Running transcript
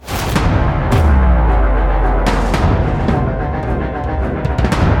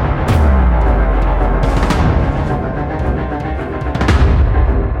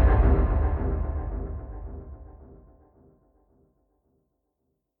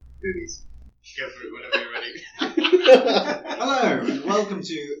Boobies. Go for it whenever you're ready. Hello, and welcome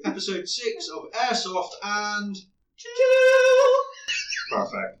to episode 6 of Airsoft and...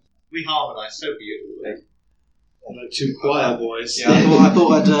 Perfect. We harmonise so beautifully. Like two choir boys. Yeah, I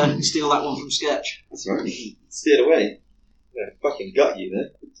thought I'd steal that one from Sketch. That's right. You steered away. Yeah, fucking got you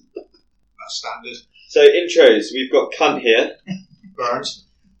there. That's standard. So, intros. We've got Cunt here. Burns.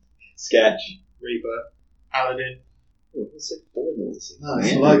 Sketch. Reaper. Paladin. Oh, that's so formal. This No,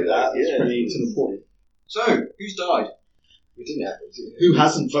 it's like that. It's Yeah. pretty to the point. So, who's died? We didn't have it. Who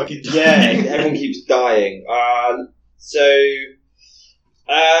hasn't fucking done Yeah, everyone keeps dying. I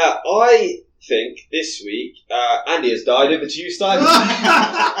think this week, Andy has died. Over to you, Steven.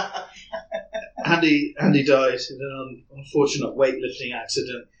 Andy died in an unfortunate weightlifting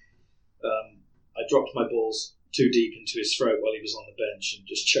accident. I dropped my balls too deep into his throat while he was on the bench and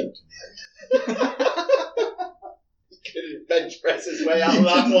just choked him. He couldn't bench press his way out of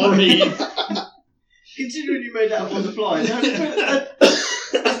that one. Considering you made that up on the fly,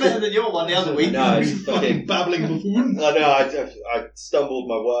 that's better than your one the other week. No, it's fucking babbling buffoon. I know, I stumbled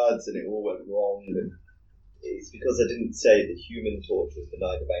my words and it all went wrong. And it's because I didn't say the Human Torch was the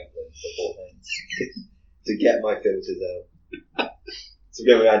Night of England beforehand to get my filters out. So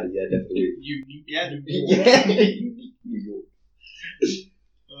go with Andy, yeah, definitely. Unique. Yeah. Yeah, unique New York.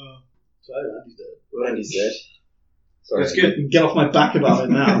 So Andy's dead. Well, Andy's dead. Sorry. That's good. You can get off my back about it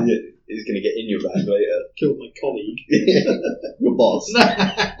now. Yeah, he's going to get in your back later. Killed my colleague. Your boss.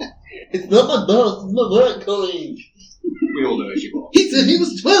 It's not my boss, it's my work colleague. We all know it's your boss. He said he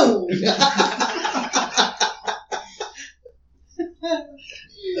was 12.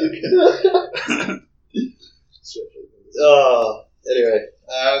 Anyway,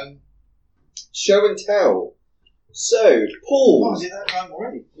 show and tell. So, Paul. Oh, is it that time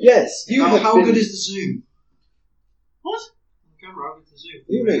already? Yes, you have How been, good is the Zoom? What? Camera, how good is the Zoom?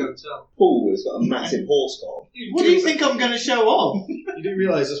 You Show know- and tell. Paul has got a massive horse cock. What do you think I'm going to show off? You do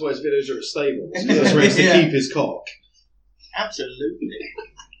realise that's why his videos are at stables. That's where he has to Yeah. keep his cock. Absolutely.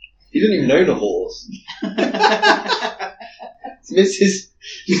 He doesn't even own a horse. It's Mrs.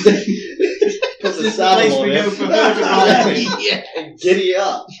 Puts a This is the saddle place on we him. go for her to ride me. Yeah, and giddy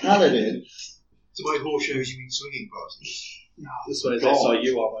up, Paladin. So by horse shows you mean swinging parties? This way, that's how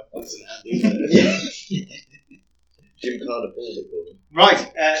you are, my fucking Andy. Yeah. Jim can't afford it, Paul. Right,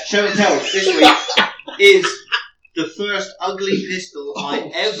 show and tell. This week is the first ugly pistol I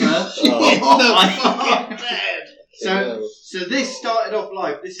ever... So this started off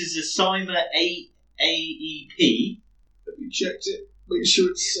live. This is a Cyma AEP. Have you checked it? Make sure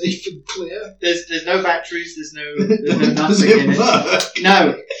it's safe and clear. There's no batteries. There's no Does nothing it in it. work?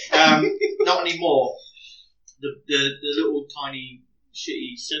 No, not anymore. The little tiny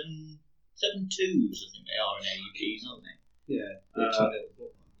shitty 7.2s, I think they are in AEPs, aren't they? Yeah.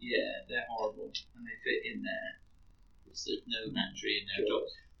 Yeah, they're horrible, and they fit in there. There's no battery in there at all.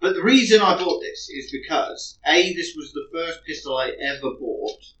 But the reason I bought this is because this was the first pistol I ever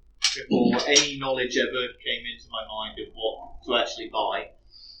bought before any knowledge ever came into my mind of what to actually buy.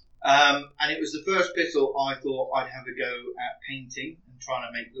 And it was the first pistol I thought I'd have a go at painting and trying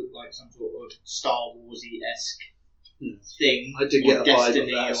to make it look like some sort of Star Warsy-esque thing. I did or get a vibe of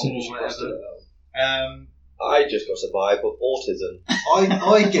Destiny that as soon as or you crossed it whatever. out. I just got a vibe of autism.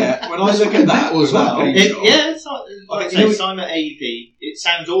 I get, when I look at that as well, It's like I say, you know- Cyma AEP. It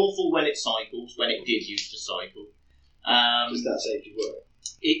sounds awful when it cycles, when it did used to cycle. Does that safety work?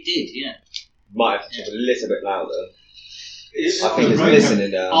 It did, yeah. Might have to talk a little bit louder. It's I think it's right.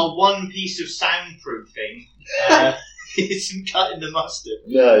 listening now. our one piece of soundproofing isn't cutting the mustard.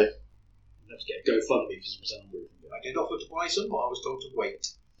 No. You have to get a GoFundMe for some soundproofing. I did offer to buy some, but I was told to wait.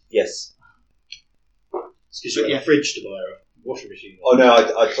 Yes. It's because you had a fridge to buy or a washing machine. Oh no,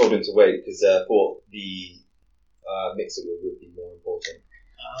 I told him to wait because I thought the mixer would be more important.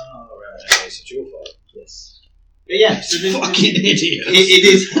 Oh, right. Okay, so it's your fault. Yes. But yeah, so Fucking idiot. it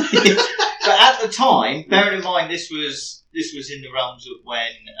is. But at the time, bearing in mind this was in the realms of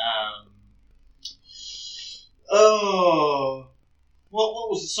when what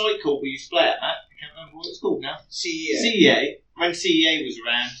was the site called we used to play at, Matt? I can't remember what it's called now. CEA. CEA. When CEA was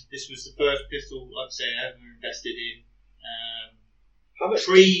around, this was the first pistol, like I say, I ever invested in. How much?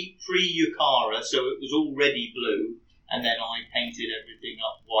 Pre-Yukara, so it was already blue, and then I painted everything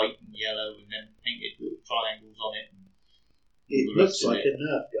up white and yellow, and then painted little triangles on it. It looks like a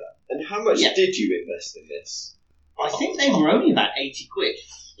Nerf gun. And how much Yeah. did you invest in this? I think they were only about 80 quid.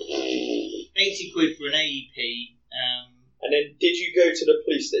 80 quid for an AEP. And then did you go to the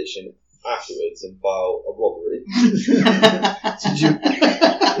police station afterwards and file a robbery? Did you?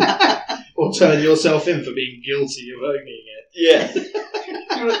 Or turn yourself in for being guilty of owning it? Yeah.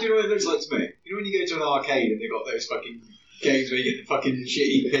 do you know what it looks like to me? You know when you go to an arcade and they've got those fucking games where you get the fucking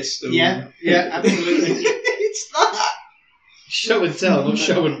shitty pistol? Yeah, absolutely. It's that! Show and tell, not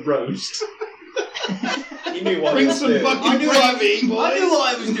show and roast. You knew what Bring he was some doing. fucking I knew gravy, boys. I knew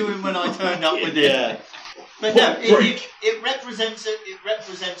what I was doing when I turned up with it. Yeah. But no, it represents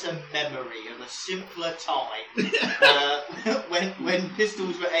a memory of a simpler time when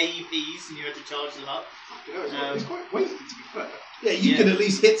pistols were AEPs and you had to charge them up. It's quite weighty, to be fair. Yeah, you can at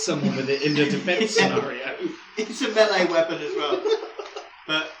least hit someone with it in the defence scenario. It's a melee weapon as well.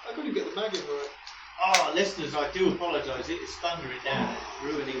 But I couldn't get the mag in right. listeners, I do apologise. It is thundering down. It's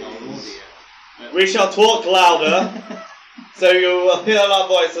ruining our audio. We shall talk louder, so you will hear our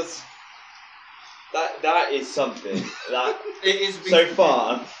voices. That is something. That it is so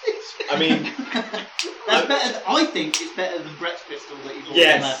far. I mean, that's better. I think it's better than Brett's pistol that you bought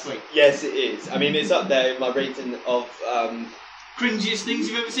last week. Yes, it is. I mean, it's up there in my rating of cringiest things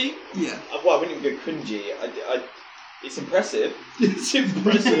you've ever seen. Yeah. Well, I wouldn't even go cringy. It's impressive. It's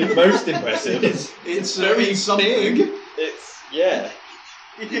impressive. Most impressive. It's very something. It's yeah.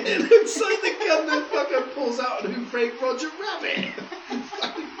 It looks like the gun that fucking pulls out and Who Framed Roger Rabbit.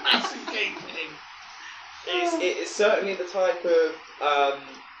 Fucking massive game thing. It's certainly the type of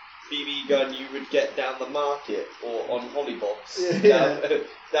BB gun you would get down the market or on Hollybox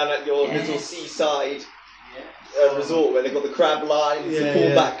down at your little seaside resort where they've got the crab lines and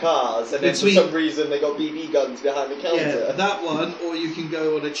pullback cars, and then for some reason they got BB guns behind the counter. Yeah, that one, or you can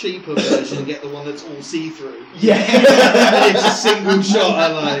go on a cheaper version and get the one that's all see-through. Yeah, it's a single shot. I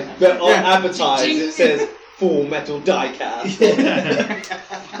like. But on advertised it says full metal die cast. You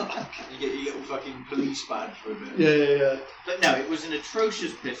get your little fucking police badge for it. Yeah. But no, it was an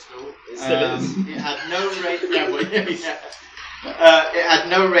atrocious pistol. It still is. It had no range. It had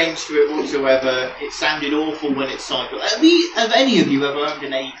no range to it whatsoever. It sounded awful when it cycled. Have any of you ever owned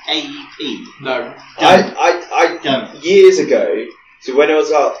an AEP? No. I Don't. Years ago, so when I was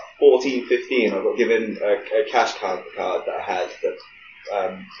about 14, 15, I got given a cash card that I had that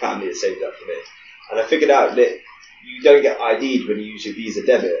family had saved up for me. And I figured out that you don't get ID'd when you use your Visa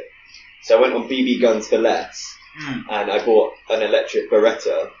debit. So I went on BB Guns for Less, and I bought an electric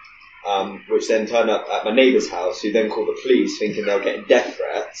Beretta, which then turned up at my neighbour's house, who then called the police thinking they were getting death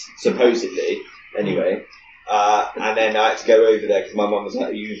threats, supposedly, anyway. And then I had to go over there because my mum was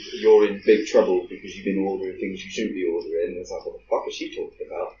like, you're in big trouble because you've been ordering things you shouldn't be ordering. And it's like, what the fuck is she talking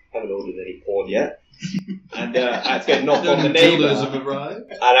about? I haven't ordered any porn yet. And I had to go knock on the neighbour. And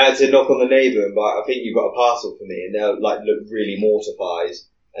I had to knock on the neighbour and be like, I think you've got a parcel for me. And they looked really mortified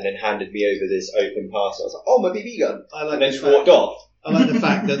and then handed me over this open parcel. I was like, oh, my BB gun. And then just walked off. I like the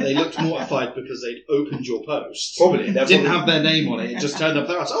fact that they looked mortified because they'd opened your post. Probably. Didn't have their name on it. It just turned up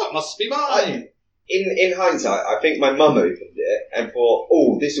there. I was like, oh, it must be mine. In hindsight, I think my mum opened it and thought,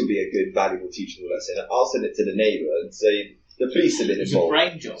 oh, this will be a good, valuable teachable lesson. I'll send it to the neighbour and say, the police have been It's a involved.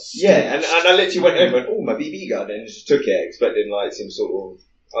 brain job. Yeah, and I literally went over and, oh, my BB gun, and just took it, expecting some sort of,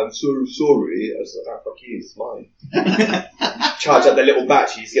 I'm so sorry. I was like, oh, fuck you, it's mine. Charge up the little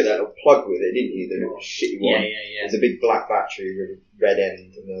battery, you used to get that little plug with it, didn't you? The little shitty one. Yeah. It was a big black battery with a red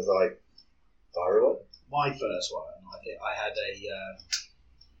end, and I was like, fire away. My first one, I had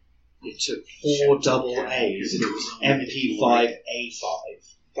it took 4 double A's, and it was MP5A5.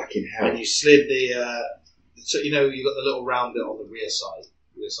 Fucking hell. And you slid so you know you got the little round bit on the rear side's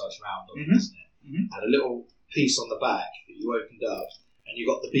round on it, isn't it? Mm-hmm. And a little piece on the back that you opened up, and you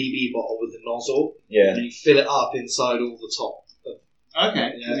got the BB bottle with the nozzle, and then you fill it up inside all the top. Okay.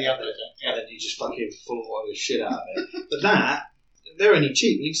 And then you just fucking full all the shit out of it. But they're only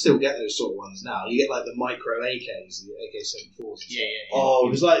cheap. You can still get those sort of ones now. You get like the micro AKs, the AK-74s. Yeah. Oh,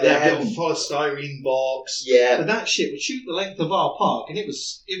 it was like that little polystyrene box. Yeah. But that shit would shoot the length of our park, and it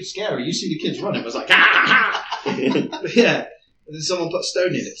was scary. You see the kids running, it was like, ah! But yeah. And then someone put a stone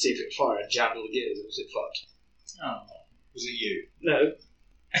in it to see if it would fire and jammed all the gears. It was fucked. Oh. Was it you? No.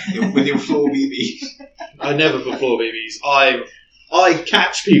 With your floor BBs? I never put floor BBs. I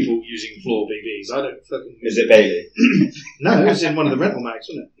catch people using floor BBs. I don't fucking... Is it Bailey? No, it was in one of the rental mags,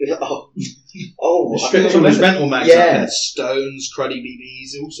 wasn't it? Oh. Stripped all those rental mags out there. Stones, cruddy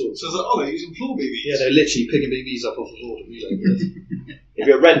BBs, all sorts. So I was like, they're using floor BBs? Yeah, they're literally picking BBs up off the floor to reload with. If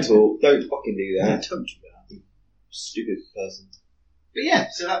you're a rental, don't fucking do that. Yeah, don't do that. Stupid person. But yeah,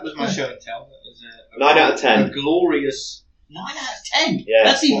 so that was my show and tell. That was 9 out of 10. A glorious 9 out of 10. Yeah.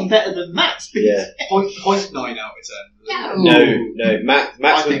 That's even better than Matt's. Yeah. Point 9 out of 10. No.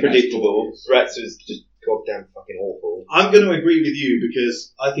 Max was predictable. Brett's was just goddamn fucking awful. I'm going to agree with you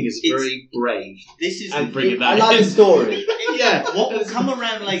because I think it's very brave. This is and bringing I that like in. the story. Yeah, what will come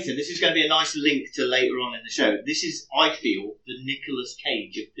around later, this is going to be a nice link to later on in the show. This is, I feel, the Nicolas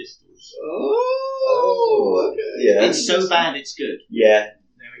Cage of pistols. Oh, okay. Yeah. It's so bad it's good. Yeah.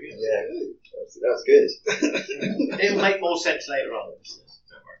 There we go. Yeah. That's good. It'll make more sense later on.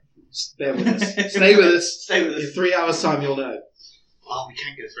 Don't worry. Bear with us. Stay with us. Stay with us. In 3 hours' time, you'll know. Oh, we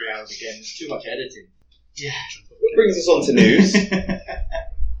can't go 3 hours again. There's too much editing. Yeah. What brings us on to news?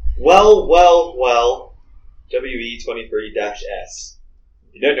 Well, WE23S.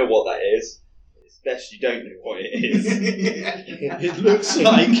 You don't know what that is. It's best you don't know what it is. It looks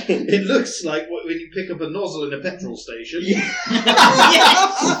like when you pick up a nozzle in a petrol station.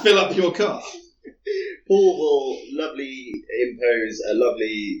 Yes! Fill up your car. Paul will impose a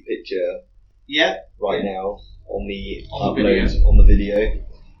lovely picture right now on the upload on the video.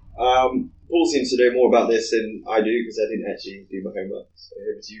 Paul seems to know more about this than I do because I didn't actually do my homework. So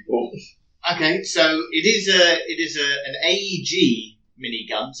over to you, Paul. Okay, so it is an AEG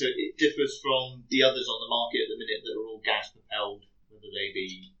minigun, so it differs from the others on the market at the minute that are all gas propelled, whether they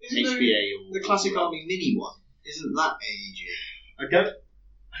be HPA or the classic Army Mini one. Isn't that AEG? I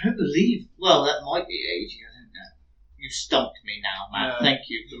don't believe. Well, that might be AEG. I don't know. You stumped me now, Matt. No. Thank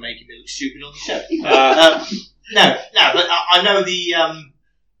you for making me look stupid on the show. No, but I know the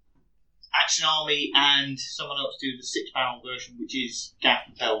Action Army and someone else do the 6-barrel version, which is gas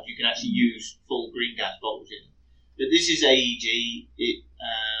propelled. You can actually use full green gas bottles in it. But this is AEG. It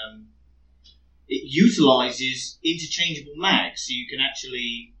utilises interchangeable mags, so you can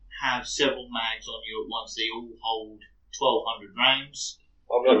actually have several mags on you at once. They all hold 1,200 rounds.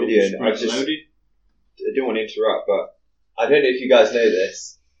 I'm not videoing. I don't want to interrupt, but I don't know if you guys know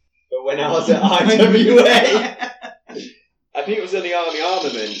this, but when I was at IWA, I think it was in the Army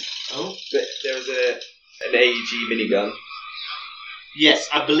Armament. Oh, but there was an AEG minigun. yes,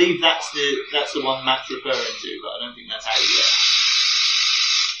 I believe that's the one Matt's referring to, but I don't think that's out yet.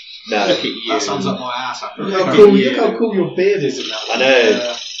 No, Look at you. That sounds like my ass after Look how cool your beard is in that one. I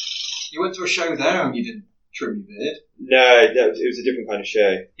know. You went to a show there and you didn't trim your beard. No, it was a different kind of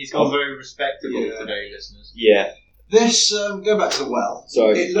show. He's gone very respectable today, listeners. Yeah. This, go back to the well.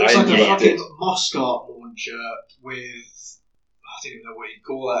 Sorry, It looks I like a interrupted. fucking Mosscart launcher with, I don't even know what you'd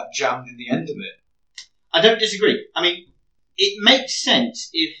call that, jammed in the end of it. I don't disagree. I mean, it makes sense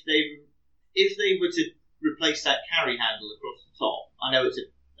if they were to replace that carry handle across the top. I know it's a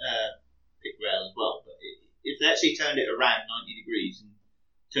pick rail as well, but if they actually turned it around 90 degrees and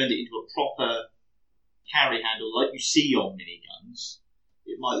turned it into a proper carry handle like you see on miniguns,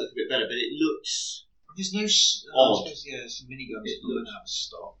 it might look a bit better. But it looks There's no... odd. some miniguns that don't have a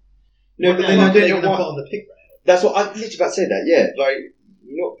stop. No, but Then then I they're don't going to know put what. on the pick rail. That's what I was literally about to say. That like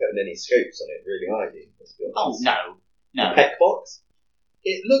you're not putting any scopes on it, really, are you? Let's be honest. oh no. Peck box.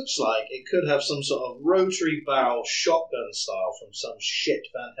 It looks like it could have some sort of rotary barrel shotgun style from some shit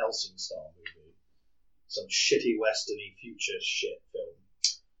Van Helsing style movie. Some shitty westerny future shit film.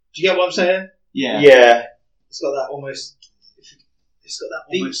 Do you get what I'm saying? Yeah. It's got that almost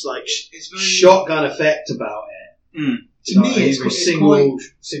like It's very... shotgun effect about it. Mm. To me, it's very quite...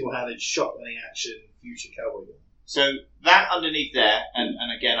 single-handed shotgunning action future cowboy film. So that underneath there,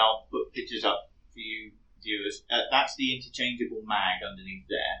 and again I'll put pictures up for you viewers. That's the interchangeable mag underneath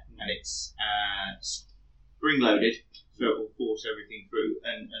there, and it's spring loaded, so it will force everything through.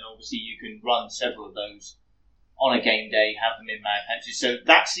 And obviously you can run several of those on a game day, have them in mag pouches. So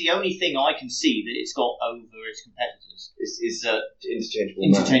that's the only thing I can see that it's got over its competitors. Is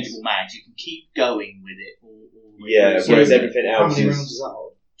interchangeable mags. You can keep going with it. All the way Yeah, through. whereas So everything How else many is. rounds is that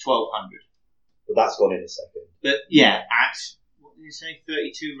hold? 1,200. But that's gone in a second. But yeah, at what did you say?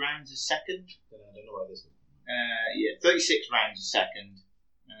 32 rounds a second. I don't know why this is. 36 rounds a second,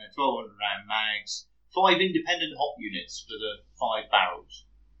 1,200 round mags, 5 independent hop units for the 5 barrels,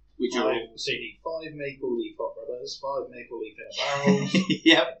 which are all... So you need 5 maple leaf hot rubbers, 5 maple leaf in a barrel.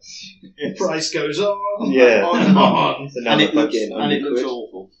 Yep. Price goes on. Yeah. On and on. So now And it they're looks fucking 100 quid.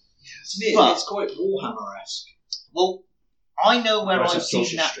 awful. To me, But- it's quite Warhammer-esque. Well, I know where Whereas I've it's seen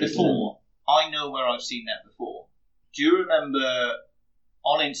George's that Street, before. I know where I've seen that before. Do you remember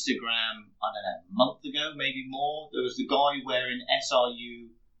on Instagram, I don't know, a month ago, maybe more, there was the guy wearing SRU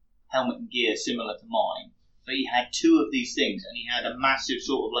helmet and gear similar to mine, but he had 2 of these things, and he had a massive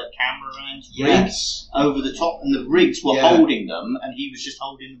sort of like camera rounds rigs over the top, and the rigs were holding them, and he was just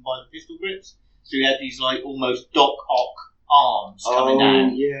holding them by the pistol grips. So he had these like almost Doc Ock arms coming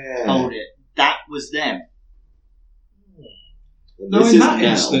down, yeah. hold it. That was them. No, This in is that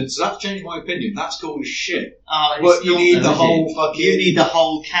now. instance, that's changed my opinion. That's cool as shit. It's But you not, need though, the is whole it? fucking. You need the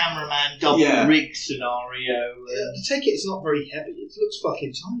whole cameraman double Yeah. rig scenario. To take it, it's not very heavy. It looks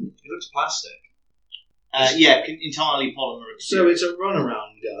fucking tiny. It looks plastic. Entirely polymer. So it's a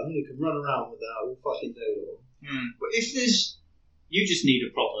runaround gun. You can run around with that all fucking day long. But if there's You just need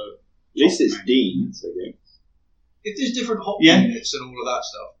a proper. At least it's Dean's, I guess. if there's different hot Yeah. units and all of that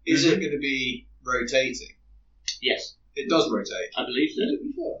stuff, is it going to be rotating? Yes, It does rotate. I believe so.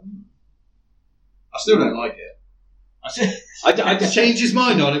 I still don't like it. I just changed his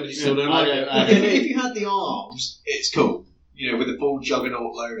mind on it, but he still don't like it. If you had the arms, it's cool. You know, with the full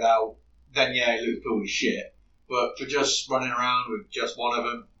juggernaut loadout, then yeah, it looks cool as shit. But for just running around with just one of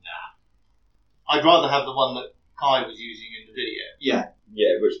them, I'd rather have the one that Kai was using in the video.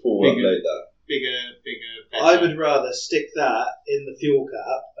 Yeah, which Paul Bigger. upload that. Bigger, better. I would rather stick that in the fuel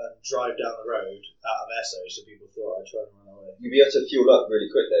cap and drive down the road out of S.A.S so people thought I'd try and run away. You'll be able to fuel up really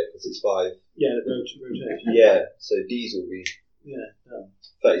quick though, because it's 5. Yeah, the rotation. Yeah, so diesel will be Yeah,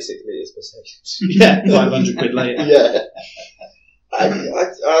 36 litres per second. yeah, 500 quid later. Yeah. I don't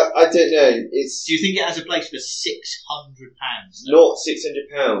know. It's Do you think it has a place for £600? not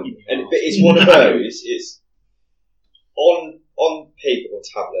 £600, and but it's one of those. It's on paper or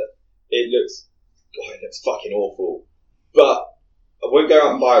tablet. It looks fucking awful. But I won't go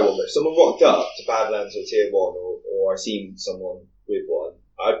out and buy one. But if someone rocked up to Badlands or Tier 1, or I seen someone with one,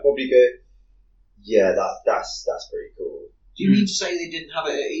 I'd probably go, yeah, that's pretty cool. do you mean to say they didn't have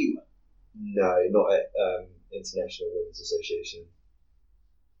it at EWA? No, not at International Women's Association.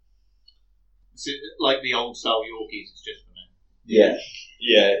 It's like the old style Yorkies, it's just for men.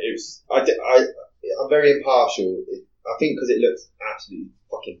 Yeah, it was. I'm very impartial. I think because it looks absolutely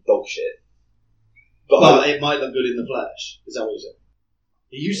fucking dog shit. But it might look good in the flesh. Is that what you said?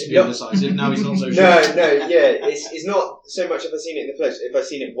 He used to be undecisive, now he's not so sure. It's not so much if I've seen it in the flesh. If I've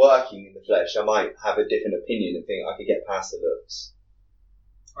seen it working in the flesh, I might have a different opinion and think I could get past the looks.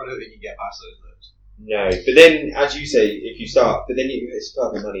 I don't think you get past those looks. No, but then, as you say, if you start, but then it's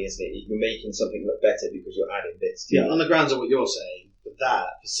further money, isn't it? You're making something look better because you're adding bits to Yeah, it. on the grounds of what you're saying, but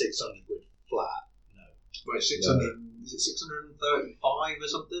that for 600 quid flat, no. But it's 600, is it 635 or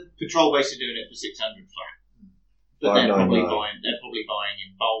something? Patrol Base are doing it for 600 flat. But they're probably buying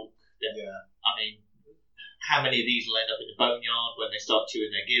in bulk. I mean, how many of these will end up in the boneyard when they start chewing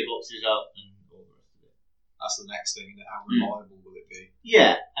their gearboxes up and all the rest of it? That's the next thing. How reliable will it be?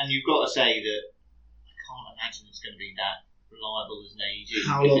 Yeah, and you've got to say that I can't imagine it's going to be that reliable as an AEG.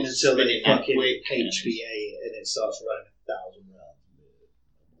 How long until they spinning that fucking quick, HBA and it starts running 1,000 rounds?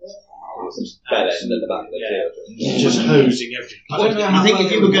 It's better than the back of the field. Just hosing everything. I don't know how I think well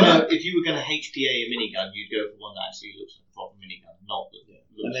if it you were would gonna work. HPA a minigun, you'd go for one that actually looks like a proper minigun, not that looks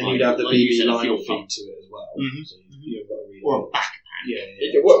And then like, you'd have the like you BB said, a line fuel feed pump. to it as well. Mhm. So you've got to read Or a backpack. Yeah.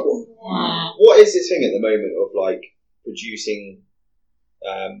 What is this thing at the moment of like producing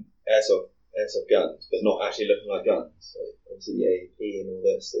airsoft guns, but not actually looking like guns? So obviously the AAP and all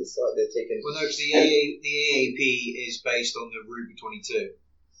this. It's like they're taking. Well, no, because the AAP is based on the Ruby 22.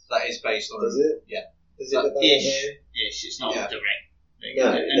 That is based on. Does it? Yeah. Does it? Ish. It's not Yeah. a direct thing.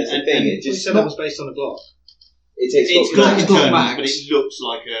 No, that's the thing. It You just said that was based on a Glock. it takes. It's lots got of Glock guns, Max. but it looks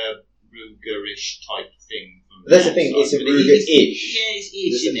like a Ruger-ish type thing. From That's the thing. It's a outside, but Ruger-ish. Yeah, it's That's ish,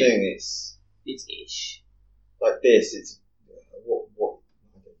 the isn't thing. it? It's It's ish. like this. It's what.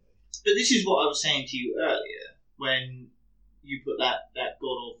 I don't know. But this is what I was saying to you earlier when you put that god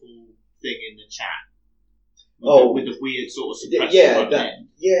awful thing in the chat. With the weird sort of suppressor front end.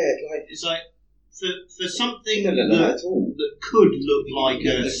 Like It's like for something no, that, at all. that could look like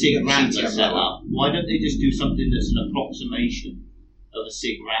Yeah, a the SIG Rattler CTM setup, why don't they just do something that's an approximation of a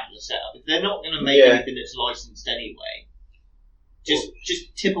SIG Rattler setup? If they're not going to make anything that's licensed anyway, just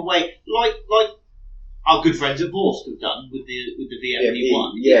tip away like our good friends at Vorsk have done with the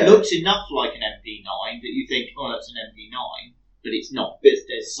VMP1. Yeah. It looks enough like an MP9 that you think, oh, that's an MP9, but it's not.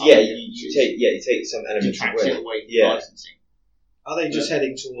 There's some you take some elements detracts it away from Yeah. licensing. Are they just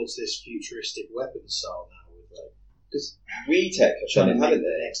heading towards this futuristic weapon style now? With like because WeTech have trying done to it, make haven't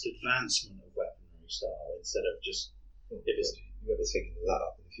the they? next advancement of weaponry style instead of just If it's whoever's thinking of that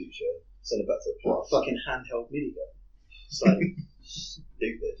up in the future, send it back to the what, a past. fucking handheld minigun. It's like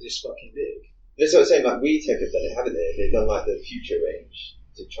Stupid. this fucking big. That's what I'm saying. Like WeTech have done it, haven't they? They've done like the future range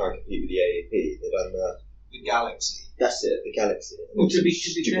to try and compete with the AAP. They've done The Galaxy. that's it, the Galaxy. Well, to be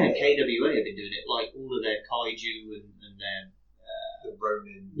Stupid fair, like that. KWA have been doing it like all of their Kaiju and their The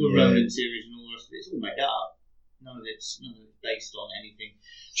Ronin. the Ronin series and all the rest of it. It's all made up. None of it's based on anything.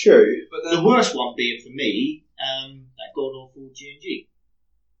 True. But The worst one being for me, that god awful G&G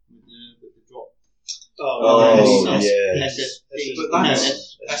with the drop. Oh, SS, yeah. SSD. But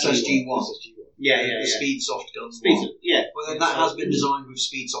that's SSG1. Yeah, The Speedsoft guns. Yeah. Well, then that has been designed with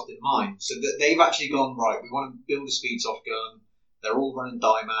Speedsoft in mind. So that they've actually gone, right, we want to build a Speedsoft gun. They're all running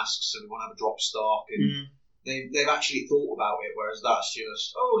die masks, so we want to have a drop stock. And they've actually thought about it, whereas that's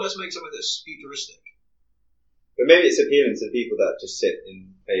just, let's make something that's futuristic. But maybe it's appealing to people that just sit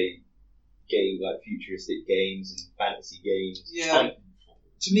and play like futuristic games and fantasy games. Yeah.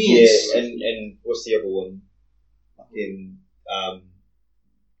 To me, it's... and what's the other one? Fucking,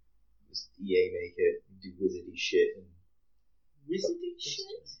 does EA make it? Do wizardy shit. Wizardy shit?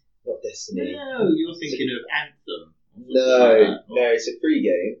 Not Destiny. No, you're thinking of Anthem. No, it's a free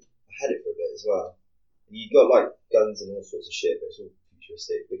game. I had it for a bit as well. And you've got like guns and all sorts of shit, but it's all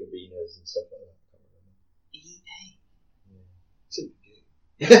futuristic, big arenas and stuff like that. I can't remember. EA? Yeah. It's a good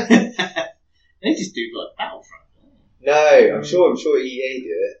game. They just do like Battlefront. No, I'm sure EA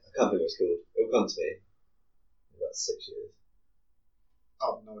do it. I can't think what it's called. It'll come to me in about 6 years. I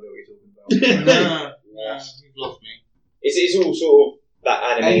have no idea what you're talking about. No, you've lost me. It's all sort of that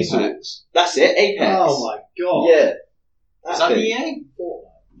anime sort of... Apex. That's it, Apex. Oh my god. Yeah. Is that EA?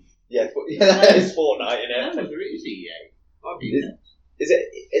 Fortnite. Yeah, that is Fortnite, I don't know whether it is EA. Is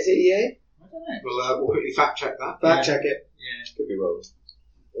it EA? I don't know. We'll quickly fact check that. Fact check it. Yeah. Could be wrong.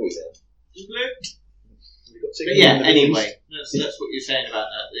 Always am. But yeah, anyway, that's what you're saying about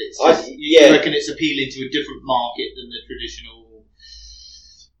that. You reckon it's appealing to a different market than the traditional...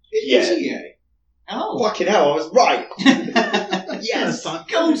 It is EA. Oh. Fucking hell, I was right! Yes!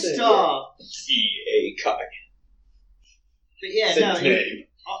 Gold star! EA Kai. But yeah, no,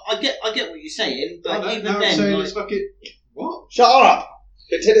 I get what you're saying, but even then... saying like, it's fucking... What? Shut up!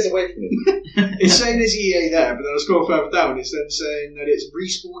 Take us away from me. It's saying it's EA there, but then I scroll further down, it's then saying that it's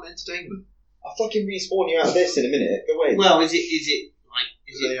Respawn Entertainment. I'll fucking respawn you out of this in a minute. Go away. well, is it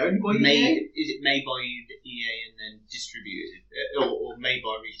owned by EA? Is it made by EA and then distributed, or made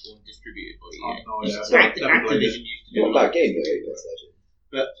by Respawn and distributed by EA? Oh, no, yeah. Activision used to do Not a bad game, though, Apex Legends.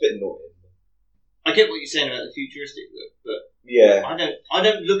 But it's a bit naughty. I get what you're saying about the futuristic look, but yeah, I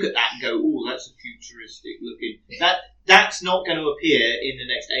don't look at that and go, oh, that's a futuristic looking. That's not going to appear in the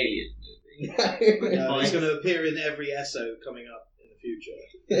next Alien movie. It's going to appear in every SO coming up in the future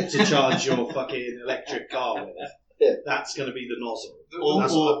to charge your fucking electric car with. Yeah. That's going to be the nozzle.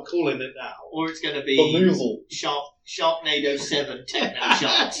 That's what I'm calling it now. Or it's going to be Sharknado 7 Techno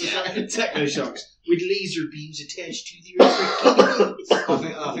Sharks. Techno Sharks with laser beams attached to the electric I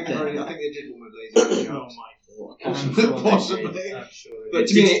think they did one with laser beams. Oh my god. Possibly. I'm sure. But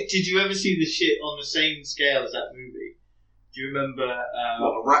did you ever see the shit on the same scale as that movie? Do you remember?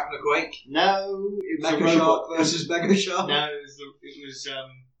 What, Arachnoquake? No, it was Mecha a robot Shark versus Mega Shark? No, it was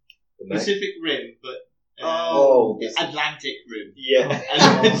Pacific Rim, but Atlantic Rim. Yeah.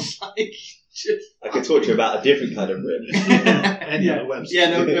 And it's like just... I could talk to you about a different kind of rim. Yeah, there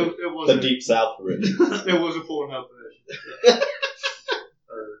was the Deep South rim. There was a Pornhub version.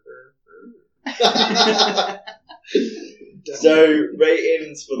 So,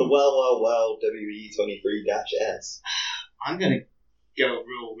 ratings for the Well WE23S. I'm going to go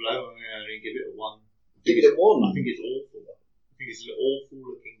real low. I'm going to give it a 1. Give it a 1? I think it's awful. I think it's an awful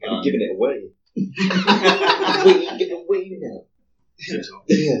looking gun. I'm giving it away. Give it away now.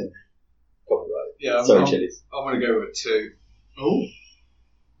 Yeah. Copyright. Yeah, sorry, Chili's. I'm going to go with a 2. Oh.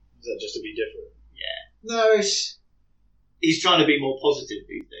 Is that just to be different? Yeah. No, it's... He's trying to be more positive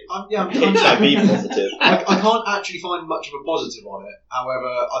these days. I'm trying to be positive. I can't actually find much of a positive on it. However,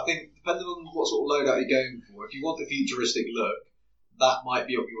 I think depending on what sort of loadout you're going for, if you want the futuristic look, that might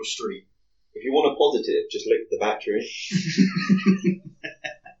be up your street. If you want a positive, just lick the battery.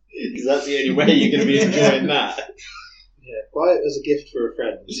 Because that's the only way you're going to be enjoying that. Yeah, buy it as a gift for a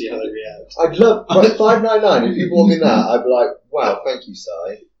friend and see how they react. I'd love $5.99. If you bought me that, I'd be like, wow, thank you,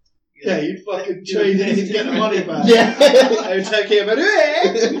 Si. Yeah, you'd fucking trade it and get the money back. Yeah. I would take it, but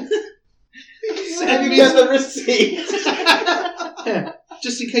send me the receipt. Yeah.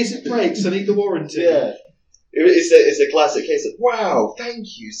 Just in case it breaks, I need the warranty. Yeah. It's a classic case of, wow, thank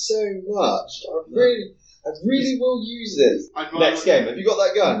you so much. I really will use this. Next game, have you got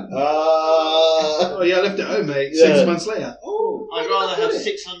that gun? Oh yeah, I left it home, mate. Yeah. 6 months later. Oh, I'd rather have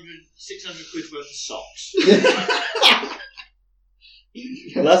 600 quid worth of socks.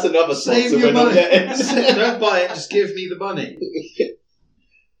 Well, that's another Save sponsor your we're not money. getting. Don't buy it, just give me the money.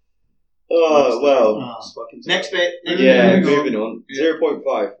 Oh, well. Next bit. Yeah, moving on. 0.5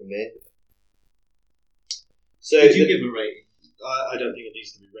 from me. So did you give a rating? I don't think it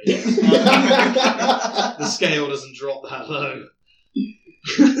needs to be rated. The scale doesn't drop that low.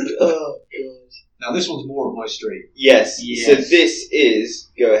 Oh, God. Now, this one's more of my street. Yes. So this is...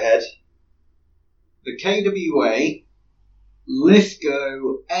 Go ahead. the KWA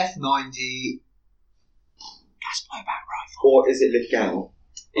Lithgow F90 gas blowback rifle. Or is it Lithgow?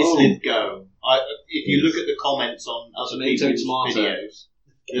 It's Lithgow. If you look at the comments on other people's videos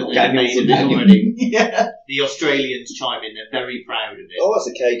that they've made of it already, Yeah. the Australians chime in. They're very proud of it. Oh, that's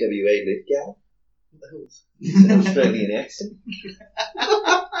a KWA Lithgow. What the hell's an Australian accent?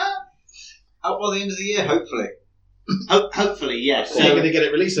 Out by the end of the year, hopefully. Hopefully, yes. They're going to get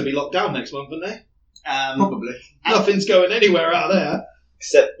it released. They'll be locked down next month, aren't they? Probably. Nothing's going anywhere out there.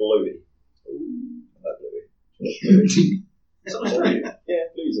 Except Bluey. I like Bluey. Is that Australian? Yeah,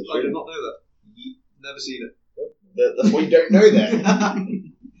 Bluey's I did Australian. not know that. Never seen it. That's why you don't know that.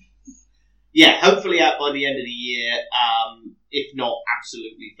 Yeah, hopefully out by the end of the year. If not,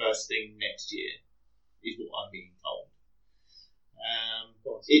 absolutely first thing next year is what I'm being told.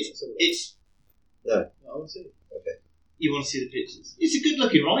 It's. No. I want to see it. Okay. You want to see the pictures? It's a good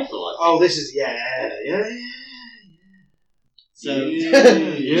looking rifle, I think. Oh, this is So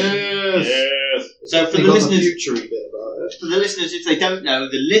yes. So for They the got listeners, the future-y bit about it. for the listeners, if they don't know,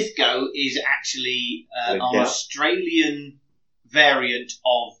 the Lithgow is actually an Lithgow. Australian variant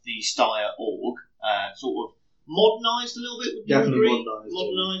of the Steyr AUG, sort of modernised a little bit. Would you Definitely agree? modernised,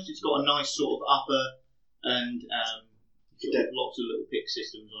 Modernised. It's got a nice sort of upper and sort of lots of little pick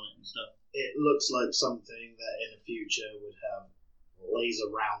systems on it and stuff. It looks like something that in the future would have laser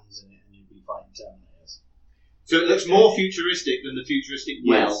rounds in it and you'd be fighting Terminators. So it looks more futuristic than the futuristic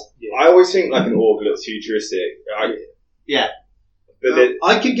Well. Yeah. I always think like an AUG looks futuristic. Yeah. But then,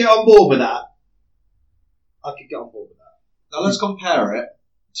 I could get on board with that. Now let's compare it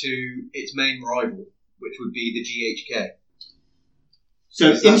to its main rival, which would be the GHK. So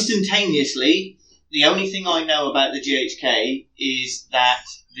Is that- instantaneously, the only thing I know about the GHK is that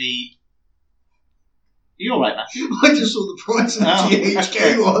the... Are you alright, Matthew? I just saw the price of the Oh.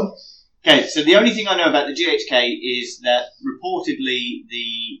 GHK one. Okay, so the only thing I know about the GHK is that reportedly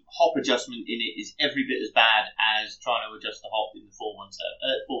the hop adjustment in it is every bit as bad as trying to adjust the hop in the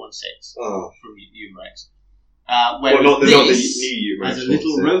 416 oh, from Umarex. well, not the this new has a Umarex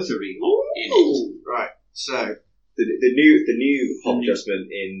little 416. rotary in it. Right, so The new hop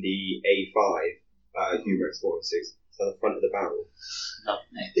adjustment in the A5 Umarex 416 is on the front of the barrel. Lovely.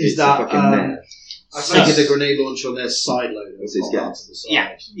 Is It's that a fucking mare. I think it's a grenade launcher on their side loader. What's this, not yeah? onto the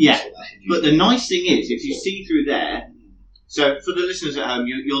side. Yeah. That's what that can But do. the nice thing is, if you see through there, so for the listeners at home,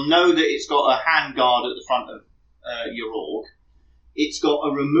 you'll know that it's got a hand guard at the front of your AUG. It's got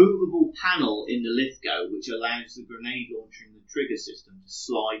a removable panel in the Lithgow which allows the grenade launcher and the trigger system to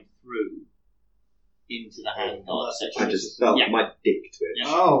slide through into the hand guard section. I just felt Yeah. my dick to it. Yeah.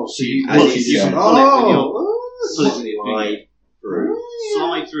 Oh, so you As Pull you it, you just- can pull it with your Oh, pull it with your Slide finger. through.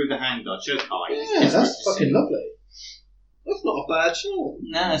 Slide through the hand guard. Show Kai. It's yeah, different that's to see. fucking lovely. That's not a bad shot.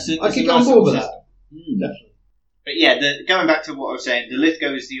 No, it's a, I it's could a get on nice board with little that. system. Definitely. But yeah, going back to what I was saying, the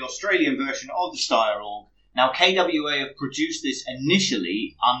Lithgow is the Australian version of the Steyr AUG. Now, KWA have produced this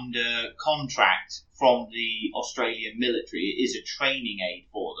initially under contract from the Australian military. It is a training aid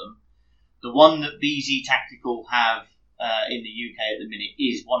for them. The one that BZ Tactical have in the UK at the minute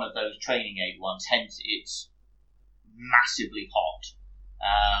is one of those training aid ones, hence it's massively hot.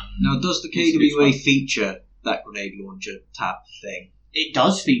 now does the It's KWA fun. feature that grenade launcher tab thing? It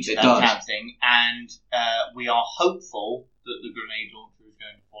does feature It that does. tab thing, and we are hopeful that the grenade launcher is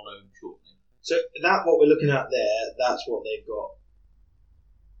going to follow shortly. So that what we're looking at there, that's what they've got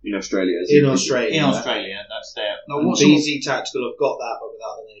In Australia. as in you- Australia. In Australia, that's their Now And what sort of, BZ Tactical have got that, but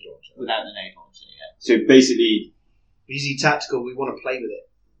without the nade launcher. without the nade launcher. Yeah, So basically, BZ Tactical, we want to play with it.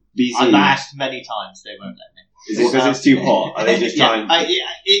 I've BZ, asked many times, they won't let me. is it because it's too hot? Are they just trying?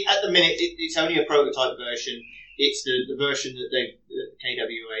 At the minute, it's only a prototype version. It's the version that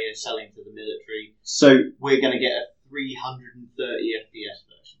KWA is selling to the military. So, We're going to get a 330 FPS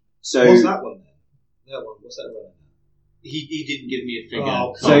version. so What's that one then? That one, what's that running? He didn't give me a figure.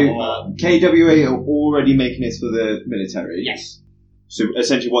 Oh, So- So, KWA are already making this for the military. yes. So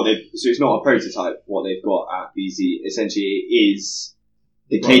essentially, so it's not a prototype. What they've got at BZ essentially is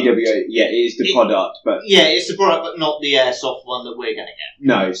the Product. KWA. Yeah, it is the product, but Yeah, it's the product, but not the airsoft one that we're going to get.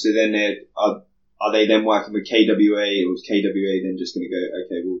 no. So then are they then working with KWA, or is KWA then just going to go?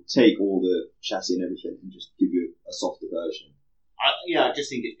 Okay, we'll take all the chassis and everything and just give you a softer version. I just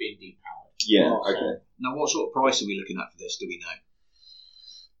think it's being depowered. Yeah. Oh, Okay. now what sort of price are we looking at for this? Do we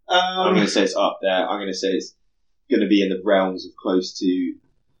know? I'm going to say it's up there. I'm going to say it's going to be in the realms of close to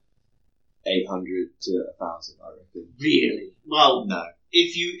 800 to 1,000. I reckon. Really? Well, No.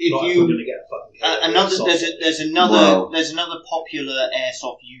 if Like, you we're going to get a fucking another soft there's another popular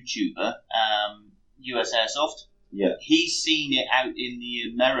airsoft YouTuber, US Airsoft. Yeah. He's seen it out in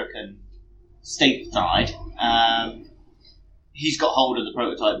the American stateside. He's got hold of the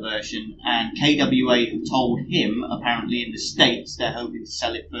prototype version, and KWA have told him, apparently in the States, they're hoping to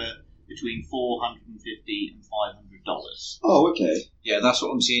sell it for between $450 and $500. Oh, okay. Yeah, that's what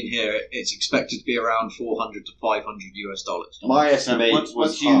I'm seeing here. It's expected to be around $400 to $500 US. My estimate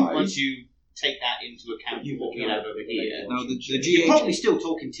once you take that into account, what we have over here. Now, the You're GH... probably still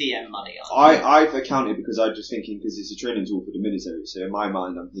talking TM money, aren't you? I've accounted because I'm just thinking because it's a training tool for the military. So in my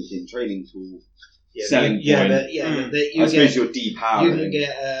mind, I'm thinking training tool, selling point. but I suppose you're depowering. You can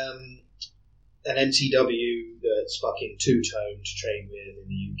get an MTW that's fucking two-tone to train with in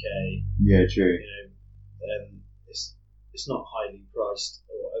the UK. Yeah, true. It's not highly priced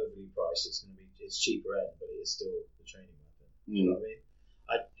or overly priced. It's cheaper end, but it is still the training weapon. Do you know what I mean?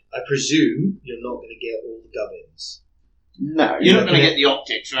 I presume you're not going to get all the gubbins. No, You're not going to get the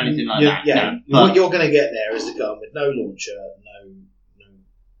optics or anything like that. Yeah, No. what you're going to get there is the gun with no launcher, no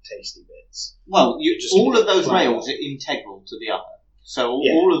tasty bits. Well, Just all gonna of those fly rails up. are integral to the upper. So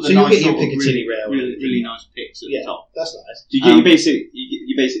Yeah. all of the So you'll nice get your sort of Picatinny rail. really nice picks at the top. That's nice. Do you get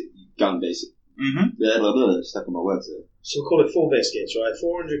your basic gun basic? Mm-hmm. Blah, blah, blah, stuck on my words there. So we'll call it 4 biscuits, right?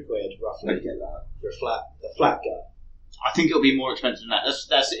 400 quid roughly I get that. for a flat gun, I think it'll be more expensive than that.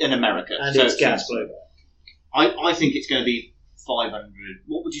 That's in America. and So it's gas blowback. I think it's going to be 500.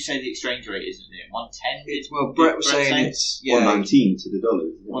 What would you say the exchange rate is in it? 110? Well, Brett was saying it's... Yeah, 119 to the dollar.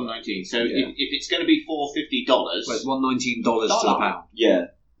 Isn't it? 119. So Yeah. if it's going to be $450, well, it's $119 to the pound. Yeah,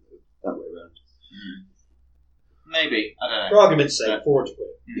 that way around. maybe, I don't know. For argument's sake, 400 quid.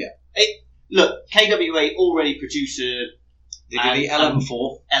 Look, KWA already produce a They do the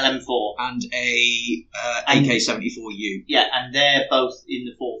LM4 LM4. and a AK-74U. Yeah, and they're both in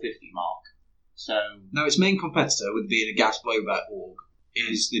the 450 mark. So Now, its main competitor, with being a gas blowback org,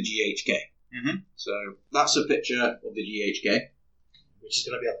 is the GHK. Mm-hmm. So that's a picture of the GHK. Which is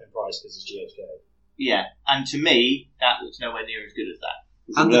going to be up in price because it's GHK. yeah, and to me, that looks nowhere near as good as that.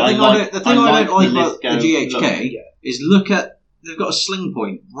 And the I thing like- I don't I like like the about the Lithgow GHK look. Yeah. is look at, they've got a sling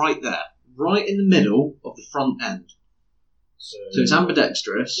point right there, right in the middle of the front end. So So it's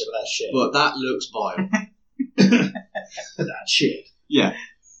ambidextrous, yeah, but that's shit. but that looks vile. That's shit. Yeah.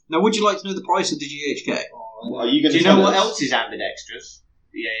 Now, would you like to know the price of the GHK? Are you going Do to you know tell what us? else is ambidextrous?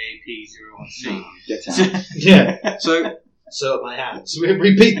 The AAP-01C. Get out. Yeah. So, So at my hands. We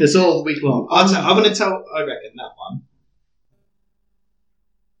repeat this all week long. I'm going to tell. I reckon that one.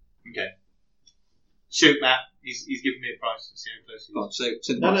 Okay. Shoot, Matt. He's giving me a price. Let's see how close he go on, is.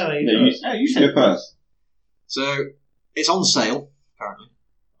 say the No, price. no, No, you No, you said go first. So it's on sale currently.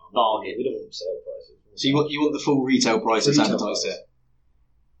 bargain. We don't want sale prices. So you want the full retail price that's Retail advertised price. here.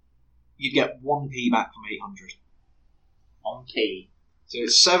 You'd get 1p back from 800. On P. So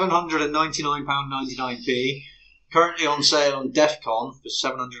it's £799.99p. Currently on sale on DEFCON for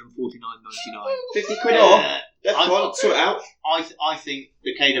 £749.99. 50 quid off. That's I- one. Sort it out. I think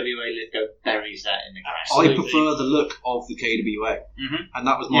the KWA Lithgow buries that in the grass. I prefer the look of the KWA, Mhm. and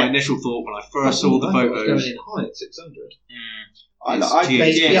that was my Yeah. initial thought when I first saw the Going photos. in high at 600. I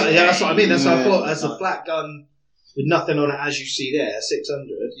GHK. Yeah, that's what I mean. That's what I thought. Yeah. As a flat gun with nothing on it, as you see there,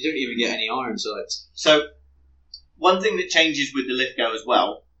 600. You don't even get any iron sights. So, one thing that changes with the Lithgow as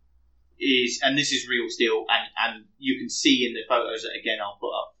well is, and this is real steel, and you can see in the photos that again I'll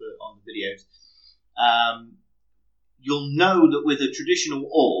put up on the videos. You'll know that with a traditional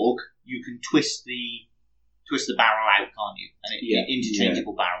AUG, you can twist the barrel out, can't you? And Yeah.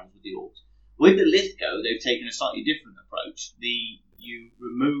 interchangeable barrels with the AUGs. With the Lithgow, they've taken a slightly different approach. You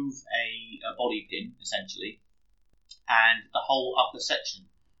remove a body pin essentially, and the whole upper section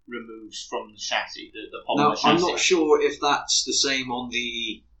removes from the chassis, the polymer Now, chassis. I'm not sure if that's the same on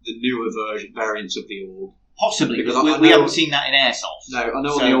the newer variants of the AUG. Possibly, Because because I we know- haven't seen that in airsoft. No, I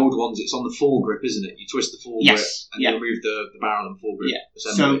know So- on the old ones it's on the foregrip, isn't it? You twist the foregrip Yes, and yeah. you remove the barrel and foregrip Yeah.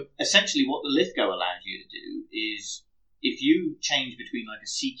 assembly. So essentially, what the Lithgow allows you to do is, if you change between like a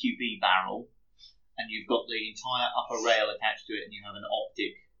CQB barrel and you've got the entire upper rail attached to it, and you have an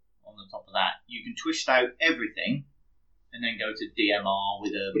optic on the top of that, you can twist out everything and then go to DMR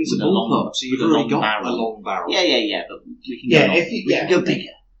with a But it's a with long, bullpup, so you've with a already long got barrel. a long barrel. Yeah, but we can Yeah, go, if you- we yeah. can go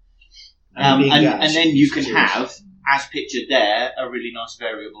bigger. And then you can have, as pictured there, a really nice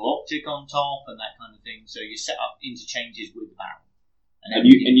variable optic on top and that kind of thing. So you set up interchanges with the barrel. And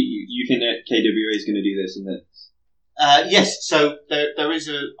you think that KWA is going to do this and this? Yes, so there is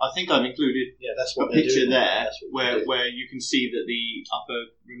I think I've included Yeah, that's a what they picture do. there That's what they do. where you can see that the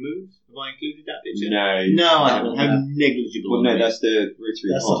upper removes. Have I included that picture? No. No, I No, haven't. no. How negligible. Well, no, of me. that's the rotary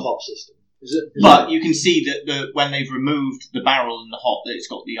That's the hop. hop system. Is it? But you can see that when they've removed the barrel and the hop, that it's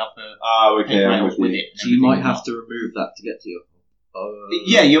got the upper Oh, okay. head I'm rails with with you. it. and So you might everything. have to remove that to get to your.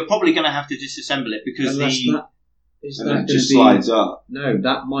 Yeah, you're probably going to have to disassemble it because Unless the that is And that it going to just be? slides up. No,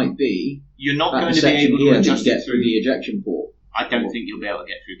 that might be. you're not That going to be section able here to that adjust you it get through the ejection port. I don't think you'll be able to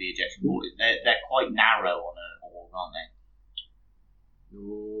get through the ejection port. They're quite narrow on a org, aren't they?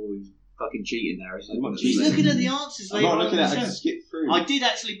 Oh, he's fucking cheating there, isn't I'm not He's cheating. looking at the answers I'm later not on looking in at the it, I show. just skip through. I did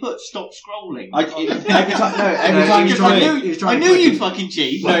actually put stop scrolling. Every time you Because I click, knew, trying I to knew click you'd it. fucking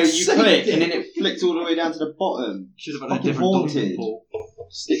cheat. no, you click and then it flicks all the way down to the bottom. Should have had a Fucking different haunted. document port.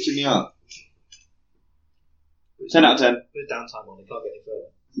 Stitching me up. 10 out of 10. Put downtime on, it can't get any further.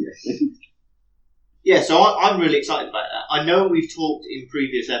 Yeah. Yeah, so I'm really excited about that. I know we've talked in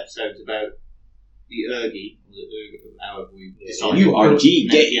previous episodes about the Ergi, however we decided. You are G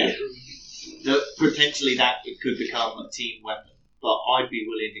gay. Yeah. That potentially that it could become a team weapon, but I'd be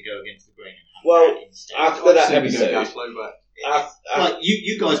willing to go against the grain and have Well, that instead. after that Say we go episode, gas flow back. Like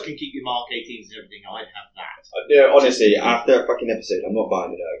you guys can keep your Mark 18s and everything. I'd have that. honestly, after a fucking episode, I'm not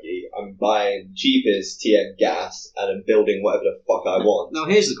buying an Ergi. I'm buying cheapest TM gas, and I'm building whatever the fuck I want. Now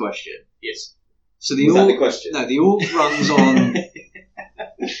here's the question. Yes. So the Is that the org, question? no, the org runs on.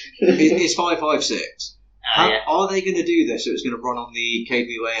 It's 556. Yeah. Are they going to do this? So it's going to run on the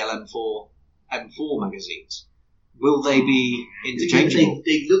KWA M4 magazines. Will they be interchangeable?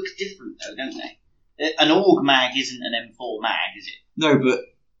 They look different though, don't they? An org mag isn't an M4 mag, is it? No, but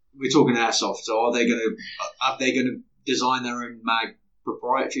we're talking airsoft. So are they going to design their own mag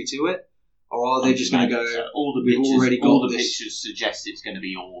proprietary to it, or are they just going to go? So all the we've pictures, already got all the this. pictures suggest it's going to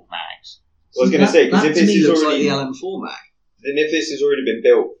be org mags. I was going to say, because that if to this me is looks already, like the LM4 mag. then if this has already been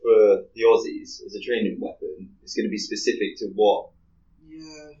built for the Aussies as a training weapon, it's going to be specific to what. Yeah.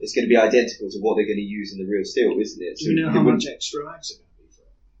 It's going to be identical to what they're going to use in the real steel, isn't it? Do you know how much extra mags are going to be for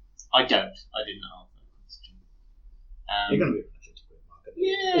it? I don't. I didn't know. They're going to be around 50 quid,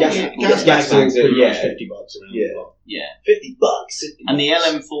 Mark. Gas Gas mags are, pretty much yeah. $50 around Yeah. the lot. Yeah. $50. And the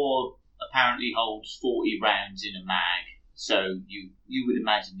LM4 apparently holds 40 rounds in a mag, so you would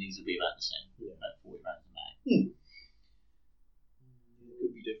imagine these will be about the same. Yeah. About 40 rounds in a mag. It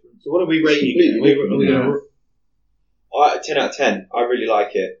could be different. So what are we rating? Completely Are we going to 10 out of 10. I really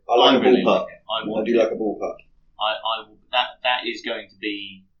like it. I like a really bullpup. like it. I I want do it. like a bullpup. I will. That is going to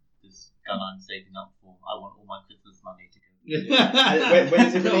be this gun I'm saving up for. I want all my Christmas money to go. When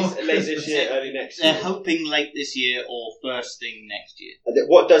is it released? Late this year, early next year? They're hoping late this year or first thing next year.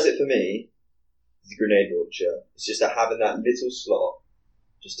 What does it for me is a grenade launcher. It's just having that little slot,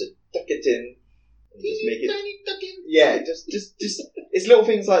 just to tuck it in and just make it. Yeah, just it's little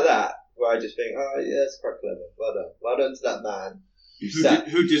things like that where I just think, oh yeah, that's quite clever. Well done to that man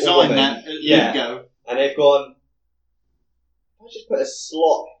Who designed woman. that? Yeah. Lithgow. And they've gone. I'll just put a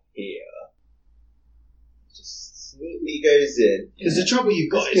slot here. Just neatly goes in. Because the trouble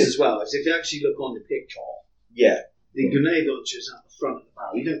you've got That's is good. as well is if you actually look on the picture, Yeah. the grenade launcher's at the front of the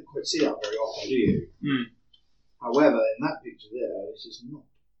barrel. You don't quite see that very often, do you? However, in that picture there, this is not.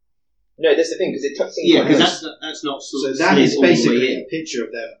 No, that's the thing because it tucks in. Yeah, quite because close. that's not So slid that is all the way basically in. a picture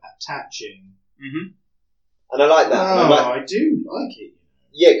of them attaching. Mm-hmm. And I like that. And I like, I do like it.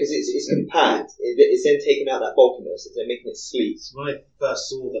 yeah, because it's compact. It's then taking out that bulkiness. It's then making it sleek. So when I first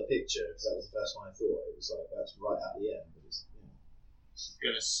saw the picture, because that was the first one I thought, it was like that's right at the end. But it's, It's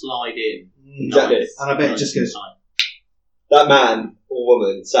going to slide in. Exactly. And I bet it just goes. inside. That man or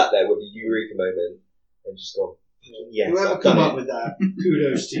woman sat there with a eureka moment and just gone, yes, Whoever I've come done up it. with that,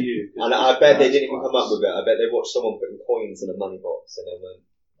 kudos to you. And I bet they didn't even come up with it. I bet they watched someone putting coins in a money box and then went,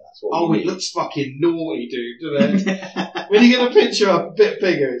 that's what Oh, we it need. looks fucking naughty, dude, doesn't it? When you get the picture up a bit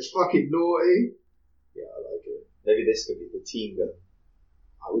bigger, it's fucking naughty. Yeah, I like it. Maybe this could be the team gun.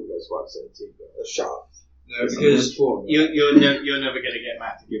 I wouldn't go as far as saying team gun. A sharp. No, because You're never going to get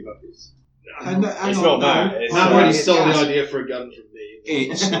Matt to give up his. It's not Matt. It's, Matt already it's stole the gas. idea for a gun from me.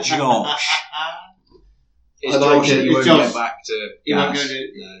 it's Josh. It's I like Josh it. that you It's won't Josh. get back to. You won't gas. go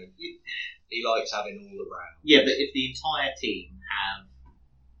to- No. He likes having all the rounds. Yeah, but if the entire team have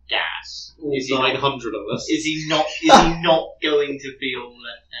gas, All is he 900 of us. Is he not going to feel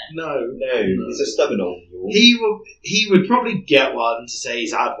left out? No. No, he's a stubborn old mule. He would probably get one to say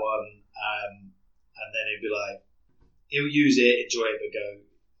he's had one, and then he'd be like, he'll use it, enjoy it, but go,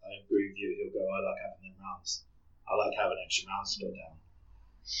 I agree with you. He'll go, I like having them rounds. I like having extra rounds to put down.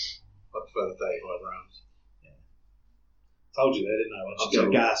 I prefer the 35 rounds. Told you that, didn't I? Once you go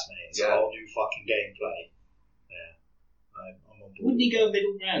Absolutely. gas, mate, it's Yeah. a whole new fucking gameplay. Yeah, I'm on board. Wouldn't he go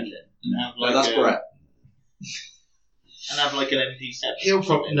middle ground then and have No, like that's Brett. and have like an MP7? He'll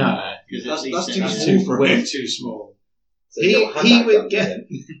probably no. because That's too That's small too for way him. too small. So he's got a He handbag would gun, get. doesn't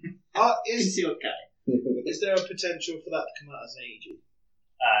he? Is concealed carry. is there a potential for that to come out as an AG?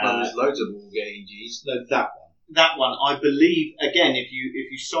 Well, there's loads of all gauges. No, that one. that one, I believe, again, if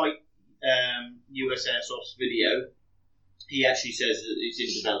you cite US Airsoft's video, he actually says that it's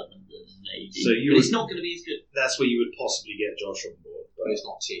in development as an AED. So but it's not going to be as good. That's where you would possibly get Josh on board, but But it's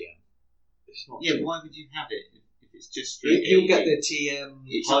not TM. it's not. Yeah, but why would you have it if it's just straight He'll AED? get the TM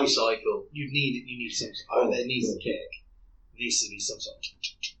It's high on- cycle. You need some. Oh, there needs a kick. There needs to be some sort of.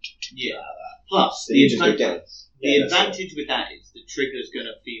 Yeah. Plus, Then you just go down. the advantage with that is the trigger's going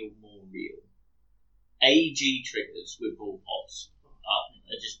to feel more real. AEG triggers with ball pops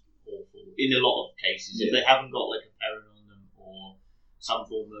are just awful in a lot of cases. If they haven't got like a parent on them or some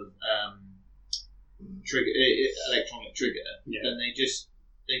form of trigger, electronic trigger, then they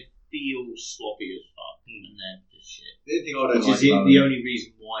feel sloppy as fuck and they're just shit. The only thing I don't Which like is about the it only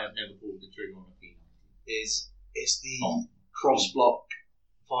reason why I've never pulled the trigger on a P90. is it's the cross block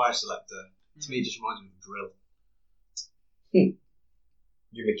fire selector. To me, it just reminds me of a drill.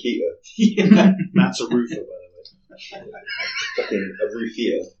 You Makita. Yeah. Matt's a roofer, by the way. Fucking a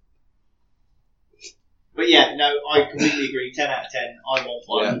roofier. But yeah, no, I completely agree. 10 out of 10. I want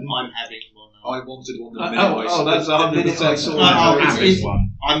one. Yeah. I'm having one. I wanted one the minute that's the minute I 100% saw Oh, it. it's-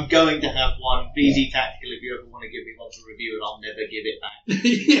 I'm going to have one. VZ Tactical, if you ever want to give me one to review it, I'll never give it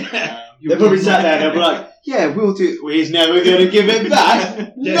back. Yeah. They'll probably sat there and they'll be like, yeah, we'll do it. Well, he's never going to give it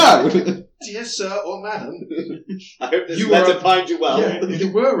back. Yeah. No. Dear sir or madam, I hope this You letter were- finds you well.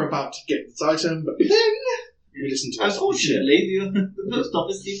 you were about to get this item, but then you listened to us. Unfortunately, the post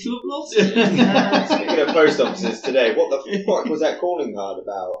office seems to have lost it. Speaking of post offices today, what the fuck was that calling card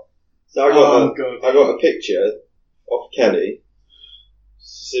about? So I got a picture of Kelly.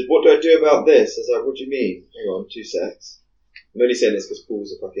 She said, "What do I do about this?" I was like, "What do you mean?" Hang on, 2 secs. I'm only saying this because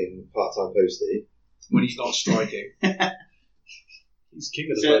Paul's a fucking part-time postie. When he's not striking. He's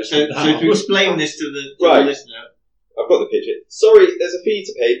king of the So, post so now. to explain this to the Right. listener, I've got the picture. Sorry, there's a fee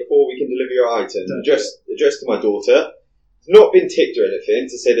to pay before we can deliver your item. Don't Addressed to my daughter. It's not been ticked or anything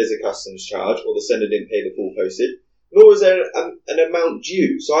to say there's a customs charge or the sender didn't pay the full postage. Nor is there an amount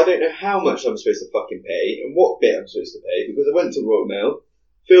due, so I don't know how much I'm supposed to fucking pay and what bit I'm supposed to pay because I went to Royal Mail,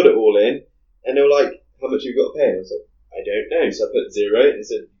 filled it all in, and they were like, "How much have you got to pay?" And I was like, "I don't know." So I put 0 and they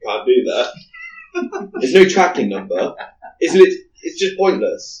said, "You can't do that." There's no tracking number. It's just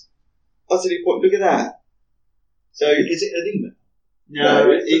pointless. Utterly pointless. Look at that. So Is it an email? no,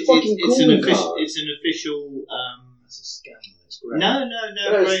 No, it's a fucking calling it's card. an official. That's a scam. That's great. No,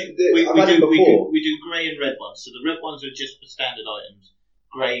 No, grey. it's- I've had it before. We do grey and red ones. So the red ones are just for standard items.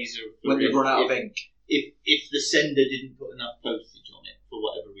 Greys are for When they've run out of ink. if the sender didn't put enough postage on it for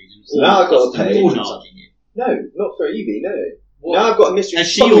whatever reason. So or now the I've got to customer pay. is charging you. No, not for Evie, no. Now I've got a mystery. Has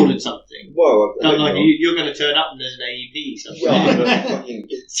she ordered something? Whoa, I Not don't like know. you're going to turn up and there's an AEP somewhere. Yeah, but fucking,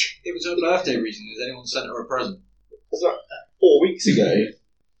 It was her birthday recently. Has anyone sent her a present? that's like 4 weeks ago.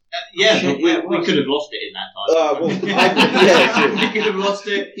 Yeah, Shit, but yeah, it we was. could have lost it in that time. Well, yeah, we could have lost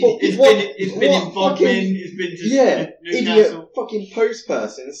it. What- It's what- been in what Bodmin. fucking- It's been to yeah, Newcastle. idiot fucking post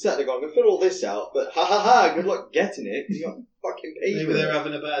person sat there going, "I'm gonna fill all this out, but ha ha ha, good luck getting it, 'cause you got fucking paid Maybe for they're it."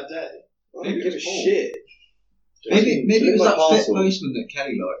 having a bad day. I Maybe don't give a it's Paul. shit. Maybe it was my that fit parcel. postman that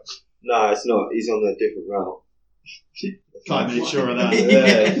Kelly likes. No, it's not. He's on a different route. 5 minutes sure of that. Yeah,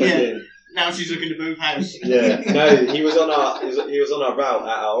 Yeah. fucking- Now she's looking to move house. yeah. No, he was on our route at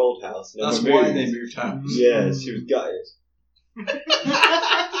our old house. And then That's we why moved. they moved house. Yeah, she was gutted.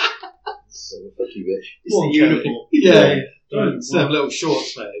 So fuck you, bitch. It's the uniform. Yeah. It's them little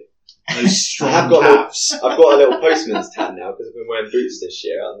shorts, mate. Those strong I've got calves. I've got a little postman's tan now because I've been wearing boots this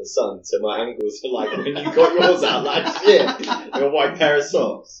year out in the sun, so my ankles are like when you got yours out last year. Like a white pair of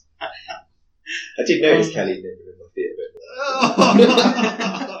socks. I did notice Kelly nibbling my feet a bit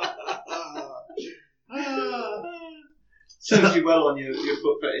more. Serves you well on your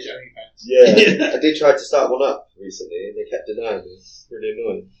foot fetish OnlyFans. Yeah, I did try to start one up recently and they kept denying me. It's really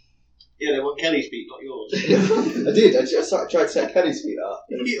annoying. Yeah, they want Kelly's feet, not yours. I did. I just tried to set Kelly's feet up.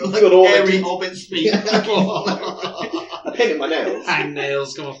 You're It's like got all hairy the- hobbit's feet. I painted my nails. Hang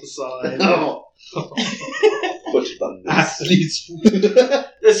nails come off the side. Oh. Butch buns. Athlete's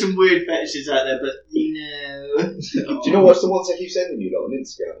There's some weird fetishes out there, but no. Do you know what's the ones I keep sending you lot on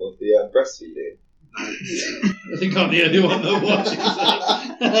Instagram of the breastfeeding? I think I'm the only one that watches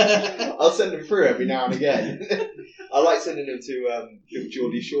it. I'll send them through every now and again. I like sending them to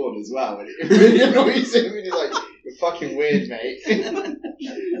Geordie Shawn as well. And it really annoys him. And he's like, "You're fucking weird, mate."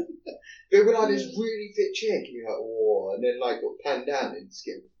 They'll be like this really fit chick, and you're like, "Oh," and then like got panned down and just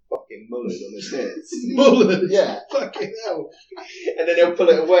get fucking mullered on his tits. Mullet. Yeah. Fucking hell. And then they'll pull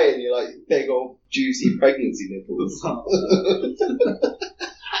it away, and you're like, big old juicy pregnancy nipples.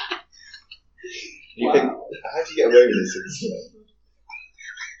 You think, how do you get away with this?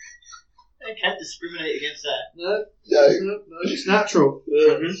 I can't discriminate against that. No, No. it's natural.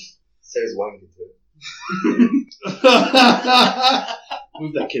 So is wanking to it.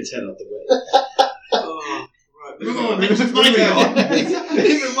 Move that kid's head out the way. Move on, Richard's moving on.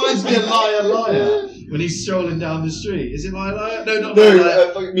 It reminds me of Liar Liar when he's strolling down the street. Is it Liar Liar? No, not Liar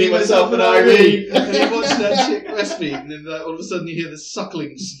Liar. Me, myself, and Irene. And he watched that chick breastfeed, and then all of a sudden you hear the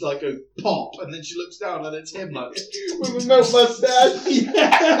suckling like go pop, and then she looks down and it's him like with a milk mustache.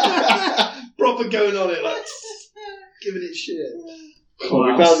 Yeah. Proper going on it, like giving it shit. Oh, we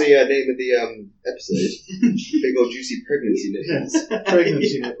found the name of the episode. Big old juicy pregnancy nipples.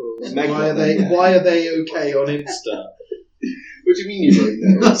 Pregnancy nipples. Magnet. Why are they okay on Insta? What do you mean you don't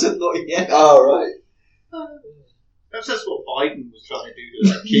know? I said not yet. Oh, right. Perhaps that's what Biden was trying to do to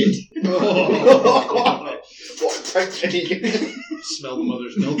that kid. What pregnancy? Smell the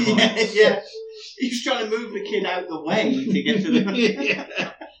mother's milk on Yeah, it. yeah. He was trying to move the kid out the way to get to the...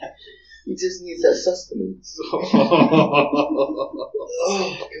 He just needs that sustenance. Oh,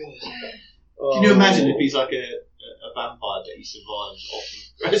 God. Can you imagine if he's like a vampire that he survives off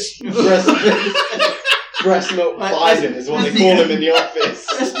of Breast milk Biden is what they call him in the office.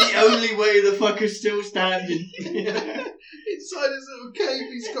 That's the only way the fucker's still standing. Inside his little cave,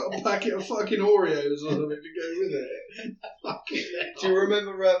 he's got a packet of fucking Oreos or something to go with it. Do you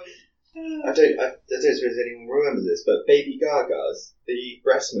remember? I don't suppose anyone remembers this, but Baby Gaga's, the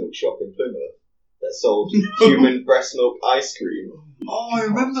breast milk shop in Plymouth that sold human breast milk ice cream. Oh, I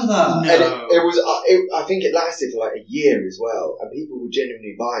remember that. And it was, I think it lasted for like a year as well, and people were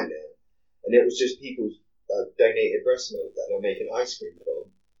genuinely buying it. And it was just people's donated breast milk that they were making ice cream from.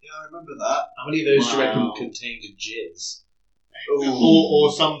 Yeah, I remember that. How many of those do you reckon contained jizz?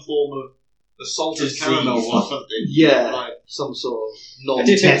 Or some form of The salted disease caramel or one. something. Yeah, Like, some sort of I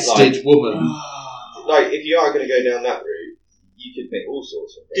did think, non-tested woman. Like, if you are going to go down that route, you could make all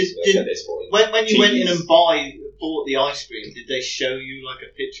sorts of breast milk at this point. when you went in Cheese. and bought the ice cream, did they show you like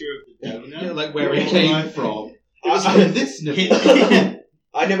a picture of the donor? Yeah, like where it came from. It was I- from this nipple.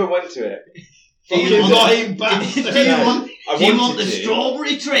 I never went to it. Do you Fucking want- lying bastard. Do you want I do you want wanted the to.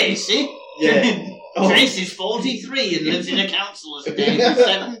 strawberry Tracy? Yeah. Oh. Tracy's 43 and lives in a council estate with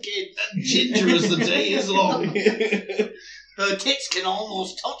 7 kids. Ginger as the day is long. Her tits can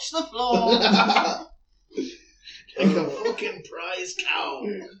almost touch the floor. Like a fucking prize cow.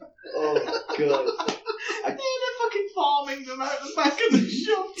 Oh, God. They're fucking farming them out the back of the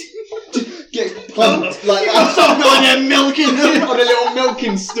shop. Get pumped like Stop going there milking them. on a little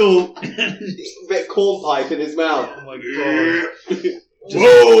milking stool. Bit of corn pipe in his mouth. Oh my god.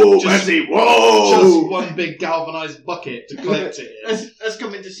 Messi, Just one big galvanised bucket to collect it in. Let's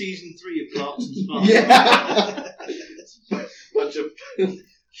come into season 3 of Clarkson's Farm. Yeah. Bunch of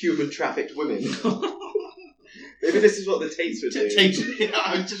human trafficked women. Maybe this is what the Tates were doing.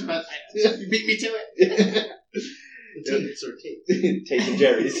 I was just about to say, you beat me to it. The Tates or Tates? Tates and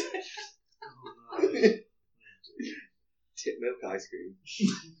Jerry's. Tip milk ice cream.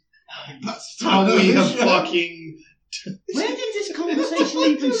 That's how we have fucking... Where did this conversation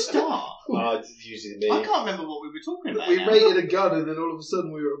even start? It's usually me. I can't remember what we were talking about. We now. rated a gun and then all of a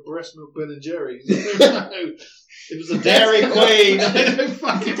sudden we were at breast milk Ben and Jerry's. No, it was a Dairy Queen. I don't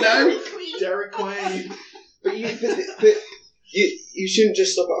fucking know. Dairy Queen. But you shouldn't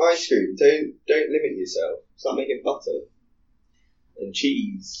just stop at ice cream. Don't limit yourself. Start making butter and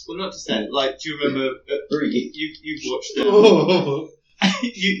cheese. Well, not just that. Like, do you remember? Brie. You've watched. Oh.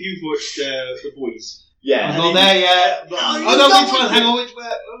 You've watched The Boys. Yeah. I'm not there yet. No, I you know don't which one. want Hang to. on, which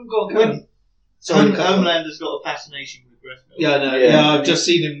one? Go on. Sorry, Homelander's got a fascination with breast milk. Yeah, I know. Yeah. Yeah, I've just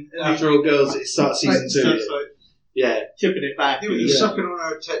seen him after All Girls. It starts season 2. So it's like Yeah. tipping it back. He was Yeah. sucking on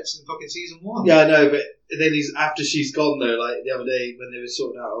her tits in fucking season 1. Yeah, I know, but then after she's gone though, like the other day when they were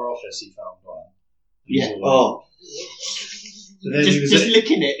sorting out her office, he found one. Yeah. Oh. So then he was Just at,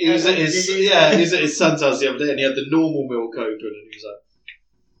 licking it. he was at his he was at his son's house the other day, and he had the normal milk open, and he was like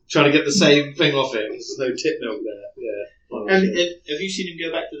trying to get the same thing off it. There's no tip milk there. Yeah. Have you seen him go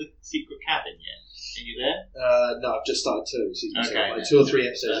back to the secret cabin yet? Are you there? No, I've just started 2. Season 2. Okay, Like yeah. 2 or 3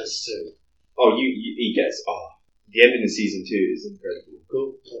 episodes into 2. Oh, he gets. Oh, the ending of season 2 is incredible.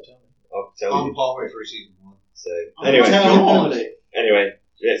 Cool. Don't tell me. I'll tell I'm you. partway through season 1. So Oh, anyway, God.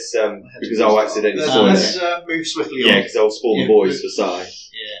 let's because I'll accidentally spoil Let's it. move swiftly Yeah, on. because I'll spoil Yeah. the boys for Si, Yeah.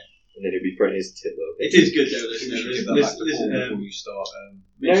 and then it'll be friendly as tip milk. It is good though, listener. Give that back to Paul before Listen, you start.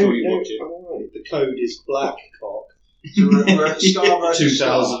 make sure you watch it. I'm alright. The code is black cock. So we're at Scarborough.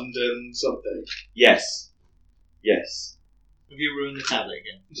 2000 and something. Yes. Have you ruined the tablet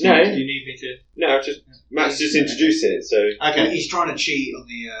again? No. Do you need me to? No, Matt's just introduced it, so. Okay. He's trying to cheat on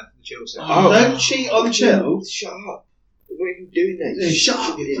the chill set. Oh. Don't cheat on chill. Shut up. What are you doing there? Shut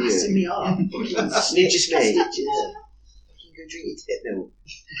up, you're blasting me up. Fucking snitch, mate. Fucking go drink your tit milk.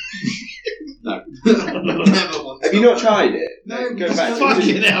 No. Never want Have you not tried it? No, Go back. just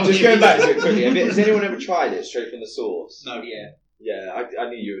fucking hell. Just going back to it quickly. Has anyone ever tried it straight from the source? No. Yeah, I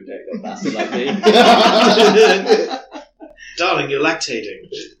knew you would take that bastard like me. Darling, you're lactating.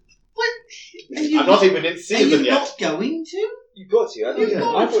 I'm not even in Are season you yet. not going to? You've got to, haven't you? You've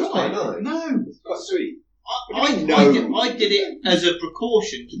I got thought to it was try. quite nice. No. It's quite sweet. I did it as a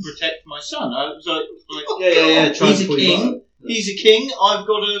precaution to protect my son. I was like Yeah. Try he's a to pull you king. up. He's a king. I've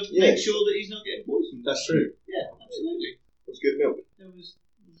got to Yeah. make sure that he's not getting poisoned. That's true. Yeah, absolutely. It's good milk. There was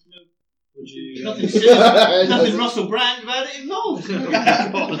no, Would you? nothing silly, nothing Russell Brand about it involved.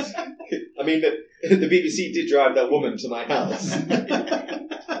 I mean, the BBC did drive that woman to my house.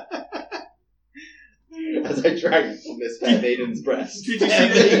 As I drank from this fair maiden's breast. Did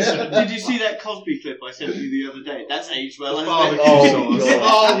you see that Cosby clip I sent you the other day? That's aged well, hasn't it? Oh, sauce. God.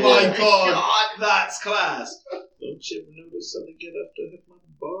 Oh my Yeah. god, that's class. Don't you ever notice something get after my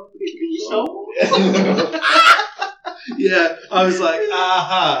barbecue? Yeah, I was like,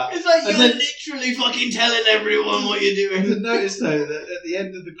 aha. It's like And you're then- literally fucking telling everyone what you're And doing. notice though that at the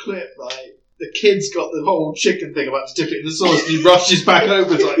end of the clip, right, the kid's got the whole chicken thing about to dip it in the sauce, and he rushes back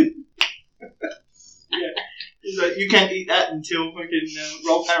over. It's like, It's like you can't eat that until fucking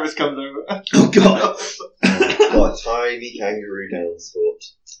Rolf Harris comes over. oh god. What a tiny kangaroo down sport.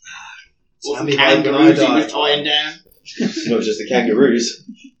 Or me the like when I kangaroos he die. was tying down. It's not just the kangaroos.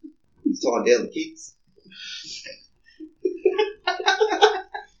 He's tying down the kids.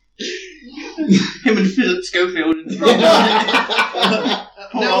 Him and Philip Schofield.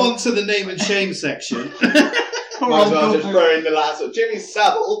 Now on to the name and shame section. Might as well just throw in the last one. Jimmy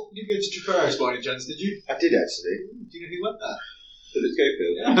Savile. You didn't go to Trevorrow's by any chance, did you? I did actually. Do you know who went there? Philip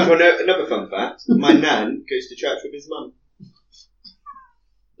Schofield. Well, no, another fun fact. My nan goes to church with his mum.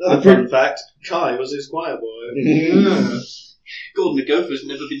 Another fun fact, Kai was his choir boy. Gordon the Gopher's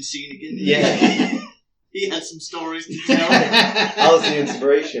never been seen again. Yeah. He had some stories to tell. I was the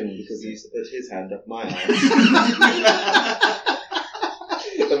inspiration because he used to put his hand up my ass.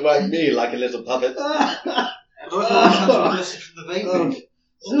 And whack me like a little puppet. I thought it was a message from the vaping.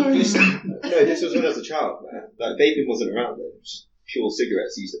 No, this was when I was a child, man. Like, vaping wasn't around then. It was just pure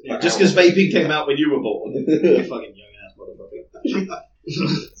cigarettes used to Yeah, put just out. because vaping came out when you were born. You fucking young ass motherfucker.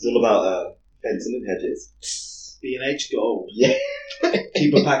 It's all about fencing and hedges. B&H gold. Yeah.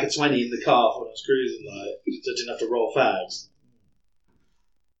 Keep a pack of 20 in the car when I was cruising, like, so I didn't have to roll fags.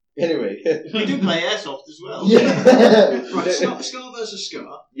 Anyway. We do play airsoft as well. Yeah. Right, Scar versus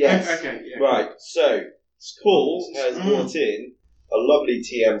Scar. Yes. Okay, yeah. Right, so, Paul has brought in a lovely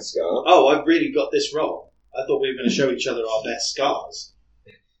TM scar. Oh, I've really got this wrong. I thought we were going to show each other our best scars.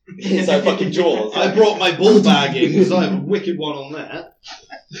 It's like fucking Jaws. I brought my ball bag in because I have a wicked one on there.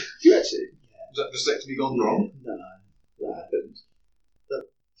 Do you actually? Was that vasectomy gone wrong? No. What happened?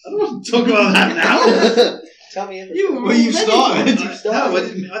 I don't want to talk about that now. Tell me everything. You were Where you started. You No, started. I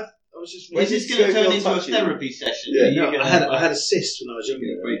didn't. I was just. Is this going to turn into a therapy session? Yeah. You're No, gonna- I had a cyst when I was younger.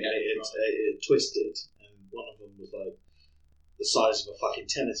 Yeah, And it twisted, and one of them was like the size of a fucking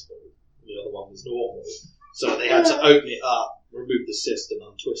tennis ball. And the other one was normal. So they had to open it up, remove the cyst, and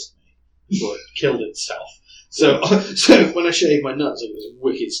untwist me before it killed itself. So when I shaved my nuts, it was a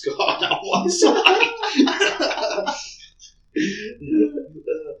wicked scar down one side.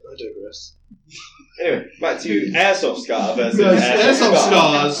 I digress. Anyway, back to airsoft scar versus Airsoft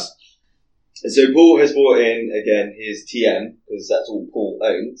scar. scars. So Paul has brought in again his TM because that's all Paul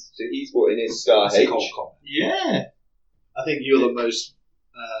owns. So he's brought in his Scar That's a H. cold comment. Yeah. I think you're the most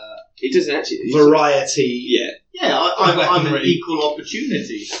It doesn't actually. variety. Yeah. Yeah, I'm an Weaponry. equal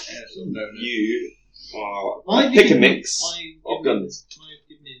opportunity. You are Why pick did a you- mix why of give me- guns. Why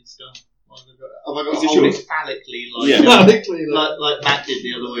give me the scar? Why have I got Is a it hold short? phallically like, Yeah. Phallically, like Matt did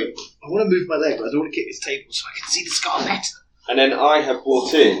the other week? I want to move my leg, but I don't want to kick this table so I can see the scar better. And then I have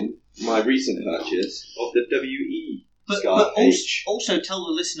brought in my recent purchase of the WE But Scar H. also tell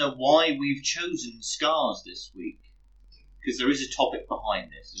the listener why we've chosen scars this week. Because there is a topic behind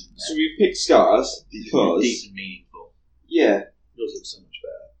this, isn't So there? we picked scars Deep because, and meaningful. yeah, Yours looks so much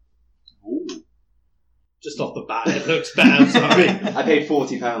better. Ooh. Just off the bat, it looks better. Sorry. I paid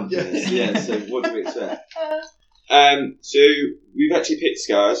 £40 for Yeah. this. Yeah, so what do we expect? So we've actually picked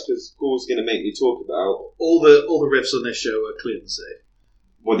scars because Paul's going to make me talk about. all the riffs on this show are clean and safe.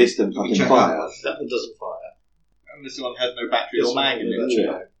 Well, this doesn't fucking Check fire. out. That one doesn't fire. And this one has no battery This or one mag in has no it.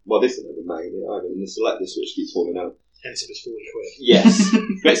 battery. Yeah. Well, this doesn't have a mag in it either, and the selector switch keeps falling out. Hence, it was 40 quid. Yes,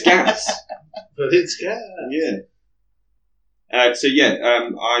 but it's gas. But it's gas. Yeah. I'm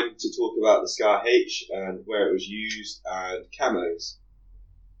to talk about the Scar H and where it was used and camos.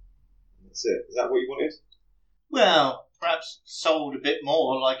 That's it. Is that what you wanted? Well, perhaps sold a bit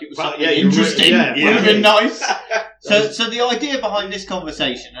more, like it was something yeah, interesting. yeah, Would have been nice. So the idea behind this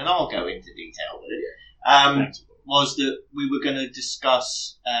conversation, and I'll go into detail with it, was that we were going to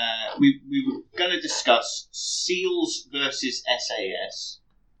discuss SEALs versus S.A.S.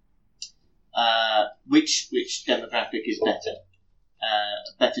 Which demographic is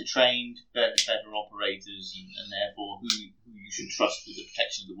better trained, better operators, and therefore who you should trust with the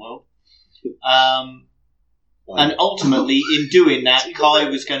protection of the world. And ultimately, in doing that, Kai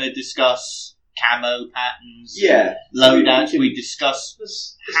was going to discuss camo patterns, loadouts. We discussed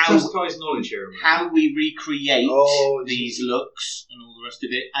Kai's knowledge here. How we recreate these looks and all the rest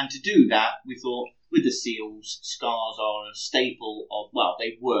of it. And to do that, we thought with the SEALs, scars are a staple of. Well,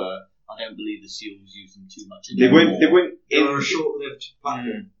 they were. I don't believe the SEALs use them too much anymore. They went. They were a short-lived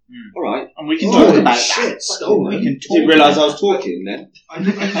platform. All right, and we can talk about shit, that. We can talk. Didn't realise I was talking then. I'm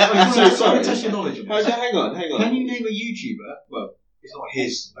so sorry. Test your knowledge. Hang on. Can you name a YouTuber? Well, it's not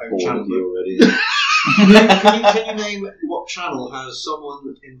his own channel. Already. Can you name what channel has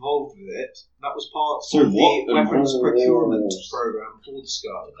someone involved with it? That was part of the weapons procurement program for the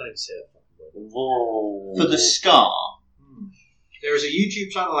SCAR. For the SCAR. There is a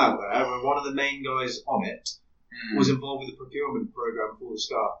YouTube channel out there where one of the main guys on it was involved with the procurement program for the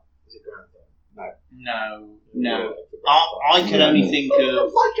SCAR. Is it Grand Theft? No. I can only think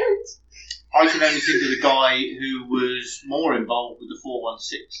of. I can only think of the guy who was more involved with the 416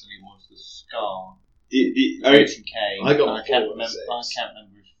 than he was the SCAR. I can't remember his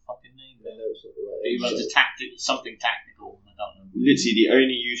fucking name. He runs something tactical. I don't remember. Literally, the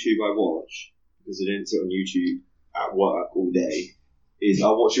only YouTube I watch, because I don't sit on YouTube at work all day, is I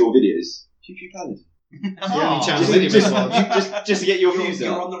watch your videos. Pew Pew Paladin. Just to get your views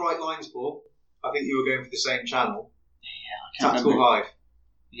You're up. on the right lines, Paul. I think you were going for the same channel. Yeah, I can't Tactical remember. Hive.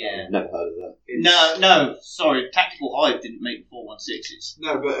 Yeah. Never heard of that. No, sorry. Tactical Hive didn't make 416s.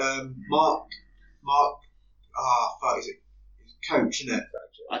 No, but Mark, is it? He's a coach, isn't it?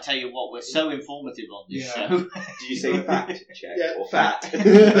 I tell you what, we're so informative on this show. Do you say fact check or fat?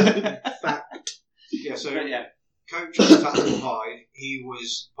 Fact. Yeah, so coach of Tactical Hive, he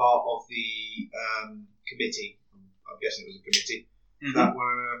was part of the committee. I'm guessing it was a committee that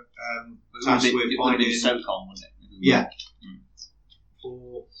were tasked with finding SOCOM, wasn't it? Yeah.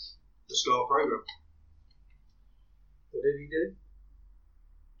 For the SCAR program. What did he do?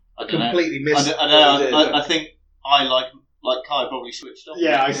 I don't Completely know. missed. I think I like Kai probably switched off.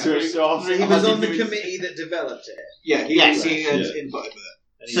 Yeah, I switched off. He was on the committee that developed it. Yeah, he had input of it.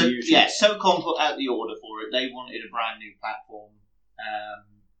 So SOCOM put out the order for it. They wanted a brand new platform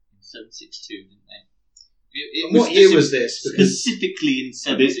in 762, didn't they? What year was this? Specifically in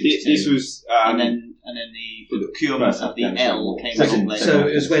 762. This was, and then the procurement of the L came along later. So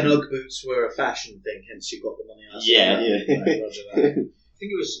it was when Ugg boots were a fashion thing. Hence, you got the money out. Yeah. Right, roger that. I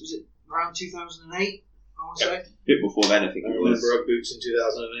think it was it around 2008? I want to say. A bit before then, I think it was. Remember Ugg boots in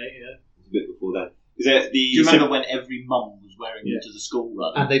 2008? Yeah. It was a bit before then. Do you remember when every mum was wearing them to the school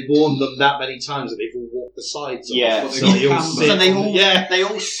run? And they've worn them that many times that they've all walked the sides off. Yeah. So they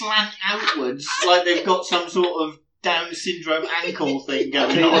all slant outwards like they've got some sort of Down syndrome ankle thing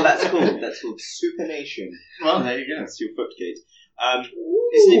going on. I tell you what that's called. That's called supination. Well, there you go. That's your foot gate.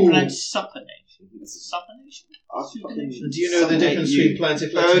 Isn't it pronounced supination? Supination? Do you know the difference between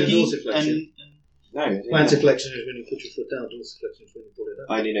plantarflexion and dorsiflexion? No. Plantarflexion is when you put your foot down, dorsiflexion is when you pull it up.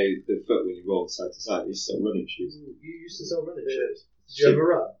 I only know the foot when you roll side to side. You used to sell running shoes. Ooh, you used to sell running shoes. Did you ever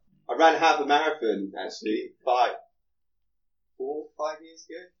run? I ran half a marathon, actually, 5 years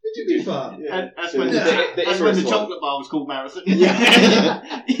ago. Did you do far? Yeah. That's when the chocolate bar was called Marathon.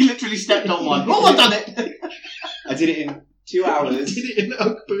 Yeah. He literally stepped on one. Oh, I've done it! I did it in 2 hours. Did it in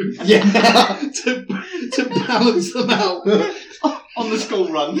Ugg boots. Yeah. to balance them out. On the school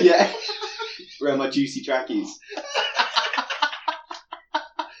run. Yeah. Wearing my juicy trackies.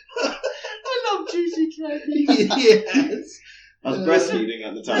 I love juicy trackies. Yes. I was breastfeeding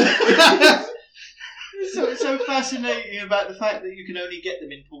at the time. It's so fascinating about the fact that you can only get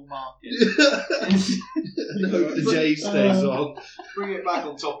them in Poole Market. No, the J stays on. Bring it back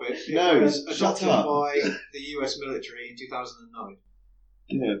on topic. No, it was shut adopted up. by the US military in 2009.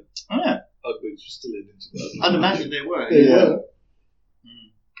 Yeah. Oh, yeah. Ugg boots were still in 2009. I'd imagine they were. Yeah.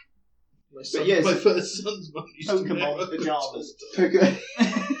 My first son's mum used to Pokemon wear pyjamas.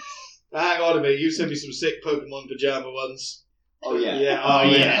 Hang on a minute, you sent me some sick Pokemon pyjama ones. Oh yeah. Yeah. Oh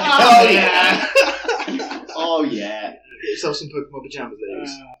yeah. Oh, yeah. Oh yeah. Get yourself some Pokemon pyjamas,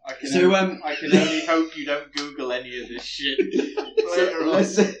 ladies. I I can only hope you don't Google any of this shit later on.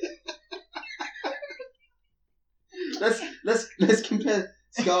 Let's compare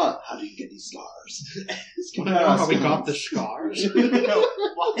Scar. How do you get these scars? Let's I don't know how we got the scars.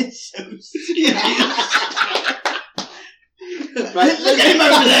 Why so serious? Right, Look at him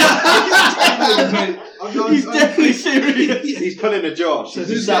over there. He's definitely serious. He's pulling a Josh. So He's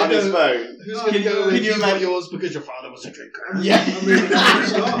who's sat on gonna his go- phone. Who's going to go can and you you got imagine- yours because your father was a drinker? Yeah.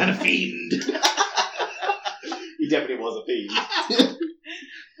 And a fiend. He definitely was a fiend.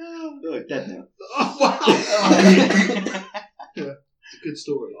 Oh, dead now. Oh, wow. It's a good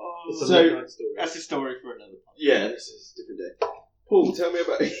story. It's a So- really nice story. That's a story for another time. Yeah, this is a different day. Paul, tell me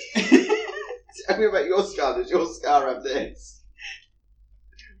about tell me about your scar. Does your scar have this?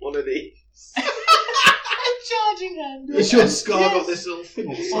 One of these. Charging handle. Is your scar got this little thing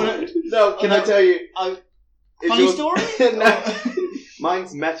on the Oh, side? No, can I tell you? Is Funny yours- story? No.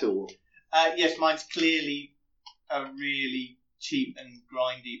 Mine's metal. Yes, mine's clearly a really cheap and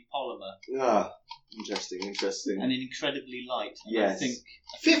grindy polymer Ah, interesting. and incredibly light. And Yes. I think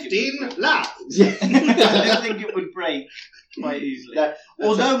 15 laps. Yeah. I don't think it would break quite easily. That-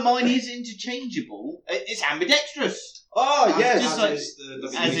 Although mine is interchangeable, it's ambidextrous. Oh, yes. Just like- is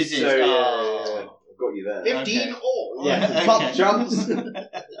the as it is. So, yeah, Oh. I've got you there. 15 all. Yeah, Okay. pop jumps.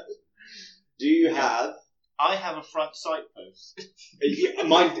 Do you have... I have a front sight post.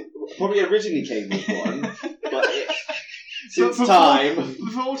 Mine probably originally came with one, but since for time...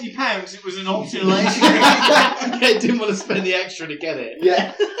 For £40, it was an optional extra. I didn't want to spend the extra to get it.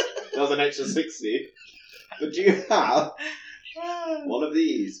 Yeah, that was an extra 60. But do you have one of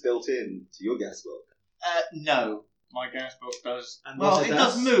these built in to your gas block? No, my gas box does. And Well, what it it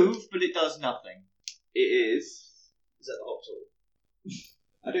does does? move, but it does nothing. It is. Is that the hot tool?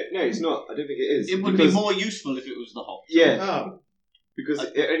 I don't know. It's not. I don't think it is. It would because- be more useful if it was the hot. Yeah, Oh. because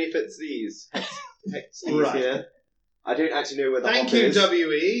it only fits these. Hex keys Right. here. I don't actually know where the Thank hop you, is.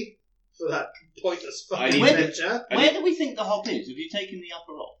 WE, for that pointless fucking need- picture. Where do we think the hop is? Have you taken the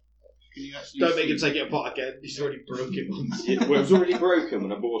upper off? Can you actually Don't make see? him take it apart again. He's already broken it once. Well, it was already broken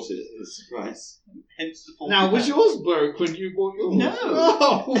when I bought it. It was a surprise. Hence the Now, was £40. yours broke when you bought yours? No.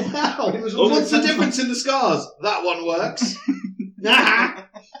 Oh, wow. It was Well, what's the difference in the scars? That one works. Nah.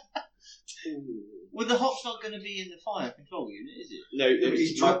 Well, the hop's not going to be in the fire control unit, is it? No, it was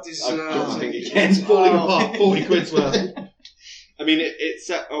He's dropped his, I've dropped the thing It's again. falling apart. 40 quid's worth. I mean, it's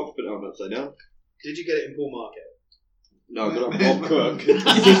set up, but I'm upside down. Did you get it in Paul Market? No, I got it on Bob Cook. It's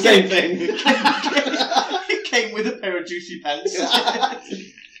the same thing. It came with a pair of juicy pants.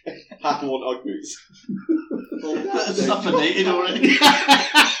 Half-worn Ugg boots. Supinated already.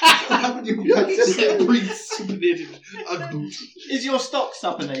 Is your stock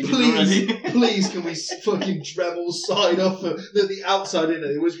supinated already? Please, can we fucking Dremel side off? The outside in it.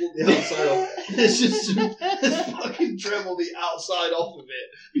 They always want the outside off. Let's fucking Dremel the outside off of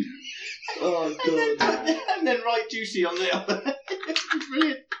it. Oh god. And then write juicy on the other.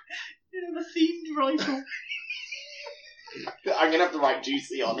 Brilliant. You have a themed rifle. I'm going to have to write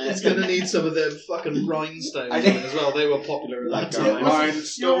juicy on It's it. gonna need some of them fucking rhinestones on it as well. They were popular at that time.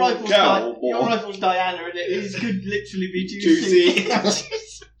 Your rifle's Diana and it could literally be Juicy. juicy.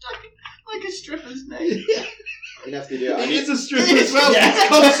 like a stripper's name. I'm going to have to do it. I It need- is a stripper as well. Yeah. It's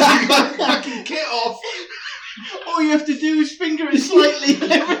constantly got the fucking kit off. All you have to do is finger it slightly and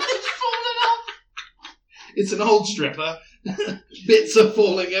everything's falling off. It's an old stripper. Bits are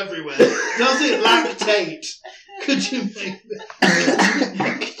falling everywhere. Does it lactate? Could you make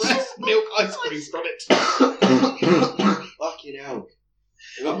breast milk ice cream from it? Fucking hell.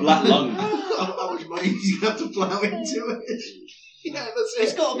 I've got black lung. How much money do you have to plough into it? Yeah, that's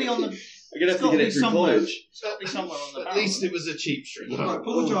It's it. got to be on the. I'm going to have It's got to to get be it through somewhere. college. It's got to be somewhere on the At barrel. least it was a cheap stripper. Right,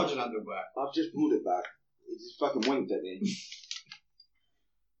 pull the charger handle back. I've just pulled it back. It just fucking winked at me. Do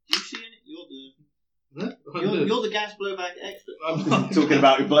you see in it? You're Huh? the gas blowback expert. Talking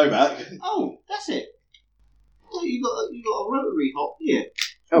about your blowback. Oh, that's it. Oh, you got a rotary hop here.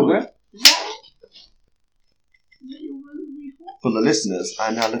 Oh, where? Is that it? Is that your rotary hop? For the listeners,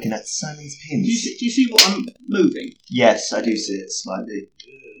 I'm now looking at Simon's Do pins. you see what I'm moving? Yes, I do see it slightly.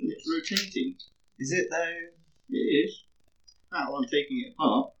 It's rotating. Is it though? It is. Now I'm taking it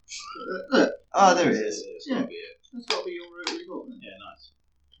apart. Look, Oh, there it is. yeah, that's got to be your rotary hop. Then. Yeah, nice.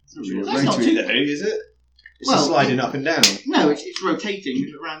 It's not really That's not rotary too- though, is it? It's Well- just sliding up and down. No, it's rotating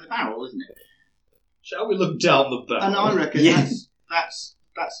around the barrel, isn't it? Shall we look down the barrel? And I reckon Yes. that's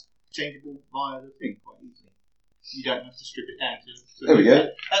changeable via the thing quite easily. You don't have to strip it down to There we do go.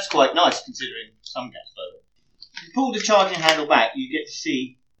 that. That's quite nice considering some gas blower. If you pull the charging handle back, you get to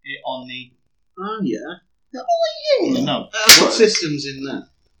see it on the Oh, yeah. on the nub. What system's in there?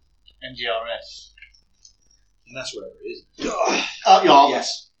 NGRS. And that's where it is. Yeah.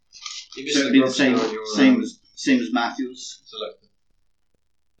 Yes. So it'd be the same as Matthews. Selector.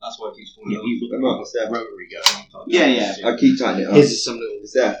 That's why it keeps falling Yeah, over. you've got them up. There. Rotary going. Yeah. I keep tightening it up. Here's some little.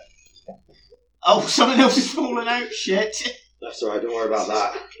 It's there. Oh, something else is falling out. Shit. That's alright, don't worry about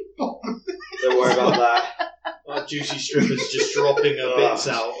that. Don't worry about that. Our juicy strippers just dropping her bits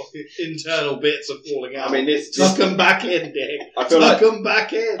out. Internal bits are falling out. I mean, this. Tuck them back in, Dick. I feel Tuck like them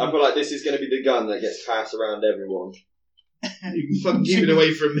back in. I feel like this is going to be the gun that gets passed around everyone. You can fucking keep it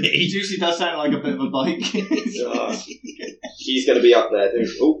away from me. Juicy does sound like a bit of a bike. She's going to be up there.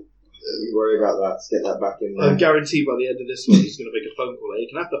 Oh, don't worry about that. Let's get that back in there. I guarantee by the end of this one, he's going to make a phone call. You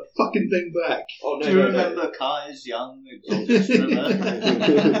can have the fucking thing back. Oh no! Do you remember Kai's young exotic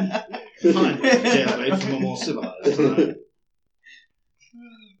stripper? Fine. Yeah, mate, from a more civilized. Right?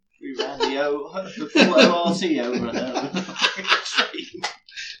 We ran the full ORC over her.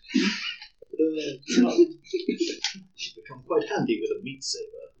 She's become quite handy with a meat saber.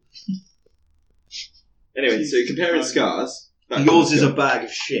 Anyway, so comparing scars. Yours is a bag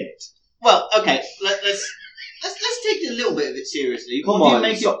of shit. Well, okay, let's take a little bit of it seriously. Come What do you on,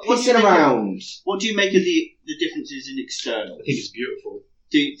 make stop of- what do you pissing make of- around. What do you make of the differences in externals? I think it's beautiful.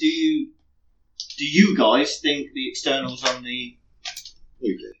 Do you guys think the externals on the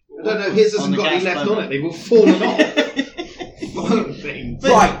I don't know, his on hasn't the got any gas left burner? on it. They've all fallen off. Things.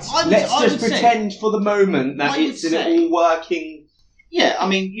 But Right, I would- let's I just would say- pretend for the moment that I would it's an say- all working. Yeah, I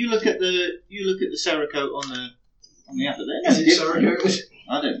mean, you look at the Cerakote on the other there. Is it Cerakote?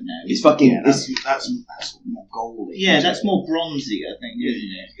 I don't know. It's fucking. Yeah, that's more goldy. Yeah, that's more bronzy, I think, isn't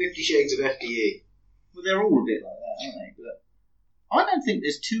it? 50 Shades of FDE. Well, they're all a bit like that, aren't they? But I don't think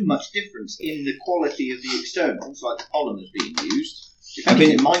there's too much difference in the quality of the externals, like the polymers being used. If I anything,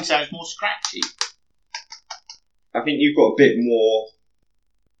 think- mine sounds more scratchy. I think you've got a bit more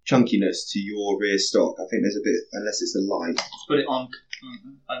chunkiness to your rear stock. I think there's a bit, unless it's the light. Let's put it on.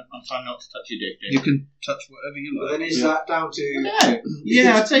 I'm trying not to touch your dick, Dave. You can touch whatever you But like. then is that down to...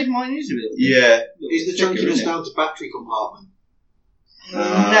 Yeah, I'd say mine is a little bit. Yeah. Is the thicker, chunkiness isn't it? down to battery compartment?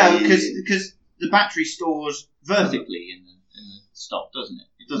 No, because the battery stores vertically in the stock, doesn't it?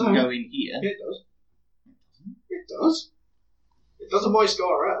 It doesn't No. go in here. It does. It does. It does on my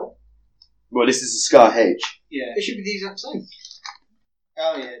Scar L. Well, this is a Scar H. Yeah. It should be the exact same.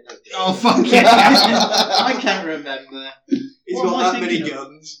 Oh yeah. It does. Oh, fuck yeah. I can't remember. He's What am I got that many thinking of?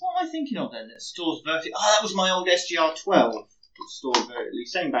 guns. What am I thinking of then? That stores vertically. Oh, that was my old SGR12. That stored vertically.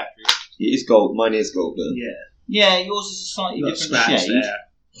 Same battery. It is gold. Mine is golden. Yeah. Yeah, yours is a slightly You've got different scratch shade. there.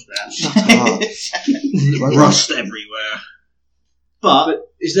 Scratch. Rust everywhere.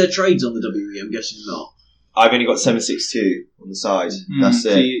 But Is there trades on the WE? I'm guessing not. I've only got 762 on the side. That's so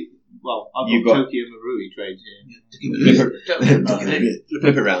it. I've You've got got- Tokyo Marui trades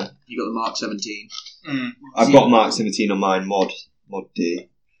Flip it around. You got the Mark 17. here. I've got Mark 17 on mine. Mod D.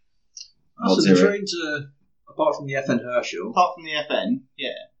 Oh, so Zero. the trades are, apart from the FN Herschel, Apart from the FN, yeah.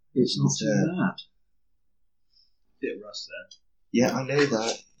 it's not too Yeah. bad. Bit of rust there. Yeah, I know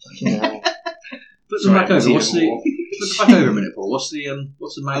that. Fucking hell. Put them back over. Sorry, What's the? more. Put them back over a minute, Paul. What's the I mag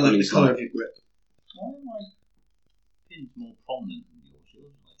like the release colour like? of your grip. Why are my pins more prominent than yours?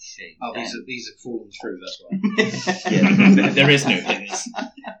 Yours are like shade. Oh, these have fallen through, that's why. Yeah, there is no things.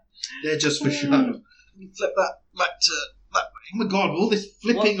 They're just for show. Flip that back to that way. Oh my god, all this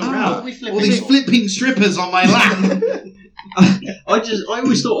flipping What? around. What are we flipping? All these flipping strippers on my lap. I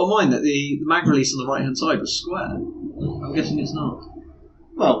always thought on mine that the mag release on the right hand side was square. I'm guessing it's not.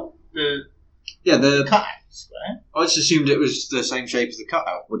 Well, the Yeah, the cut square. I just assumed it was the same shape as the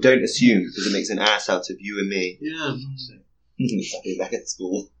cutout. Well, don't assume, because it makes an ass out of you and me. Yeah. I'll be back at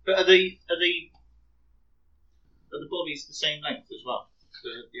school. But are the bodies the same length as well?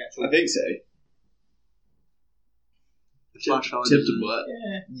 The actual. I think so. The flash hides Tipped and- and work.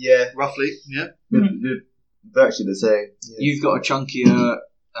 Yeah. Yeah, Roughly, yeah. they're actually the same. Yeah. You've got a chunkier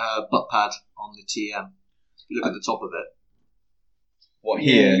butt pad on the TM. If you look at the top of it. What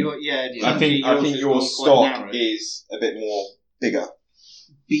Yeah, here? yeah. I think yours your is quite stock narrow. is a bit more bigger.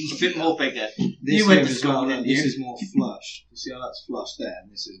 a bit more bigger. This You went here to as school, well, didn't this you? is more flush. You see how that's flush there,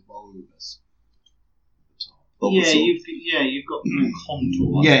 and this is bulbous. Yeah, you've got more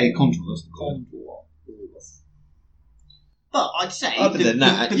contour. Yeah, contour. That's the Contour. But I'd say Other than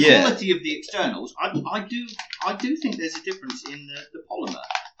that, the yeah. quality of the externals, I do think there's a difference in the polymer.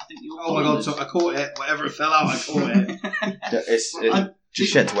 I think your Oh my god, polymers- so I caught it. Whatever it fell out, I caught it. Well,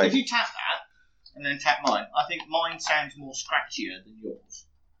 Just sheds away. If you tap that and then tap mine, I think mine sounds more scratchier than yours.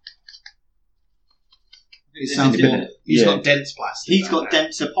 It sounds a bit- more. He's Yeah. got dense plastic. He's got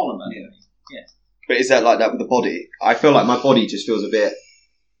denser polymer. Yeah. But is that like that with the body? I feel like my body just feels a bit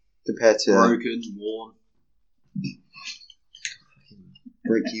compared to Broken, worn.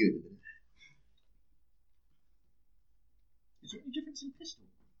 break you in a minute. Is there any difference in pistol?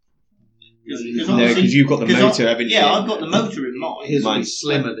 No, because you've got the motor, haven't you? Yeah, I've got the motor in mind. His will be Mine's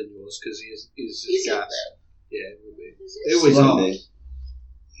slimmer than yours because his Is gas. it? Yeah, it will be. They always are. Slightly.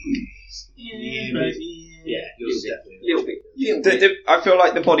 Yeah, yours is definitely. Little bit. I feel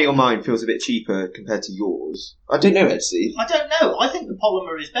like the body on mine feels a bit cheaper compared to yours. I don't know, actually. I don't know. I think the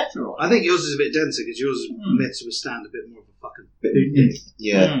polymer is better on it. I think yours is a bit denser because yours is meant to withstand a bit more of a fucking.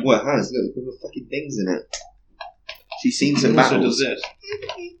 Yeah. Mm. Well, it has. Look, there's little fucking things in it. She's seen some It also battles. does this.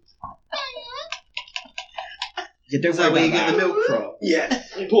 Yeah, don't Is that where you get the milk from? Yeah.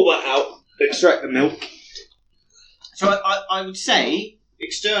 You pull that out, extract the milk. So I would say,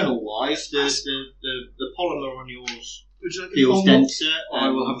 external wise, the polymer on yours Would you like a feels fondle? denser. I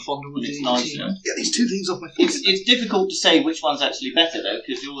will have a fondle with It's you. nicer. Get these two things off my face. It's difficult to say which one's actually better though,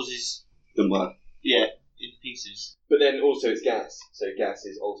 because yours is Doesn't work. in pieces. But then also it's gas, so gas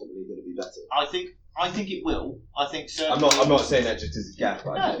is ultimately going to be better. I think it will. I think certainly. I'm not saying that just as a gas,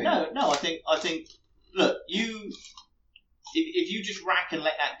 but I just think No. I think. Look, if you just rack and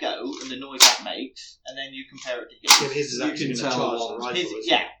let that go and the noise that makes, and then you compare it to Yeah, his. his is You actually can going to tell charge the on rifle. His, isn't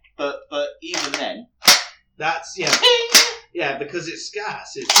yeah, it? but even then. That's yeah, because it's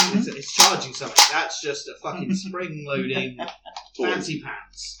gas. It's charging something. That's just a fucking spring loading fancy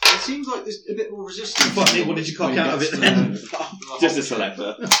pants. It seems like there's a bit more resistance. Fuck me, what did you cock out of it then? just a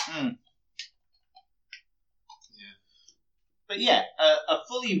selector. But yeah, a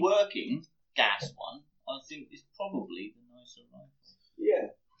fully working gas one, I think, is probably the nicer rifle. Yeah.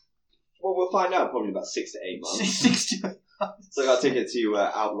 Well, we'll find out probably about 6 to 8 months. 60. So I got to take it to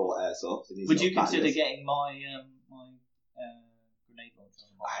Outlaw Airsoft. And he's Would not you consider backless. getting my grenade launcher?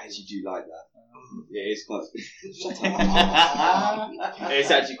 I actually do like that. Yeah, it's quite. Um, It's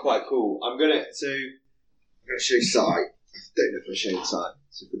actually quite cool. I'm gonna show you sight. I don't know if I'm showing sight.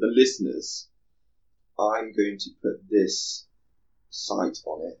 So for the listeners, I'm going to put this sight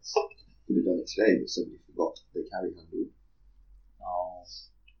on it. Could have done it today, but somebody forgot the carry handle. oh.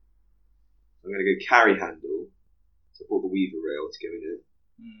 I'm going to go carry handle. So I bought the weaver rail to go in it.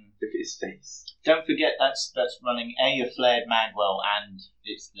 Look at his face. Don't forget that's running a flared magwell and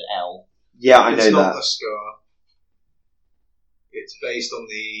it's the L. Yeah, I know It's not that. a scar. It's based on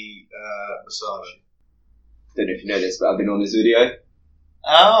the massage. Don't know if you know this, but I've been on his video.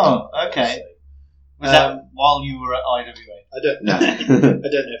 Oh, okay. Was that while you were at IWA? I don't No. I don't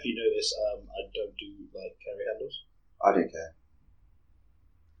know if you know this. I don't do like carry handles. I don't care.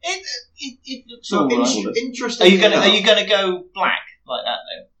 It looks So alright. interesting. Are you gonna go black like that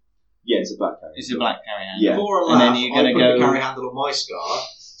though? Yeah, it's a black carry. It's a black carry handle. Yeah. For a And then laugh, you're I gonna put go- the carry handle on my scar.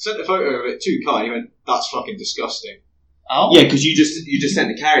 Sent a photo of it to Kai. He went, "That's fucking disgusting." Oh. Yeah, because you just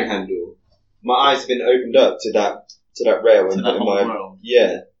sent the carry handle. My eyes have been opened up to that rail To and the put in whole my world.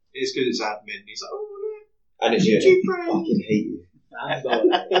 yeah, It's because it's admin. He's like, "Oh, and it's you you. too, I friend." fucking hate you.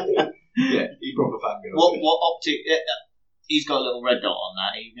 Yeah, he proper fangirl. What optic? He's got a little red dot on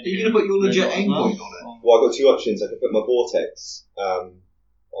that. Are you going to put your legit aim point on it? Well, I've got two options. I can put my Vortex on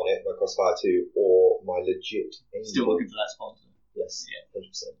it, my Crossfire 2, or my legit aim Still point. looking for that sponsor. Yes, Yeah.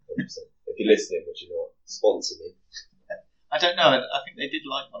 100%. If you're listening, which you're not, sponsor me. I don't know. I think they did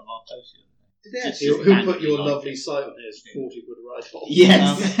like one of our posts the other day. Did they actually? Who put your lovely sight on his 40 quid rifle?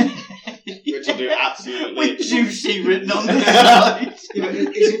 Yes. Which will do absolutely. With juicy written on the side. Yeah, but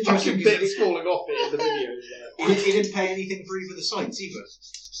it's interesting Fucking because bits falling off it in the videos. he didn't pay anything for either the sites either.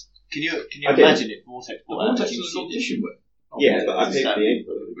 Can you I did. imagine if Vortex The bought out Vortex juicy was a edition? competition with. Yeah, but I paid So- for the aim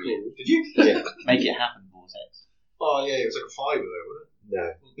point. Did you? Yeah. Make it happen, Vortex. Oh yeah, it was like a fiver though, wasn't No,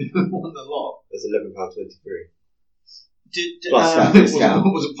 it? Wasn't a lot. it's £11.23. Plus that It discount,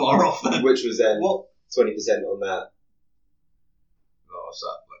 wasn't far off then. which was then What? 20% on that. Oh, what's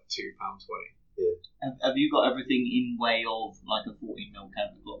that? Like £2.20. Have you got everything in way of like a 14mm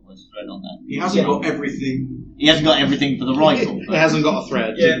counterclockwise thread on that? He hasn't got everything. He hasn't got everything for the rifle. It hasn't got a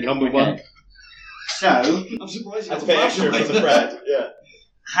thread. Yeah. Didn't come with one. So, I'm surprised. That's pay extra for the thread. Yeah,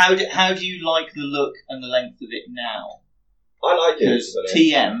 how do you like the look and the length of it now? I like it. Because but,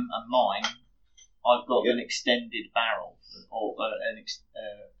 TM and mine, I've got an extended barrel, or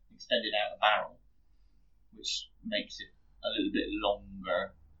extended outer barrel, which makes it a little bit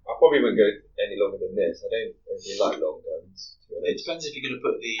longer. I probably wouldn't go any longer than this. I don't really like long guns, to be It honest. depends if you're going to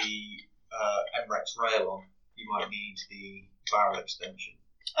put the MREX rail on. You might need the barrel extension.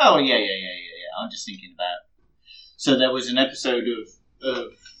 Oh yeah. I'm just thinking about. So there was an episode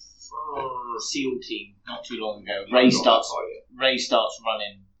of SEAL Team not too long ago. Ray starts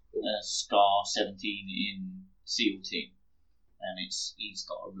running SCAR 17 in SEAL Team, and he's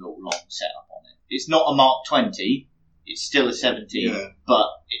got a real long setup on it. It's not a Mark 20. It's still a 17, but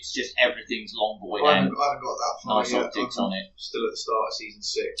it's just everything's long boy I down. haven't got that far Nice yet. optics I'm on it. Still at the start of season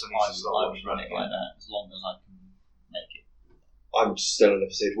 6. I would run it like that as long as I can make it. I'm still on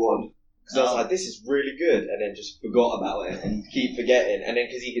episode 1. Because I was like, this is really good, and then just forgot about it and keep forgetting. And then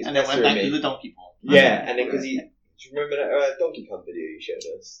because he gets And then went pestering back me. to the donkey part. Yeah, and then because he. Do you remember that Donkey Kong video you showed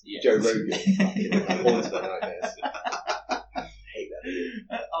us? Yeah. Joe Rogan. That haunts my nightmares. I hate that video.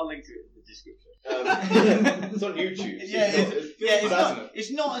 I'll link to it in the description. It's on YouTube.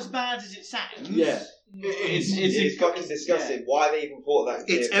 It's not as bad as it sounds. Yeah. It's fucking disgusting. Why they even thought that?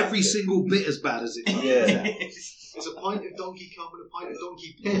 It's every single bit as bad as it is. Yeah. It's a pint of donkey cum and a pint of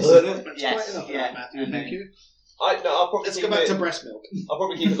donkey piss, isn't it? That's Yes, quite enough of yeah. that, Matthew. Thank you. I'll probably Let's keep go back it, to breast milk. I'll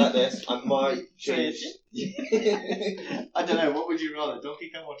probably keep it like this. I might change. I don't know. What would you rather,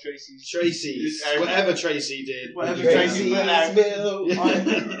 Donkey Kong or Tracy's? Tracy's. Whatever Tracy did. Whatever Tracy's Tracy put out. milk.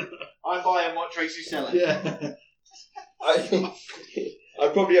 I'm buying what Tracy's selling. Yeah.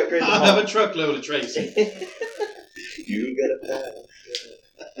 I'd probably upgrade the I'll have a truckload of Tracy. You get a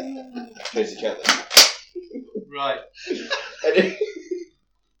pass. Tracy Chandler. Right.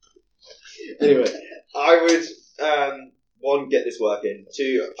 Anyway, I would one, get this working.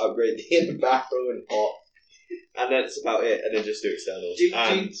 2, upgrade the barrel and hot, and that's about it. And then just do externals. Do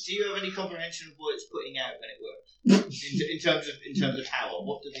you have any comprehension of what it's putting out when it works? in terms of power,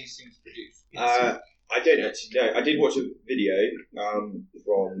 what do these things produce? I don't actually know. I did watch a video from.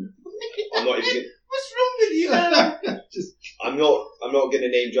 I'm not even. What's wrong with you? I'm not going to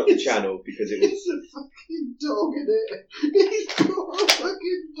name drop the channel because it was. It's a fucking dog in it. He's got a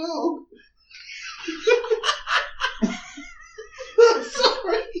fucking dog. I'm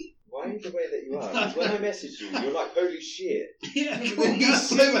sorry. Why are you the way that you are? 'Cause when I messaged you, you're like, holy shit. Yeah, He's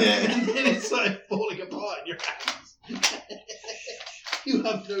seen it. and then it's like falling apart in your hands. You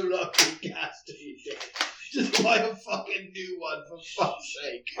have no luck with gas, do you? Just buy a fucking new one, for fuck's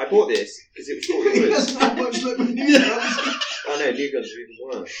sake. I bought this because it was He £40. doesn't have much luck with new guns. Oh no, new guns are even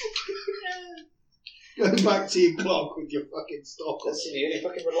worse. Go back to your clock with your fucking stock. That's the only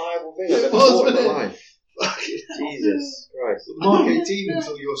fucking reliable thing I've It ever was, bought in my wasn't it? life. Jesus Christ. Mark 18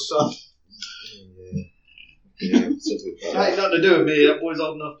 until your son. Yeah, something like That ain't that. nothing to do with me. That boy's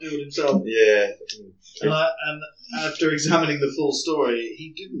old enough to do it himself. Yeah. And after examining the full story, he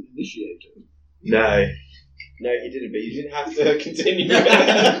didn't initiate it. No, he didn't. But you didn't have to continue.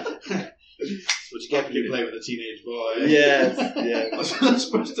 Which you get when you play with a teenage boy. Yes, yeah. I was not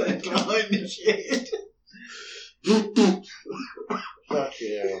supposed to incline shit.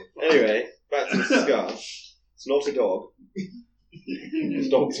 Fucking hell. Anyway, back to the scar. It's not a dog. Because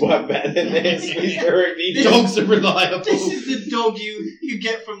dogs work better than this. He's very neat. Dogs are reliable. This is the dog you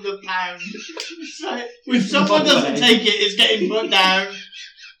get from the pound. It's like, if someone doesn't take it, it's getting put down.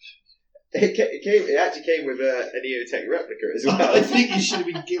 It actually came with an EOTech replica as well. I think you should have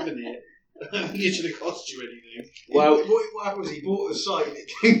been given it. I don't think it should have cost you anything. Well, what happened was he bought a site and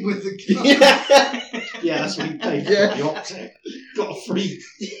it came with the gun. Yeah, that's what he paid for Yeah. the optic. Got a free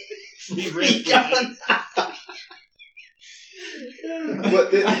rig.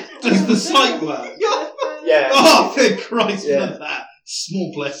 but Does the site work? yeah. Oh, thank Christ Yeah. for that.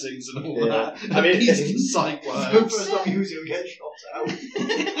 Small blessings and all Yeah. that. I mean, At least the site The works. first time you use it, you'll get shot out.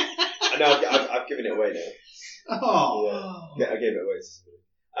 I know, I've given it away now. Oh. Yeah, I gave it away to somebody.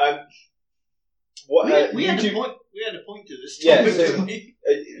 What, We had YouTube, a point to this. Yeah, topic, so- didn't we?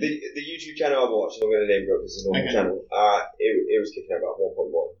 the YouTube channel I watched, I'm going to name drop this is a normal Okay. channel, it was kicking out about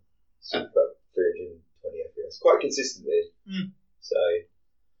 1.1. So about 320 FPS. Quite consistently. So,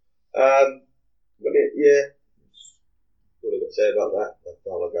 well, yeah. What I've got to say about that. That's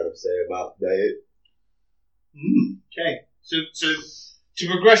all I've got to say about that. Okay, so to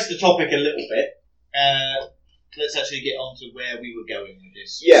progress the topic a little bit, let's actually get on to where we were going with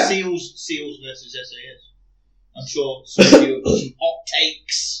this. Yeah. Seals versus S.A.S. I'm sure some of you have got some hot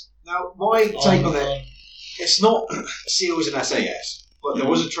takes. Now, my take on it, on- it's not SEALs and SAS, but there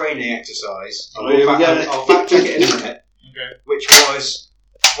was a training exercise. Oh, here we go. I'll fact check it in a minute, Okay. which was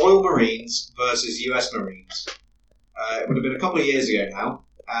Royal Marines versus US Marines. It would have been a couple of years ago now,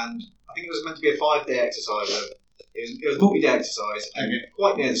 and I think it was meant to be a 5-day exercise. It was a multi-day exercise, and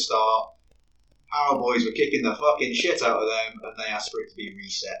quite near the start, our boys were kicking the fucking shit out of them, and they asked for it to be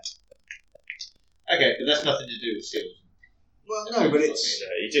reset. Okay, but that's nothing to do with Seals. Well, no, but it's...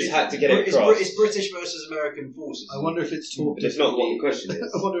 You just had to get it It's across. It's British versus American forces. I wonder if it's taught But it's not what the differently. question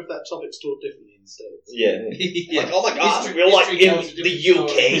is. I wonder if that topic's taught differently in the States. Yeah. Yeah. Like, oh my god, History- we're like history in tells a the different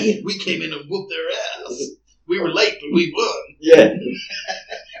story. UK. We came in and whooped their ass. We were late, but we won. Yeah.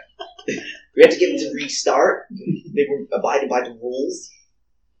 We We had to get them to restart. They were abiding by the rules.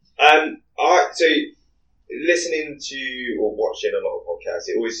 Alright, so listening to or watching a lot of podcasts,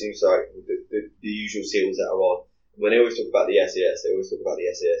 it always seems like the usual SEALs that are on, when they always talk about the S.A.S, they always talk about the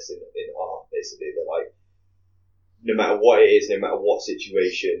S.A.S in art, basically. They're like, no matter what it is, no matter what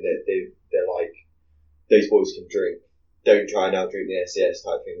situation, they're like, those boys can drink. Don't try and out-drink the S.A.S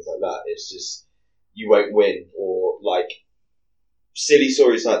type things like that. It's just, you won't win, or like, silly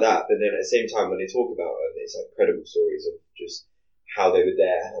stories like that. But then at the same time, when they talk about them, it's like credible stories of just how they were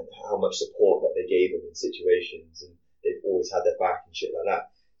there and how much support that they gave them in situations, and they've always had their back and shit like that.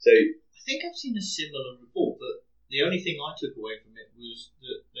 So I think I've seen a similar report, but the only thing I took away from it was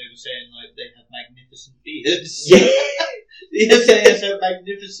that they were saying like they have magnificent beards. yeah, The S.A.S have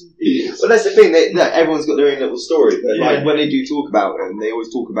magnificent beards. Well, that's the thing. Everyone's got their own little story, but like when they do talk about them, they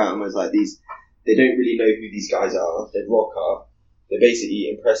always talk about them as like these. They don't really know who these guys are. They rock up. They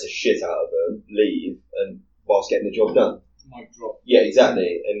basically impress the shit out of them, leave, and whilst getting the job done. Mic drop. Yeah,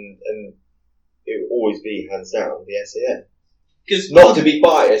 exactly. And it will always be hands down the S.A.S. Because Not to be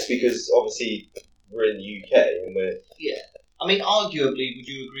biased, because obviously we're in the UK and we're. yeah, I mean, arguably, would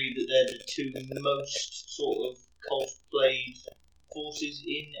you agree that they're the two most sort of cosplayed forces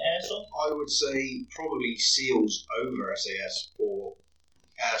in airsoft? I would say probably SEALs over S.A.S for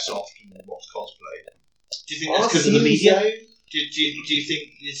airsoft and what's cosplayed. Do you think that's because of the media? Do you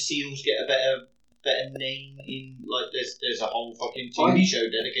think the SEALs get a better name in, like, there's a whole fucking TV show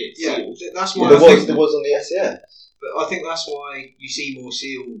dedicated to SEALs? That's why There was on the S.A.S. But I think that's why you see more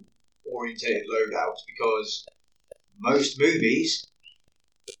SEAL orientated loadouts, because most movies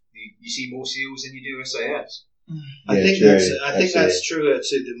you see more SEALs than you do SAS. I think that's truer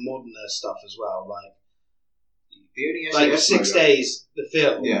to the moderner stuff as well. Like The only like SAS 6 loadout- Days, the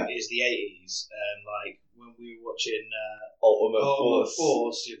film Yeah. is the 80s, and like when we were watching Ultimate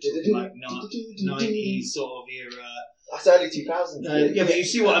Force, you're talking like 90s sort of era. That's early 2000s. Yeah, but you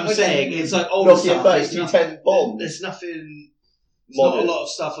see what I'm saying? It's like older Nokia stuff. 3210 bomb. There's nothing. There's Modern. not a lot of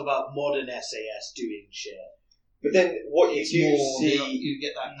stuff about modern SAS doing shit. But then what you It's do more see. you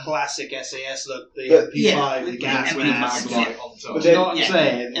get that classic SAS look, the But- MP5, the gas with mask. the Maglite on top. But Do you know then- what I'm Yeah.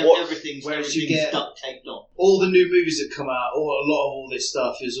 saying? Everything's whereas you get- duct taped on. All the new movies that come out, a lot of all this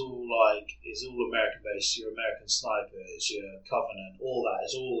stuff is all American based. Your American Snipers, your Covenant, all that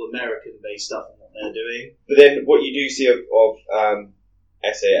is all American based stuff and what they're doing. But then what you do see of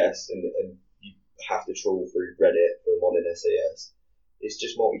SAS, and you have to trawl through Reddit for modern SAS, is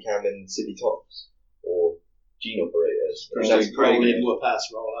just multicam and city tops or gene operators. And that's Roll brilliant. in, whoop pass,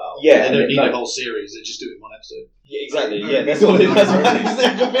 roll out. Yeah, they don't need like- a whole series. They just do it in one episode. Yeah, exactly. Yeah, that's all it has.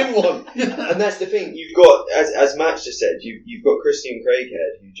 There's never been one. And that's the thing. You've got, as Matt just said, you've got Christian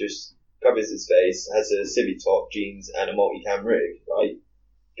Craighead, who just covers his face, has a civvy top, jeans, and a multicam rig. Right,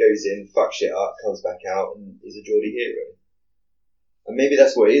 goes in, fucks shit up, comes back out, and is a Geordie hero. And maybe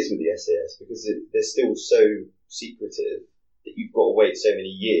that's what it is with the SAS, because they're still so secretive that you've got to wait so many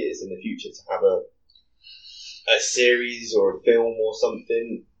years in the future to have a series or a film or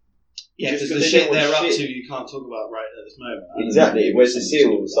something. Yeah, Just because the 'cause they shit don't want they're up shit. to, you can't talk about right at this moment. Exactly. Whereas the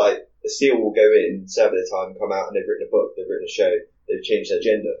SEALs, like, the SEAL will go in, serve their time, come out, and they've written a book, they've written a show, they've changed their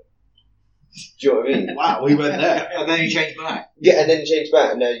gender. Do you know what I mean? Wow, we went there. And then you change back. Yeah, and then change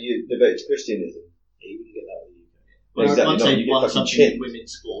back, and now you devote to Christianism. You wouldn't get that with you. Well, Exactly, once no, they you get won fucking something in chipped.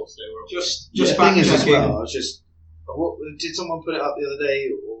 women's sports, they were Just The fact thing is as checking. well, I was just did someone put it up the other day,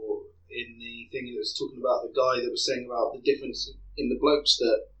 or in the thing that was talking about the guy that was saying about the difference in the blokes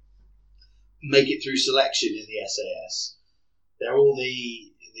that make it through selection in the SAS. They're all the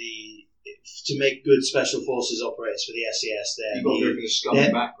to make good special forces operators for the SAS. You've got to go for the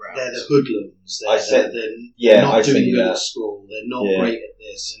scummy background. They're the hoodlums. I said- they're yeah, not I doing sent you good that. at school. They're not Yeah. great at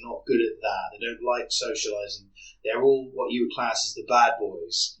this. They're not good at that. They don't like socialising. They're all what you would class as the bad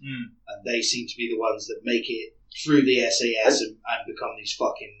boys, and they seem to be the ones that make it through the SAS and become these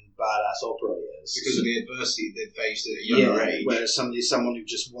fucking badass operators. Because of the adversity they'd faced at a younger age. Whereas someone who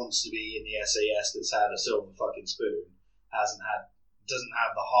just wants to be in the SAS that's had a silver fucking spoon doesn't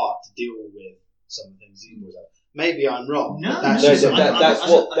have the heart to deal with some of the things these boys have. Maybe I'm wrong. No, but that's No, just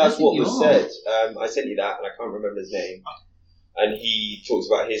that's what you was are. said. I sent you that, and I can't remember his name. And he talks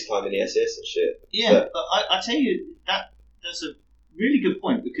about his time in the SAS and shit. Yeah, but I tell you, that's a really good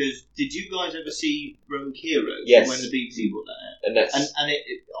point, because did you guys ever see Rogue Heroes? Yes. When the BBC brought that out? And that's And it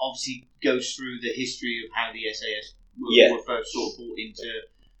obviously goes through the history of how the SAS Yeah. were first sort of brought into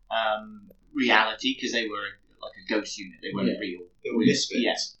reality, because they were like a ghost unit. They weren't real. They were misfits.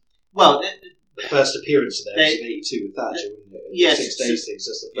 Yeah. Well, the first appearance of theirs They- in '82 with Thatcher, wasn't it? Yes, 6 days thing.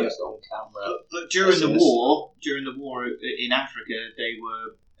 So that's the first on camera. but during the SAS. war in Africa, they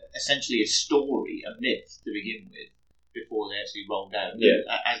were essentially a story, a myth to begin with, before they actually rolled out,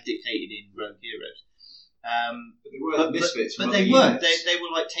 as dictated in Rogue Heroes. But they were misfits. But they weren't. They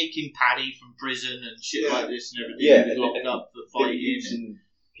were like taking Paddy from prison and shit like this and everything. Yeah, He was locked up for They're fighting. using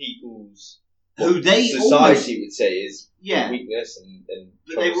people's Who they society would say is weakness and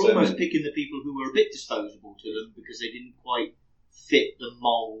but they were almost troublesome. picking the people who were a bit disposable to them because they didn't quite fit the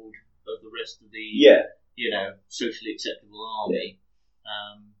mould of the rest of the socially acceptable army.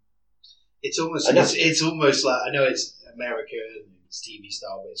 It's almost like, I know it's American and it's TV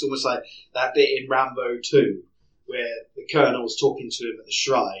style, but it's almost like that bit in Rambo 2 where the colonel's talking to him at the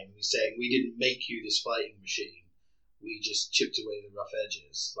shrine and he's saying, "We didn't make you this fighting machine. We just chipped away the rough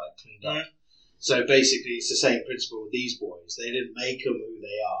edges, like cleaned up." So basically, it's the same principle with these boys. They didn't make them who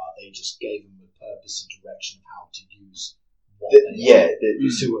they are. They just gave them a purpose and direction of how to use what they are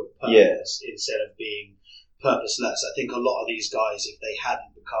to a purpose instead of being purposeless. I think a lot of these guys, if they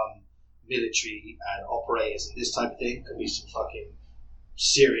hadn't become military and operators and this type of thing, could be some fucking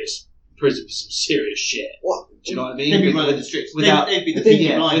serious prison for some serious shit. What? Do you know what I mean? They'd be running the streets. Without they'd be the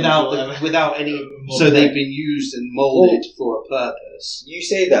Peaky Blinders without any. So they've been used and moulded for a purpose. You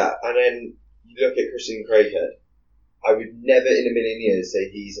say that, and then you look at Christian Craighead. I would never in a million years say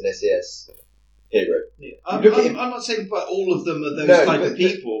he's an S.A.S. hero. Yeah. I'm not saying but all of them are those type of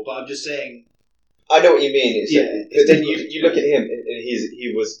people, but I'm just saying. I know what you mean. But then you look at him, and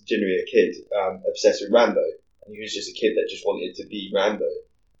he was genuinely a kid obsessed with Rambo, and he was just a kid that just wanted to be Rambo.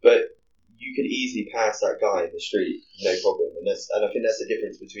 But you could easily pass that guy in the street, no problem. And I think that's the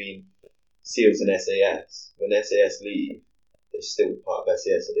difference between SEALs and S.A.S. When S.A.S. leave, they're still part of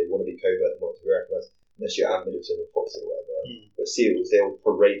S.A.S, so they want to be covert and not to be recognised, unless you're at Middleton or Fox or whatever. But SEALs, they'll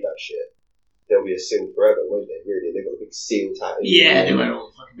parade that shit. They'll be a SEAL forever, won't they? Really, they've got a big SEAL tattoo. Yeah, they wear all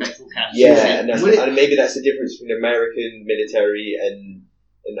the fucking metal caps. Yeah, and maybe that's the difference between American military and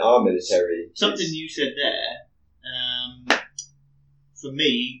our military. Something you said there, for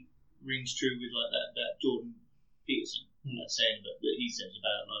me, rings true with like that Jordan Peterson saying that he says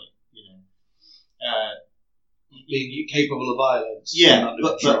about being capable of violence. Yeah,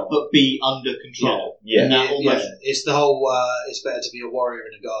 but be under control. Yeah. And that almost, it's the whole. It's better to be a warrior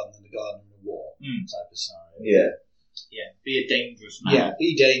in a garden than a gardener in a war type of scenario. Yeah, be a dangerous man. Yeah,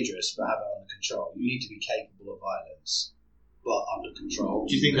 be dangerous, but have it under control. You need to be capable of violence, but under control.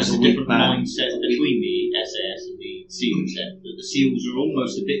 Do you think there's a different mindset between the S.A.S and the SEALs? That the SEALs are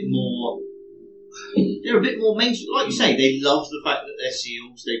almost a bit more. They're a bit more mainstream. Like you say, they love the fact that they're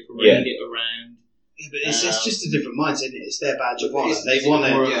SEALs. They parade it around. Yeah, but it's just a different mindset, isn't it? It's their badge of honour. They want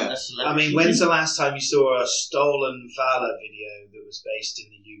to. I mean, when's the last time you saw a stolen valor video that was based in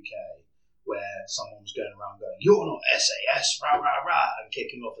the UK where someone was going around going, "You're not S.A.S, rah rah rah," and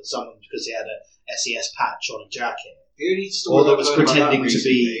kicking off at someone because they had a S.A.S patch on a jacket, or that was pretending to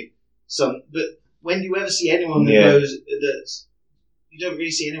be some. But when do you ever see anyone that goes that? You don't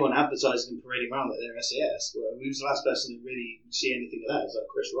really see anyone advertising and parading around that they're S.A.S. Well, who's the last person that really see anything of that? It's like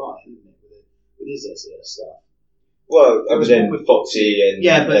Chris Ryan, isn't it? With his S.A.S stuff. Well, other than Foxy and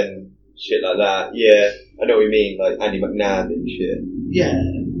shit like that. Yeah, I know what you mean, like Andy McNabb and shit.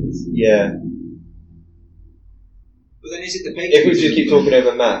 Yeah. But then is it the Patriots? If we just keep talking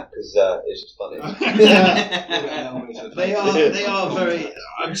over Matt, because it's just funny. They are very.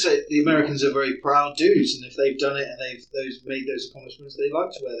 I'm saying the Americans are very proud dudes, and if they've done it and they've made those accomplishments, they like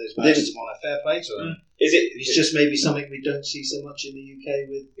to wear those badges on. A fair play to them. It's just maybe something we don't see so much in the UK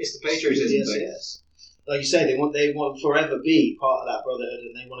with. It's the Patriots, the S.A.S. Like you say, they want forever be part of that brotherhood,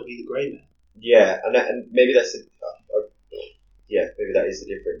 and they want to be the grey man. Yeah, and maybe that's maybe that is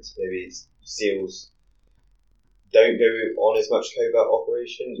the difference. Maybe SEALs don't go on as much covert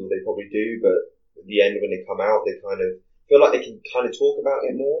operations, or they probably do, but at the end when they come out, they kind of feel like they can kind of talk about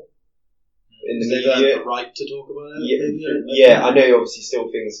it more in the media. They have the right to talk about it. Yeah, I know. Obviously,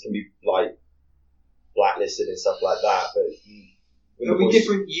 still things can be like blacklisted and stuff like that, but there'll be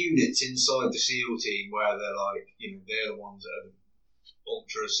different units inside the SEAL team where they're like, they're the ones that are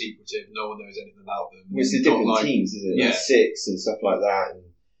ultra secretive. No one knows anything about them. It's the different teams, isn't it? Yeah. Like SIX and stuff like that.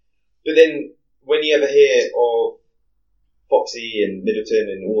 But then when you ever hear of Foxy and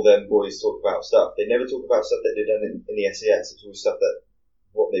Middleton and all them boys talk about stuff, they never talk about stuff that they've done in the S.A.S. It's always stuff that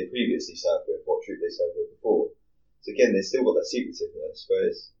what they previously served with, what troop they served with before. So again, they've still got that secretiveness,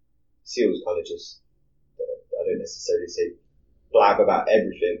 whereas SEALs kind of just, I don't necessarily say blab about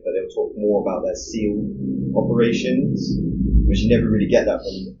everything, but they'll talk more about their SEAL operations, which you never really get that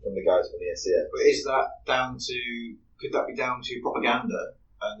from the guys from the S.A.S. But is that could that be down to propaganda?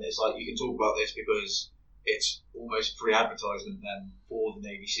 And it's like, you can talk about this because it's almost free advertisement then for the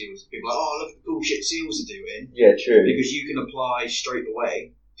Navy SEALs. People are like, oh, look at the cool shit SEALs are doing. Yeah, true. Because you can apply straight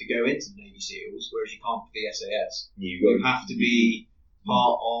away to go into the Navy SEALs, whereas you can't for the S.A.S. You You have to be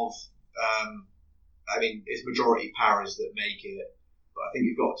part of. It's majority powers that make it, but I think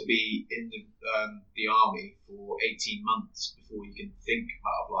you've got to be in the army for 18 months before you can think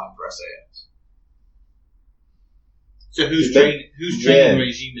about applying for S.A.S. So whose training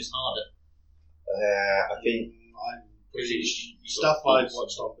regime is harder? I think I'm pretty stuff I've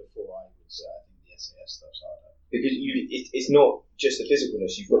watched on before. I would say I think the S.A.S. stuff's harder because it's not just the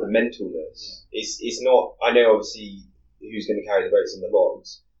physicalness; you've got the mentalness. Yeah. It's not. I know obviously who's going to carry the boats and the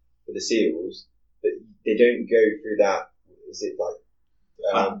logs for the SEALs, but they don't go through that. Is it like?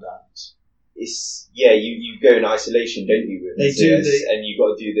 It's you go in isolation, don't you? With they do, and you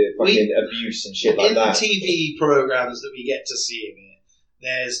got to do the fucking abuse and shit like that. In the TV programs that we get to see of it,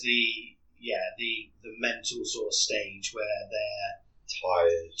 there's the mental sort of stage where they're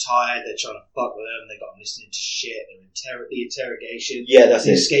tired, they're trying to fuck with them, they got them listening to shit, they're the interrogation, that's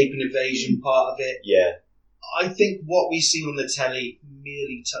the it. escape and evasion part of it. Yeah, I think what we see on the telly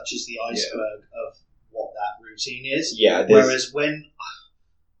merely touches the iceberg of what that routine is. Yeah, whereas when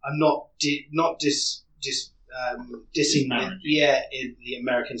I'm not dissing the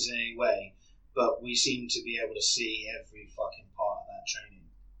Americans in any way, but we seem to be able to see every fucking part of that training.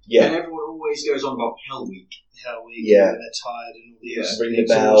 Yeah, and everyone always goes on about Hell Week. Yeah, and they're tired and all this. Ring the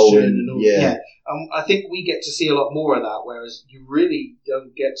bell and all, I think we get to see a lot more of that, whereas you really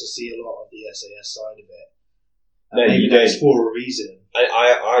don't get to see a lot of the S.A.S. side of it. No, maybe you that's don't. For a reason.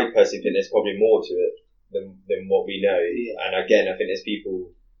 I personally think there's probably more to it than what we know. Yeah. And again, I think there's people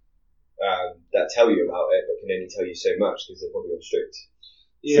that tell you about it, but can only tell you so much because they're probably on strict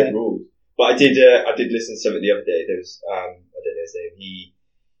rules. But I did listen to something the other day. There was I don't know his name.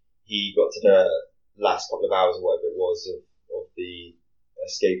 He got to the last couple of hours or whatever it was of the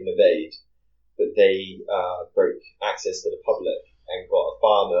escape and evade, but they broke access to the public and got a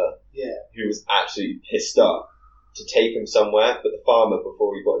farmer who was absolutely pissed up to take him somewhere, but the farmer,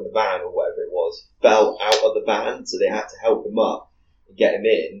 before he got in the van or whatever it was, fell out of the van, so they had to help him up and get him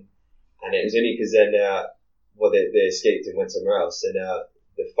in. And it was only because then, they escaped and went somewhere else, and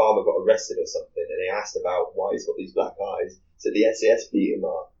the farmer got arrested or something, and they asked about why he's got these black eyes. So the S.A.S. beat him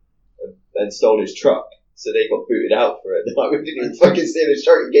up and stole his truck, so they got booted out for it. They're like, we didn't even fucking steal his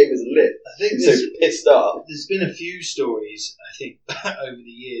truck, he gave us a lift. I think so pissed off. There's been a few stories, I think, over the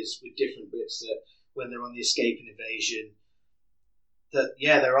years with different bits that when they're on the escape and evasion, that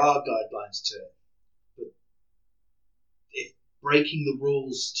there are guidelines to it, but if breaking the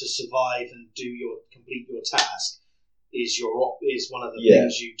rules to survive and complete your task is one of the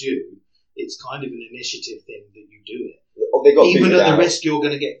things you do, it's kind of an initiative thing that you do it. They got even at the risk you're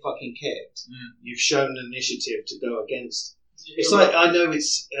going to get fucking kicked. You've shown an initiative to go against. It's like I know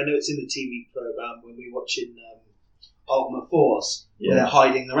it's in the TV program when we're watching Ultimate Force, where they're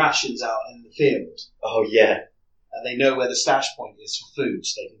hiding the rations out in the field. Oh yeah, and they know where the stash point is for food,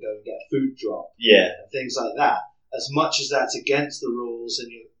 so they can go and get a food drop. Yeah, and things like that. As much as that's against the rules,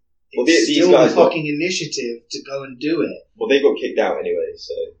 and these still guys a fucking initiative to go and do it. Well, they got kicked out anyway,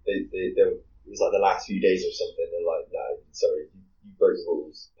 so they it was like the last few days or something. They're like, no, sorry, you broke the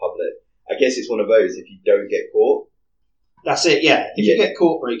rules, public. I guess it's one of those. If you don't get caught, that's it. Yeah, if you get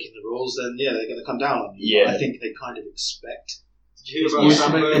caught breaking the rules, then they're going to come down on you. Yeah, I think they kind of expect. Did you hear about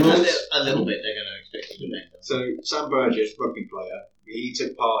Sam Burgess? A little bit. They're going to expect you to make them. So Sam Burgess, rugby player, he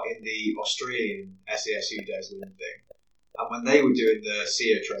took part in the Australian S.A.S. Udes Win thing, and when they were doing the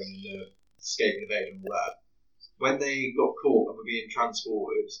SEA training, the escape and evade and all that. When they got caught and were being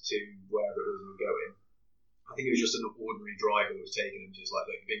transported to wherever it was they were going, I think it was just an ordinary driver that was taking them, just like,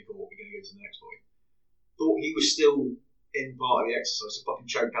 look, you've been caught, we're going to go to the next point. Thought he was still in part of the exercise, so fucking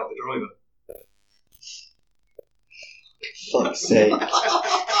choked out the driver. Fuck's sake.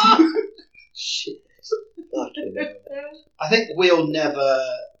 Shit. I think we'll never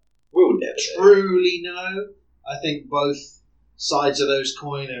truly know. I think both sides of those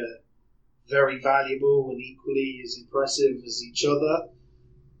coin are very valuable and equally as impressive as each other.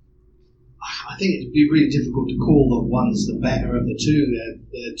 I think it'd be really difficult to call that one's the better of the two.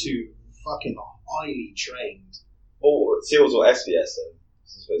 They're two fucking highly trained. Or SEALs or S.A.S. then. I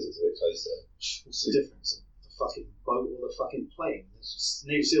suppose it's a bit closer. What's the difference? The fucking boat or the fucking plane?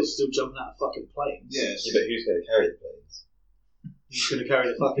 Navy SEALs still jumping out of fucking planes. Yes. Yeah, but who's going to carry the planes? Who's going to carry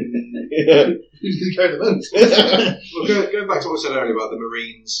the fucking... Who's going to carry the boats? Well, going back to what I said earlier about the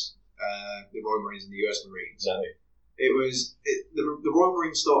Marines, the Royal Marines and the US Marines. No. The Royal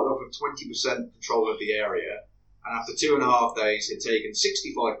Marines started off with 20% control of the area, and after 2.5 days had taken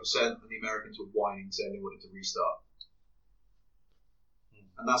 65%, and the Americans were whining saying they wanted to restart.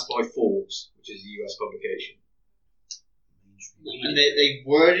 And that's by Forbes, which is a US publication. And they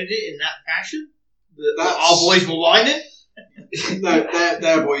worded it in that fashion? That That's- our boys were whining? No,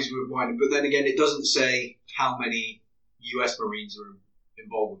 their boys were whining, but then again, it doesn't say how many US Marines are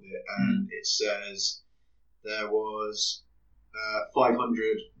involved with it, and it says there was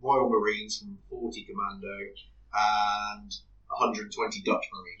 500 Royal Marines from 40 Commando and 120 Dutch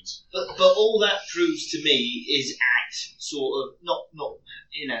Marines. But all that proves to me is at sort of, not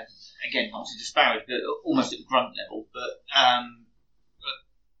again, not to disparage, but almost at the grunt level, but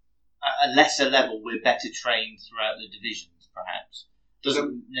at a lesser level, we're better trained throughout the divisions, perhaps.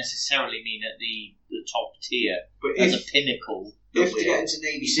 Doesn't necessarily mean at the top tier, But as a pinnacle. if to get into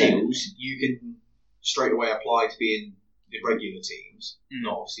Navy SEALs, you can straight away apply to be in the regular teams,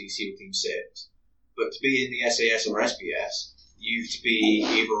 not obviously SEAL Team 6, but to be in the S.A.S. or SBS, you have to be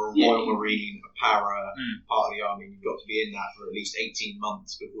either a Royal Marine, a para, part of the army, and you've got to be in that for at least 18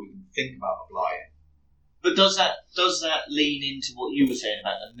 months before you can think about applying. But does that lean into what you were saying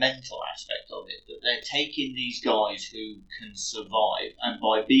about the mental aspect of it? That they're taking these guys who can survive, and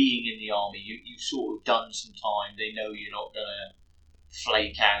by being in the army, you've sort of done some time. They know you're not going to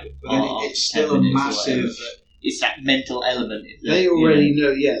flake out. But then it's still a massive. It's that mental element. They already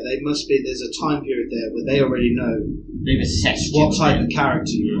know. Yeah, they must be. There's a time period there where they already know. They've assessed what type of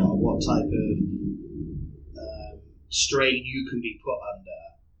character you are, what type of strain you can be put under,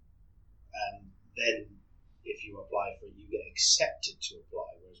 and then if you apply for it, you get accepted to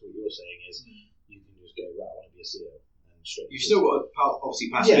apply. Whereas what you're saying is, you can just go, right, I want to be a SEAL, and straight. You've still got to obviously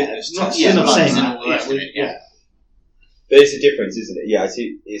pass fitness tests. I'm not saying that. But it's a difference, isn't it? Yeah, I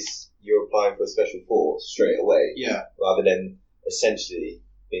see. You're applying for a special force straight away, rather than essentially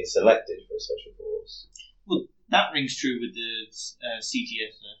being selected for a special force. Well, that rings true with the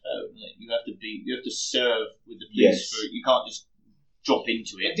CTSFO. You have to serve with the police. You can't just drop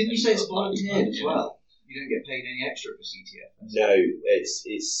into it. Didn't you say it's volunteered as well? You don't get paid any extra for CTF. No,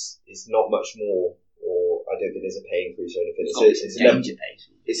 it's not much more, or I don't think there's a pay increase or anything.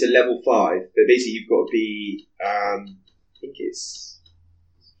 It's a level 5, but basically you've got to be, I think it's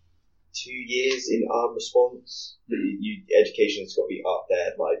 2 years in armed response. Education's got to be up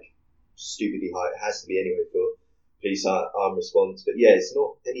there, like stupidly high. It has to be anyway for police armed response. But yeah, it's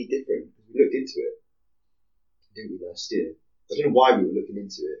not any different. We looked into it, didn't we, last year? I don't know why we were looking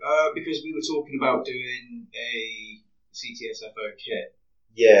into it. Because we were talking about doing a CTSFO kit.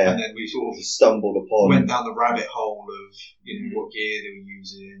 Yeah. And then we sort of stumbled upon. Went down the rabbit hole of what gear they were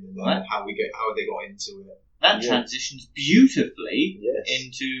using and then how they got into it. That transitions beautifully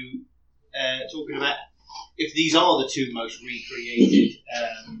into talking about if these are the two most recreated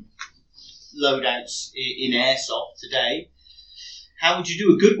loadouts in airsoft today. How would you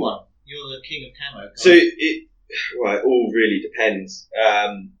do a good one? You're the king of camo. So it all really depends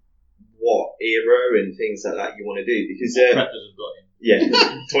what era and things like that you want to do, because preppers have got in. Yeah,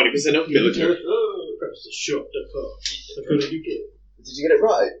 20% of military. Preppers are shot the car. Did you get it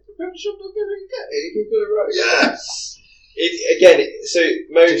right? Preppers shot the car. You got it right. Yes.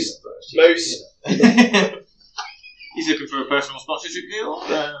 He's looking for a personal sponsorship deal.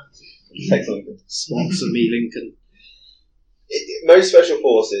 Sponsor me, Lincoln. Most special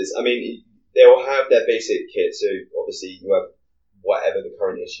forces, I mean, they will have their basic kit, so obviously you have whatever the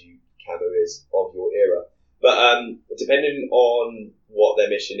current issue camo is of your era. But depending on what their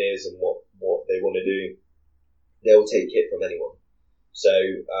mission is and what they want to do, they will take kit from anyone. So,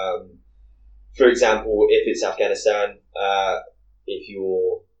 for example, if it's Afghanistan, if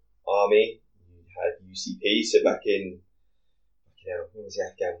your army had UCP, so back in, when was the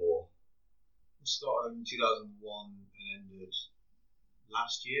Afghan war? It started in 2001 and ended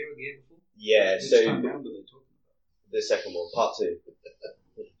last year or the year before? Yeah, Which so time round are they talking about? The second one, part 2.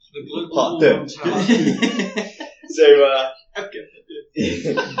 The global part war 2. So,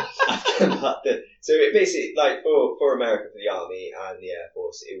 so it basically, like for America, for the Army and the Air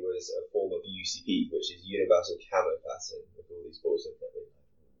Force, it was a form of UCP, which is Universal Camo Pattern, with all these boys up there.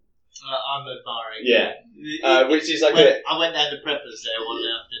 I'm admiring. Yeah, which is like I went down to Preppers there one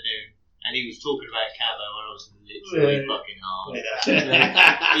afternoon, and he was talking about camo, and I was literally fucking hard.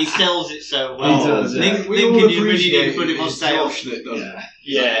 Yeah. He sells it so well. Lincoln, you really need to put him on sale.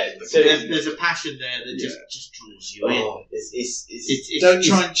 Yeah. So there's a passion there that just draws you in. Don't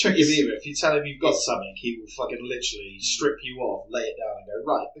try and trick him either. If you tell him you've got something, he will fucking literally strip you off, lay it down, and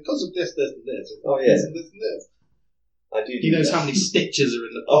go, right, because of this, this, and this, this, and this, and this. I do. He knows how many stitches are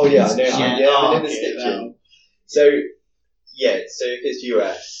in the. Oh yeah, I know. In the stitching. So so if it's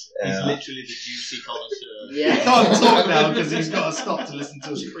US, he's literally the juicy connoisseur. Yeah, he can't talk now because he's got to stop to listen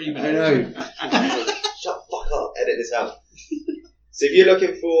to us screaming. I know. Shut the fuck up. Edit this out. So if you're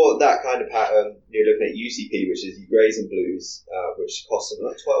looking for that kind of pattern, you're looking at UCP, which is the greys and blues, which costs them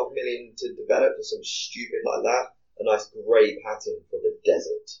like 12 million to develop or something stupid like that. A nice grey pattern for the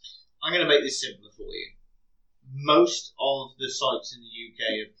desert. I'm going to make this simpler for you. Most of the sites in the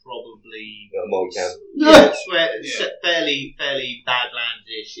UK are probably multicam. Fairly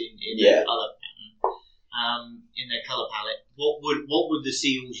Badlands-ish in their colour pattern, in their colour palette. What would the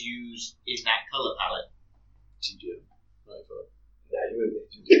seals use in that colour palette? TGM. No, you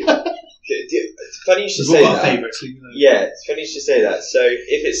wouldn't. It's funny you should say that. Favourites, Yeah, it's funny you should say that. So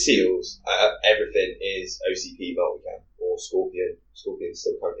if it's seals, everything is OCP multicam or Scorpion. Scorpion's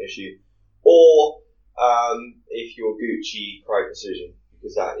still a current issue. Or if you're Gucci Cry Precision,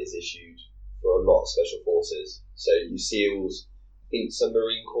 because that is issued for a lot of special forces. So you seals, I think some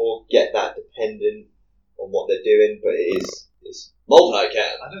Marine Corps get that dependent on what they're doing, but it's multicam.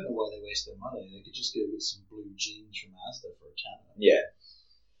 I don't know why they waste their money. They could just go get some blue jeans from Asda for a tenner. Yeah.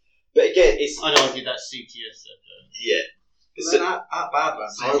 But again, I'd argue that's CTS. Yeah. But then at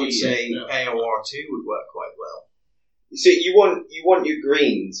Badlands, I would say AOR2 would work quite well. So you want your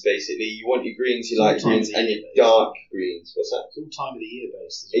greens, basically. You want your greens, you like greens, and your dark greens. What's that? It's all time of the year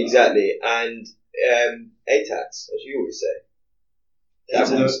based as well. Exactly. And ATAX, as you always say.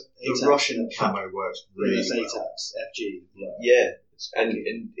 The Russian camo works really well. ATAX, FG. Yeah. And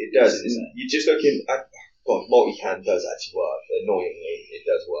it does. And you're just looking at... God, multicam does actually work. Annoyingly, it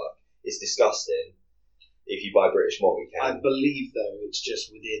does work. It's disgusting if you buy British multicam. I believe, though, it's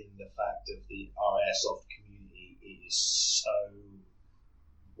just within the fact of our airsoft community is so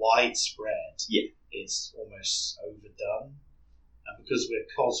widespread. Yeah. It's almost overdone. And because we're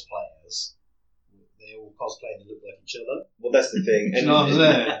cosplayers, they all cosplay and look like each other. Well, that's the thing. You know what I'm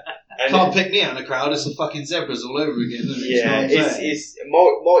saying? Can't pick me out in a crowd. It's the fucking zebras all over again. Yeah, it's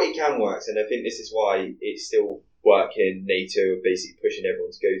multicam works, and I think this is why it's still working. NATO are basically pushing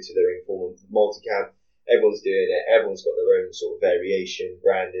everyone to go to their informal multicam. Everyone's doing it. Everyone's got their own sort of variation,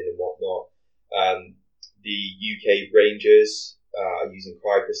 branding and whatnot. The UK Rangers are using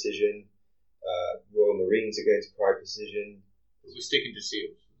Cry Precision. Royal Marines are going to Cry Precision. We're sticking to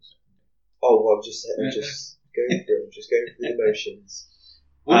seals. Oh, well, I'm just going through the motions.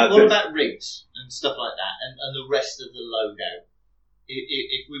 What about rigs and stuff like that, and the rest of the logo?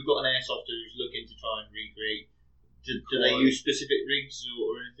 If we've got an airsofter who's looking to try and recreate, do they use specific rigs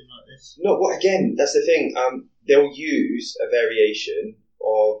or anything like this? No, well, again, that's the thing. They'll use a variation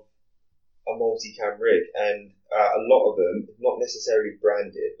of a multicam rig, and a lot of them, not necessarily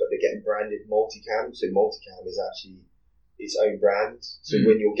branded, but they're getting branded multicam. So multicam is actually its own brand. So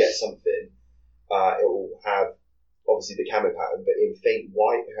when you'll get something, it will have obviously the camo pattern, but in faint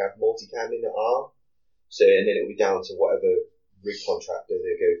white, they have multicam in the R. So, and then it'll be down to whatever rig contractor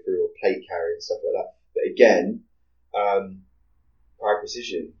they go through, or plate carrier and stuff like that. But again, Cry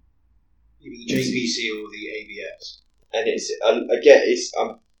Precision, either the JPC or the ABS. And it's again, it's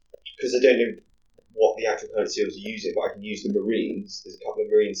because I don't know what the actual current seals are using, but I can use the Marines. There's a couple of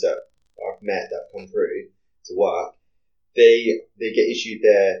Marines that I've met that have come through to work. They get issued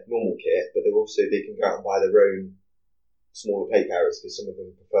their normal kit, but they can go out and buy their own smaller plate carriers, because some of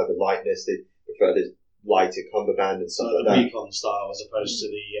them prefer the lightness, they prefer the lighter cummerband and stuff like that. The recon style as opposed to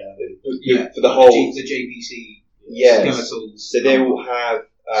the for the whole the JPC skeletals. So they will have.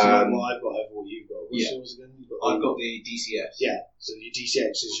 I've got over what you've got. What's yours again? I've got the DCS. Yeah, so your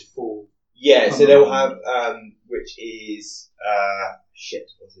DCX is your full. Yeah, so they'll have which is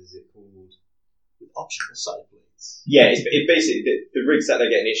what is it called? With optional side blades. Yeah, it's basically the rigs that they're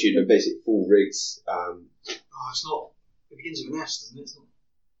getting issued are basically full rigs. It's not. It begins with an S, doesn't it? It's not.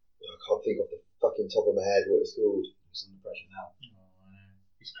 I can't think off the fucking top of my head what it's called. He's under pressure now.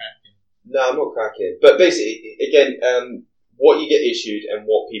 He's cracking. No, I'm not cracking. But basically, again, what you get issued and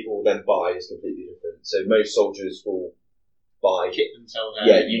what people then buy is completely different. So most soldiers will buy kit themselves out.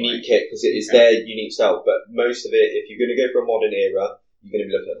 Yeah, unique kit, because it is their unique style. But most of it, if you're going to go for a modern era, you're going to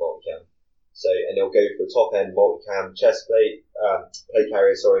be looking at multicam. So, and they'll go for a top end multicam chest plate, plate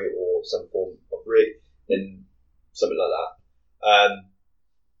carrier, or some form of rig, then something like that.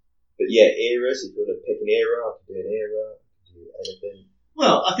 But yeah, eras. If you want to pick an era, I can do an era. I can do anything.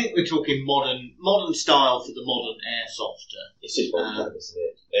 Well, I think we're talking modern style for the modern airsofter. It's just multicam, isn't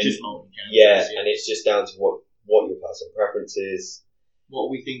it? And just multicam. Yeah, and it's just down to what your personal preference is. What are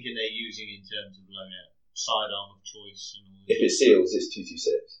we thinking they're using in terms of loadout? Sidearm of choice and all. If it's seals, it's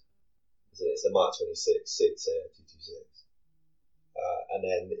 226. It's the Mark 26 6 226. And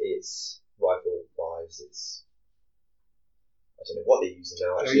then it's rifle wise, it's I don't know what they're using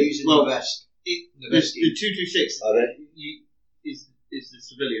now. Actually, they're using the vest. The 226 are they? is the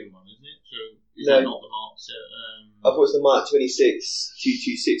civilian one, isn't it? So is No. that not the Mark? I thought it was the Mark 26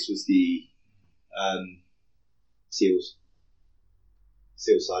 226 was the Seals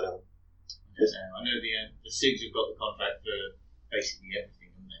sidearm. I know the SIGs have got the contract for basically everything,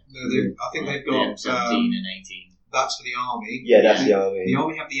 haven't they? No, I think they've got the M17 and 18. That's for the Army. Yeah, that's the Army. The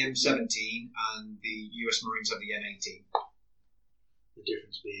Army have the M17 and the US Marines have the M18. The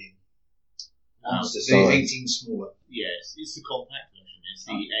difference being It's the The size. 18 smaller. Yes, it's the compact version. It's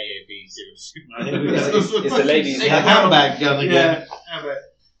the AAV 0. I think It's the ladies' It's a handbag gun again. Yeah,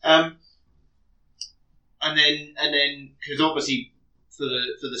 handbag. And then, because obviously, for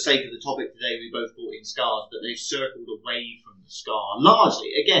the sake of the topic today, we both brought in SCARs, but they've circled away from the SCAR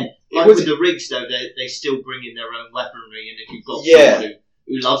largely. Again, like with the rigs, though, they still bring in their own weaponry, and if you've got someone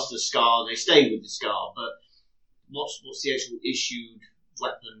who loves the SCAR, they stay with the SCAR. But what's the actual issued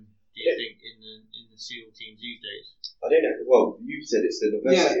weapon? Do you think in the SEAL teams these days? I don't know. Well, you said it's the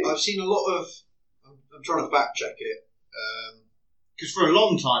Novesky. Yeah, I've seen a lot of. I'm trying to fact check it. Because for a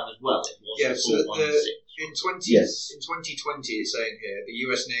long time as well, it was Yeah, the so 416. in 2020, it's saying here the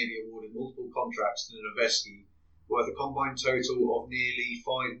US Navy awarded multiple contracts to the Novesky worth a combined total of nearly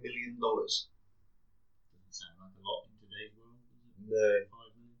 $5 million. Doesn't sound like a lot in today's world. No.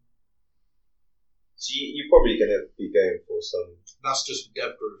 5 million. So you're probably going to be going for some. That's just for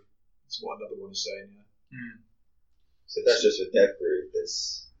dev group. That's what another one is saying. Yeah. So that's just for dev group.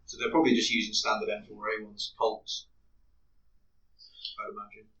 So they're probably just using standard M4A ones, Colts. I'd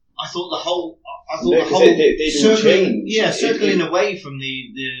imagine. I thought the whole they'd all change. Yeah, circling away from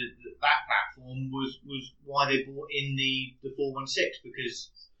that platform was why they brought in the 416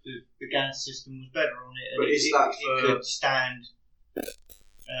 because the gas system was better on it, and But it could stand a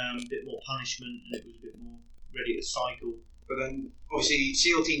bit more punishment, and it was a bit more ready to cycle. But then, obviously,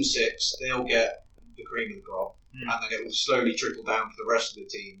 SEAL Team 6, they'll get the cream of the crop, and then it will slowly trickle down for the rest of the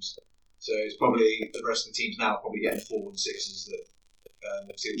teams. So it's probably the rest of the teams now are probably getting 4 and 6s that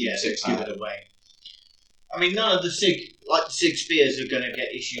SEAL Team 6 give had. it away. I mean, none of the SIG spears are going to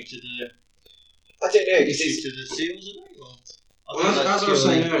get issued to the. I don't know. Issued to the SEALs, are they? Well, as I was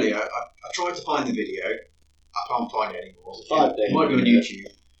saying earlier, I tried to find the video. I can't find it anymore. 5 days. It might be on YouTube.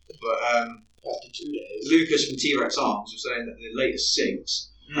 But After 2 days. Lucas from T-Rex Arms was saying that the latest SIGs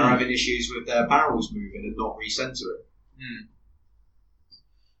are having issues with their barrels moving and not recentering.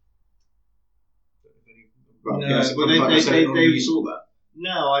 No, yes, but you saw that. No,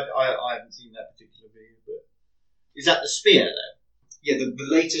 I haven't seen that particular video. But is that the spear though? Yeah, the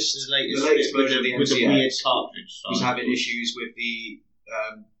latest version of the with the weird MCX cartridge was having issues with the.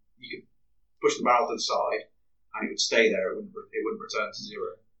 You could push the barrel to the side, and it would stay there. It wouldn't return to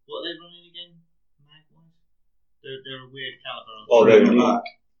zero. What are they running again? Mag-wise? They're a weird caliber. Oh, they're back.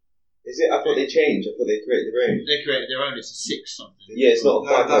 Is it? I thought they changed. I thought they created their own. They created their own. It's a 6 something. Yeah, it's not a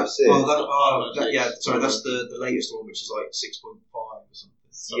 5.56. Yeah, sorry, that's the latest one, which is like 6.5 or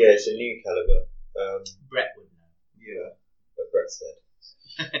something. Yeah, it's a new caliber. Brett would know. Yeah. But Brett's dead.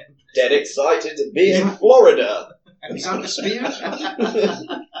 Dead excited to be in Florida. Is that the spear?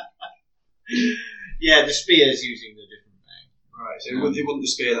 Yeah, the spear's using the different thing. Right, so it wasn't the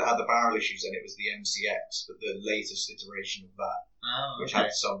spear that had the barrel issues, then it was the MCX, but the latest iteration of that, which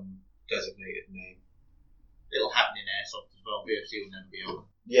had some designated name. It'll happen in airsoft as well. BFC will never be able.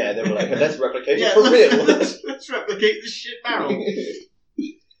 Yeah, they were like, let's replicate it for real. Let's replicate this shit barrel.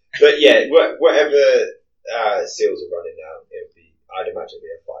 But yeah, whatever SEALs are running now, I'd imagine it'd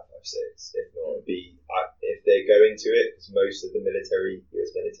be a 5.56. If not, it'd be if they go into it, because most of the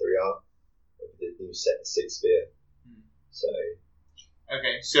US military are with the new set 6 spear. So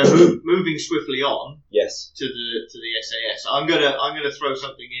okay, so moving swiftly on. Yes. To the S.A.S. I'm gonna throw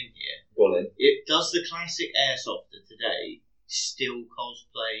something in here. Go on then. Does the classic airsofter today still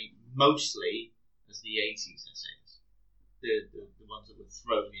cosplay mostly as the 80s S.A.S? The ones that were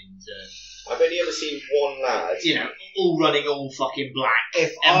thrown into. I've only ever seen one lad. All running all fucking black.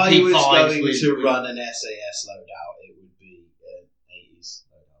 If MP5s I was going with, to run an SAS loadout, it would be an 80s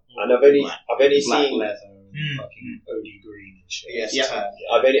loadout. And I've only black seen leather and fucking OD green and shit. Yes, Yeah.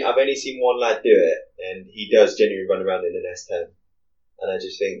 I've only seen one lad do it, and he does genuinely run around in an S10. And I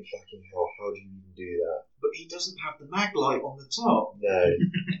just think, fucking hell, how do you even do that? But he doesn't have the mag light on the top, No.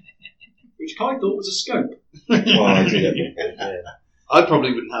 which Kai thought was a scope. Oh, I do that. Yeah. I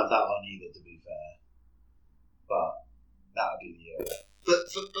probably wouldn't have that on either, to be fair. But that would be the.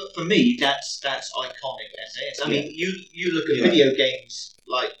 But for me, that's iconic SAS. I mean, you look at video games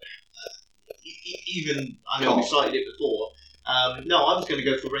like even I know we cited it before. No, I was going to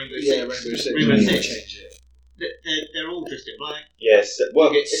go for Rainbow Six. Rainbow Six. Rainbow Six. Change it. They're all dressed in black. Yes.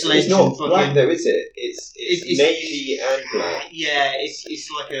 Well, It's it's not fucking- black though, is it? It's It's- navy and black. Yeah, it's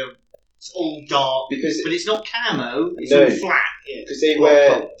like a It's all dark, Because but it's not camo. It's No. all flat. because they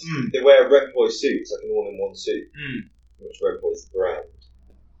wear Red Boy suits, like an all-in-one suit, Mm. which Red Boy is the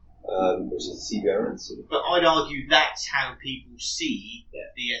brand, which is a CBRN suit. But I'd argue that's how people see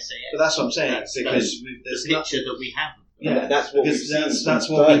the SAS. But that's what I'm saying, That's because the there's picture that we have. And that's what we've because seen that's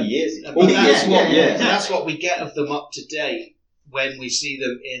for what 30 we- years. But 40 that's years. what exactly. that's what we get of them up to date when we see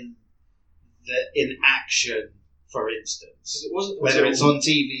them in action, for instance. It wasn't Whether until- it's on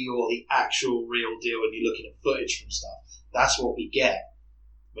TV or the actual real deal, and you're looking at footage from stuff, that's what we get.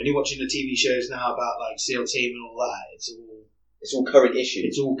 When you're watching the TV shows now about like SEAL Team and all that, It's all current issues.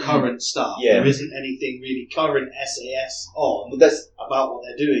 it's all current stuff. Yeah. There isn't anything really current SAS on But that's about what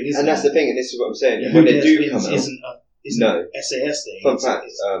they're doing, is and there? that's the thing, and this is what I'm saying. Yeah, When Who they Dares do Wins come out, isn't no. SAS thing. Fun It's- fact,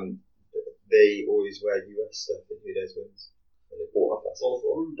 it's- they always wear US stuff in Who Dares Wins. And they bought off us before.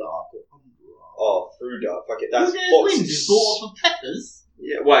 Through Dark or Under Armour. Oh, through Dark. Fuck it. That's Who Dares Fox. Wins is bought off of Peppers.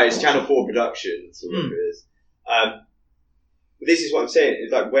 Yeah, well, it's Channel 4 Productions, or whatever it is. But this is what I'm saying.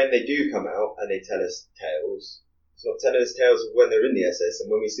 It's like when they do come out and they tell us tales, it's not telling us tales of when they're in the SS,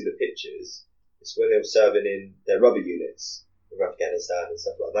 and when we see the pictures, it's when they were serving in their rubber units of Afghanistan and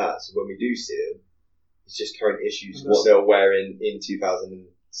stuff like that. So when we do see them, it's just current issues, what they were wearing in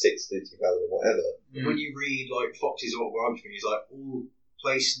 2006 to 2000 and whatever. When you read like Fox's autobiography, he's like all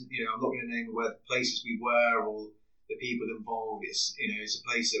places. I'm not going to name where the places we were or the people involved. It's it's a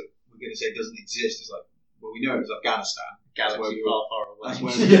place that we're going to say doesn't exist. It's like, well, we know it was Afghanistan. That's where Galaxy we were. far away.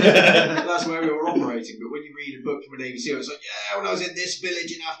 That's where we were operating. But when you read a book from a Navy SEAL, it's like, when I was in this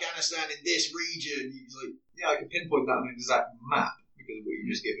village in Afghanistan, in this region, he's like, I can pinpoint that on an exact map because of what you've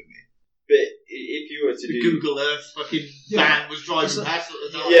just given me. But if you were to The do... Google Earth fucking van was driving past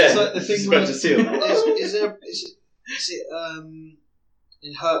at the time. Yeah, It's like the thing it's where- about to seal. is it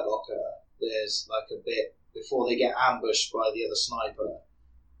in Hurt Locker? There's like a bit before they get ambushed by the other sniper,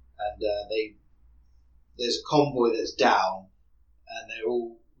 and there's a convoy that's down, and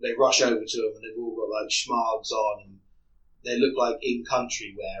they rush over to them, and they've all got like schmargs on, and they look like in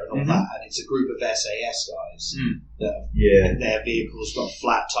country wear and all that, and it's a group of SAS guys that have, Yeah. their vehicles got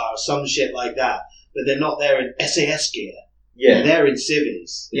flat tires, some shit like that, but they're not there in SAS gear. Yeah. They're in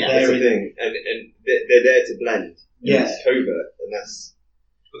civvies. That's They're the thing. And they're there to blend. Yeah. It's covert, and that's...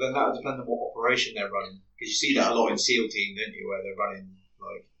 But then that would depend on what operation they're running. Because you see that a lot in SEAL Team, don't you, where they're running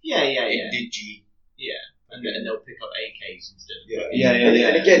like Yeah. Digi. And they'll pick up AKs instead of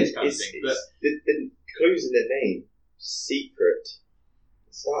And again, this kind of it's thing. But the clues in the name. Secret.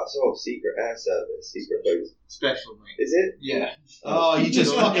 It starts off Secret Air Service. Secret Post. special, mate. Is it? Yeah. Oh, you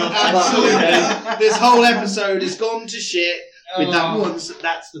just You're fucking absolutely- absolutely. This whole episode has gone to shit with that one.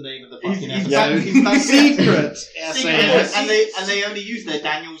 That's the name of the fucking He's episode. back- Secret Secret, SAS. and they only use their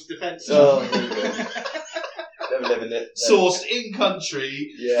Daniel's defence. Oh, there you go. Never live in it. Sourced in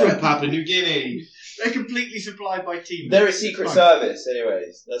country Yeah. from Papua New Guinea. They're completely supplied by team. They're a Secret Service,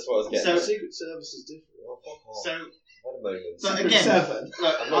 anyways. That's what I was getting So- at. Secret Service is different. Oh, fuck off. So, Had a moment. but Secret again, Seven.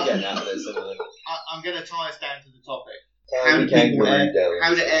 look, I'm not getting out of this, am I? I'm going to tie us down to the topic. How do people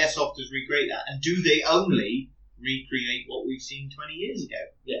How do airsofters recreate that? And do they only recreate what we've seen 20 years ago?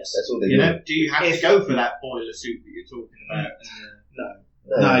 Yes. That's all they You do. know, do you have to go for that boiler suit that you're talking about?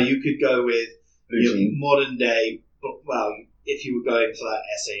 No, you could go with Blue your team. modern day. Well, if you were going for that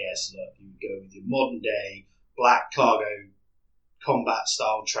SAS look, you would go with your modern day black cargo combat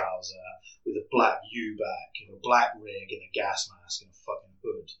style trouser with a black U-back and a black rig and a gas mask and a fucking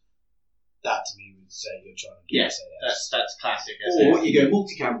hood. That to me would say you're trying to do Yes, SAS. that's classic. Or you go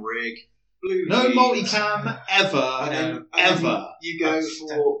multicam rig, blue No jeans, multicam ever, and then ever. you go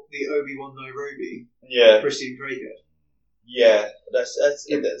for the Obi-Wan Nairobi, Yeah, Christian Craighead. yeah. That's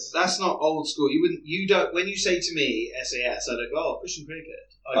That's not old school. You don't. When you say to me SAS, I don't go, oh, Christian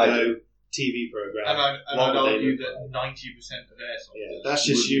Craighead. I I go TV program. And What I'd would they argue look that 90% of airsofters. Yeah, that's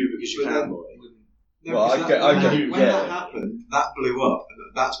just you because you're But then- fanboy. No, Well, because I get- when yeah. that happened, that blew up.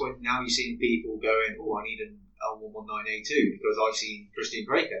 And that's when now you're seeing people going, oh, I need an L119A2 because I've seen Christian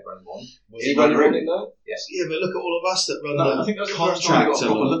Craighead run one. Was he running that? Yes. Yeah, but look at all of us that run I the think that's the first time I got a contractor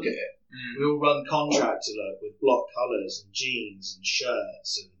proper look. look at it. We all run contractor look with block colours and jeans and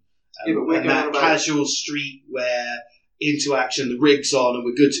shirts and, Yeah, but we're and going that on about- casual street wear into action. The rig's on and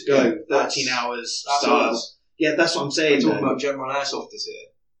we're good to go. Yeah, 13 hours that's style. us. Yeah, that's what I'm We're saying. talking though. about general airsofters here.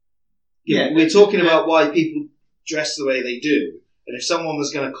 Yeah, we're talking about why people dress the way they do. And if someone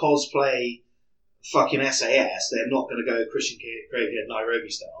was going to cosplay fucking SAS, they're not going to go Christian Craighead Nairobi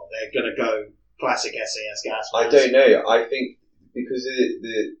style. They're going to go classic SAS gas I mask. don't know. I think because of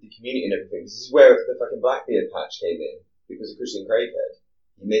the community and everything, this is where the fucking Blackbeard patch came in because of Christian Craighead.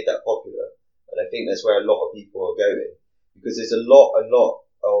 He made that popular, and I think that's where a lot of people are going because there's a lot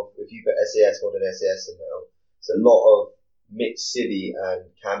of, if if you put S.A.S, modern S.A.S in now, it's a lot of mixed civvy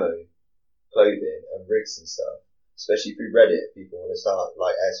and camo clothing and rigs and stuff. Especially through Reddit, people want to start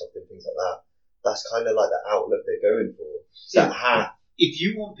like airsoft and things like that. That's kind of like the outlook they're going for. So if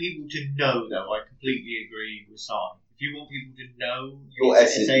you want people to know, though, I completely agree with Simon. If you want people to know your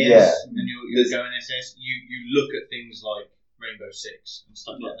SAS yeah. and you're going SAS, you look at things like Rainbow Six and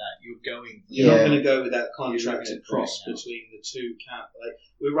stuff like that. You're going. You're not going to go with that contracted cross between the two camp. Like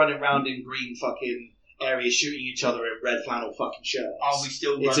we're running around in green fucking areas, shooting each other in red flannel fucking shirts. Are we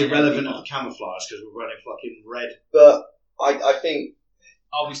still? It's irrelevant of camouflage because we're running fucking red. But I think.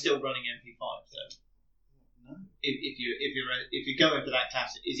 Are we still running MP5s though? No. If you're going for that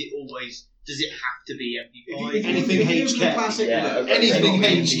classic, is it always? Does it have to be MP5? Anything HK. Classic, anything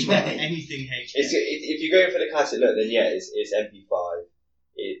HK. Anything HK. If you're going for the classic look, then yeah, it's MP5.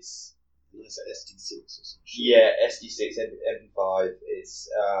 It's SD6 or something. Yeah, SD6, MP5. It's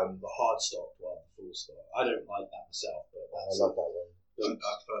the hard stock one, the full stock. I don't like that myself, but I love that one. I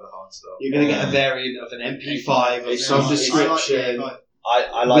prefer the hard stock. You're going to get a variant of an MP5 of some description.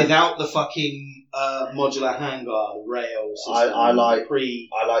 I like without the fucking modular handguard, the rail system. I like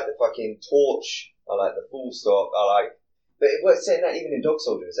the fucking torch. I like the full stock. But it works saying that even in Dog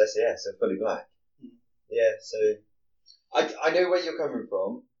Soldiers, S.A.S, they're fully black. Yeah, so I know where you're coming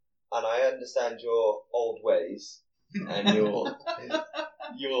from, and I understand your old ways and your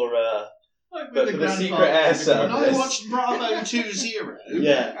but for the secret air service. When I watched Bravo 20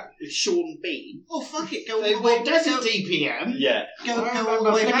 with Sean Bean. Oh fuck it, they were desert DPM. Yeah. Go all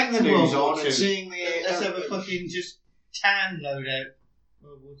the way back to World War II. Let's have a fucking just tan loadout.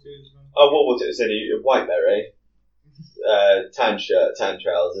 World War II as well. Oh, World War II. It's only a white beret, tan shirt, tan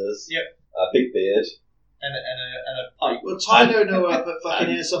trousers. Yep. A big beard. And a pipe. Well, Tyno know up at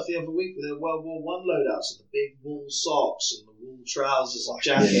fucking Airsoft the other week with their World War I loadouts, and the big wool socks and the wool trousers and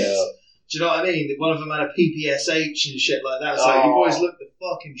jackets. Yeah. Do you know what I mean? One of them had a PPSH and shit like that. So you boys look the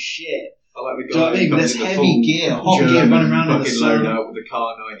fucking shit. I like the guy. Do you know what I mean? But there's heavy gear, hot gear running around in the sun. Load out with the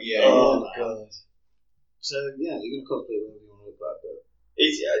car 98. Oh god. So yeah, you're gonna cosplay whatever you want to look like, but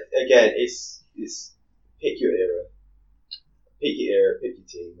it's pick your era, pick your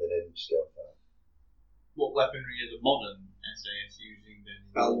team, and then just go off that. What weaponry are the modern S.A.S using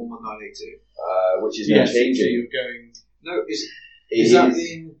then? Battle 1982. Which is not changing. So you're going. No, is that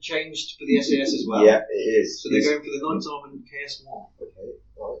being changed for the S.A.S as well? Yeah, it is. So they're going for the Knights Armoured KS1. Okay,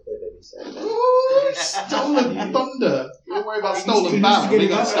 right, don't let me say that. ooh, stolen thunder. Don't worry about stolen battle. We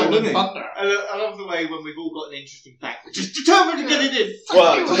got stolen thunder. I love the way when we've all got an interesting fact, we're just determined to get it in.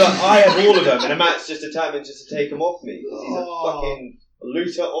 Well, I have all of them, and Matt's just determined just to take them off me because he's a fucking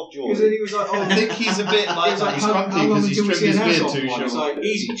looter of joy. Because then he was like, I think he's a bit like that. He's grumpy because he's trimmed his beard too short. It's like,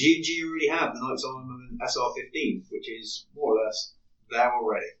 easy. G&G already have the Knights Armoured SR15, which is more or less there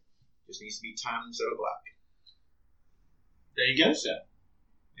already. Just needs to be tan instead of black. There you go, sir.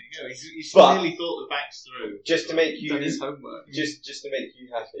 There you go. He's clearly thought the facts through. Just to make you Done his homework. just to make you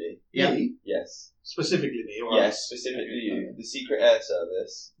happy. Yeah. Yes. Specifically me, or Yes, specifically you. The Secret Air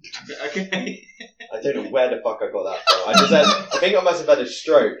Service. Okay. I don't know where the fuck I got that from. I think I must have had a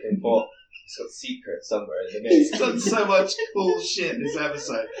stroke and thought it's got secret somewhere in the he's middle. done so much cool shit this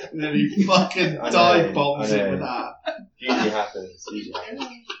episode, and then he fucking dive bombs it with that. Usually happens.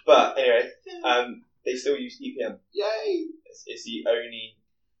 But anyway, they still use DPM. Yay! It's the only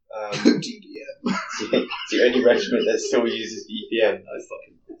DPM. it's the only regiment that still uses DPM. I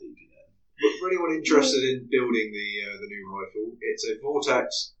fucking love DPM. But for anyone interested in building the new rifle, it's a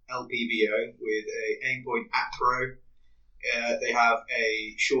Vortex LPVO with a Aimpoint Acro. They have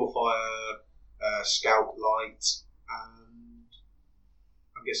a Surefire Scout light, and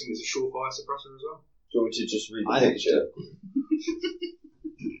I'm guessing there's a Surefire suppressor as well. Do you want me to just read the picture?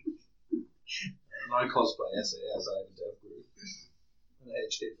 My cosplay S.A.S, I have a dev group. An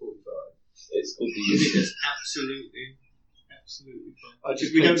HK45. It's called It's absolutely fun. I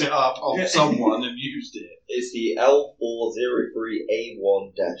just picked it up off someone and used it. It's the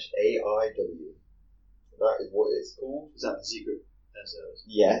L403A1-AIW. That is what it's called. Is that the secret air service?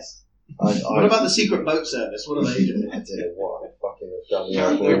 Yes. What about the secret boat service? What are they doing? I don't know what I fucking have done.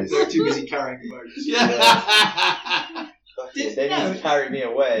 They're too busy carrying the boats. Yeah. They need to carry me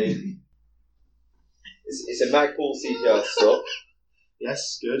away. It's a Magpul CTR stock.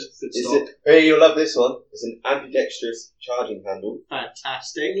 Yes, good stock. Hey, you'll love this one. It's an ambidextrous charging handle.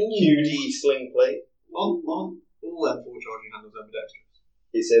 Fantastic. QD sling plate. On all M4 charging handles ambidextrous.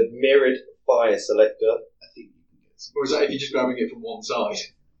 It's a mirrored fire selector. I think you can get some. Or is that if you're just grabbing it from one side?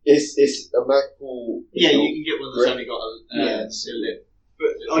 It's a Magpul. Yeah, you can get one that's only got a lip.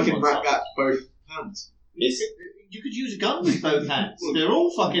 But I can rack that both hands. It's you could use a gun with both hands. They're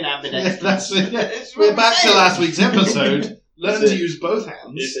all fucking ambidextrous. That's it. We're back to last week's episode. Learn to use both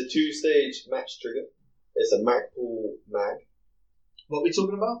hands. It's a 2-stage match trigger. It's a Magpul mag. What are we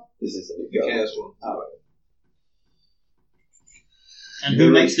talking about? This is a KS one. Oh. And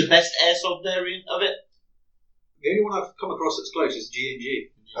who makes the best airsoft variant of it? The only one I've come across that's close is G&G.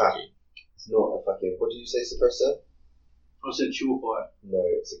 It's not a fucking. What did you say, suppressor? I said surefire. No,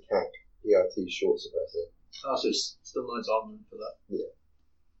 it's a CAC PRT short suppressor. Oh, so it's still nice armament for that. Yeah.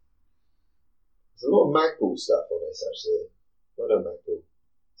 There's a lot of Magpul stuff on this actually. Well done, Magpul.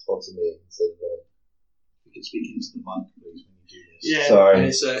 Sponsor me instead of them. You can speak into the mic, please, when you do this. Yeah. Sorry. And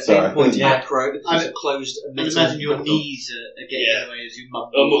it's a Sorry. 8-point Yeah. macro. It's a closed I emitter. imagine your knees are getting in the way as you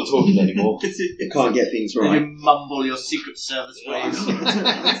mumble. I'm not talking anymore. Can't get things As right. you mumble your Secret Service ways.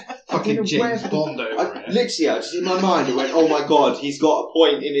 Fucking James Bond over I just in my mind, I went, oh my god, he's got a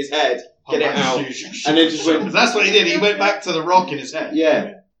point in his head. Get it out. And then just went, That's what he did. He went back to the rock in his head.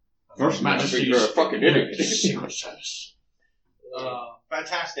 yeah. First Majesty, you're a fucking idiot. Secret Service.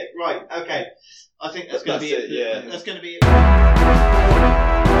 Fantastic. Right. Okay. I think that's going to be That's it, yeah. That's going to be it.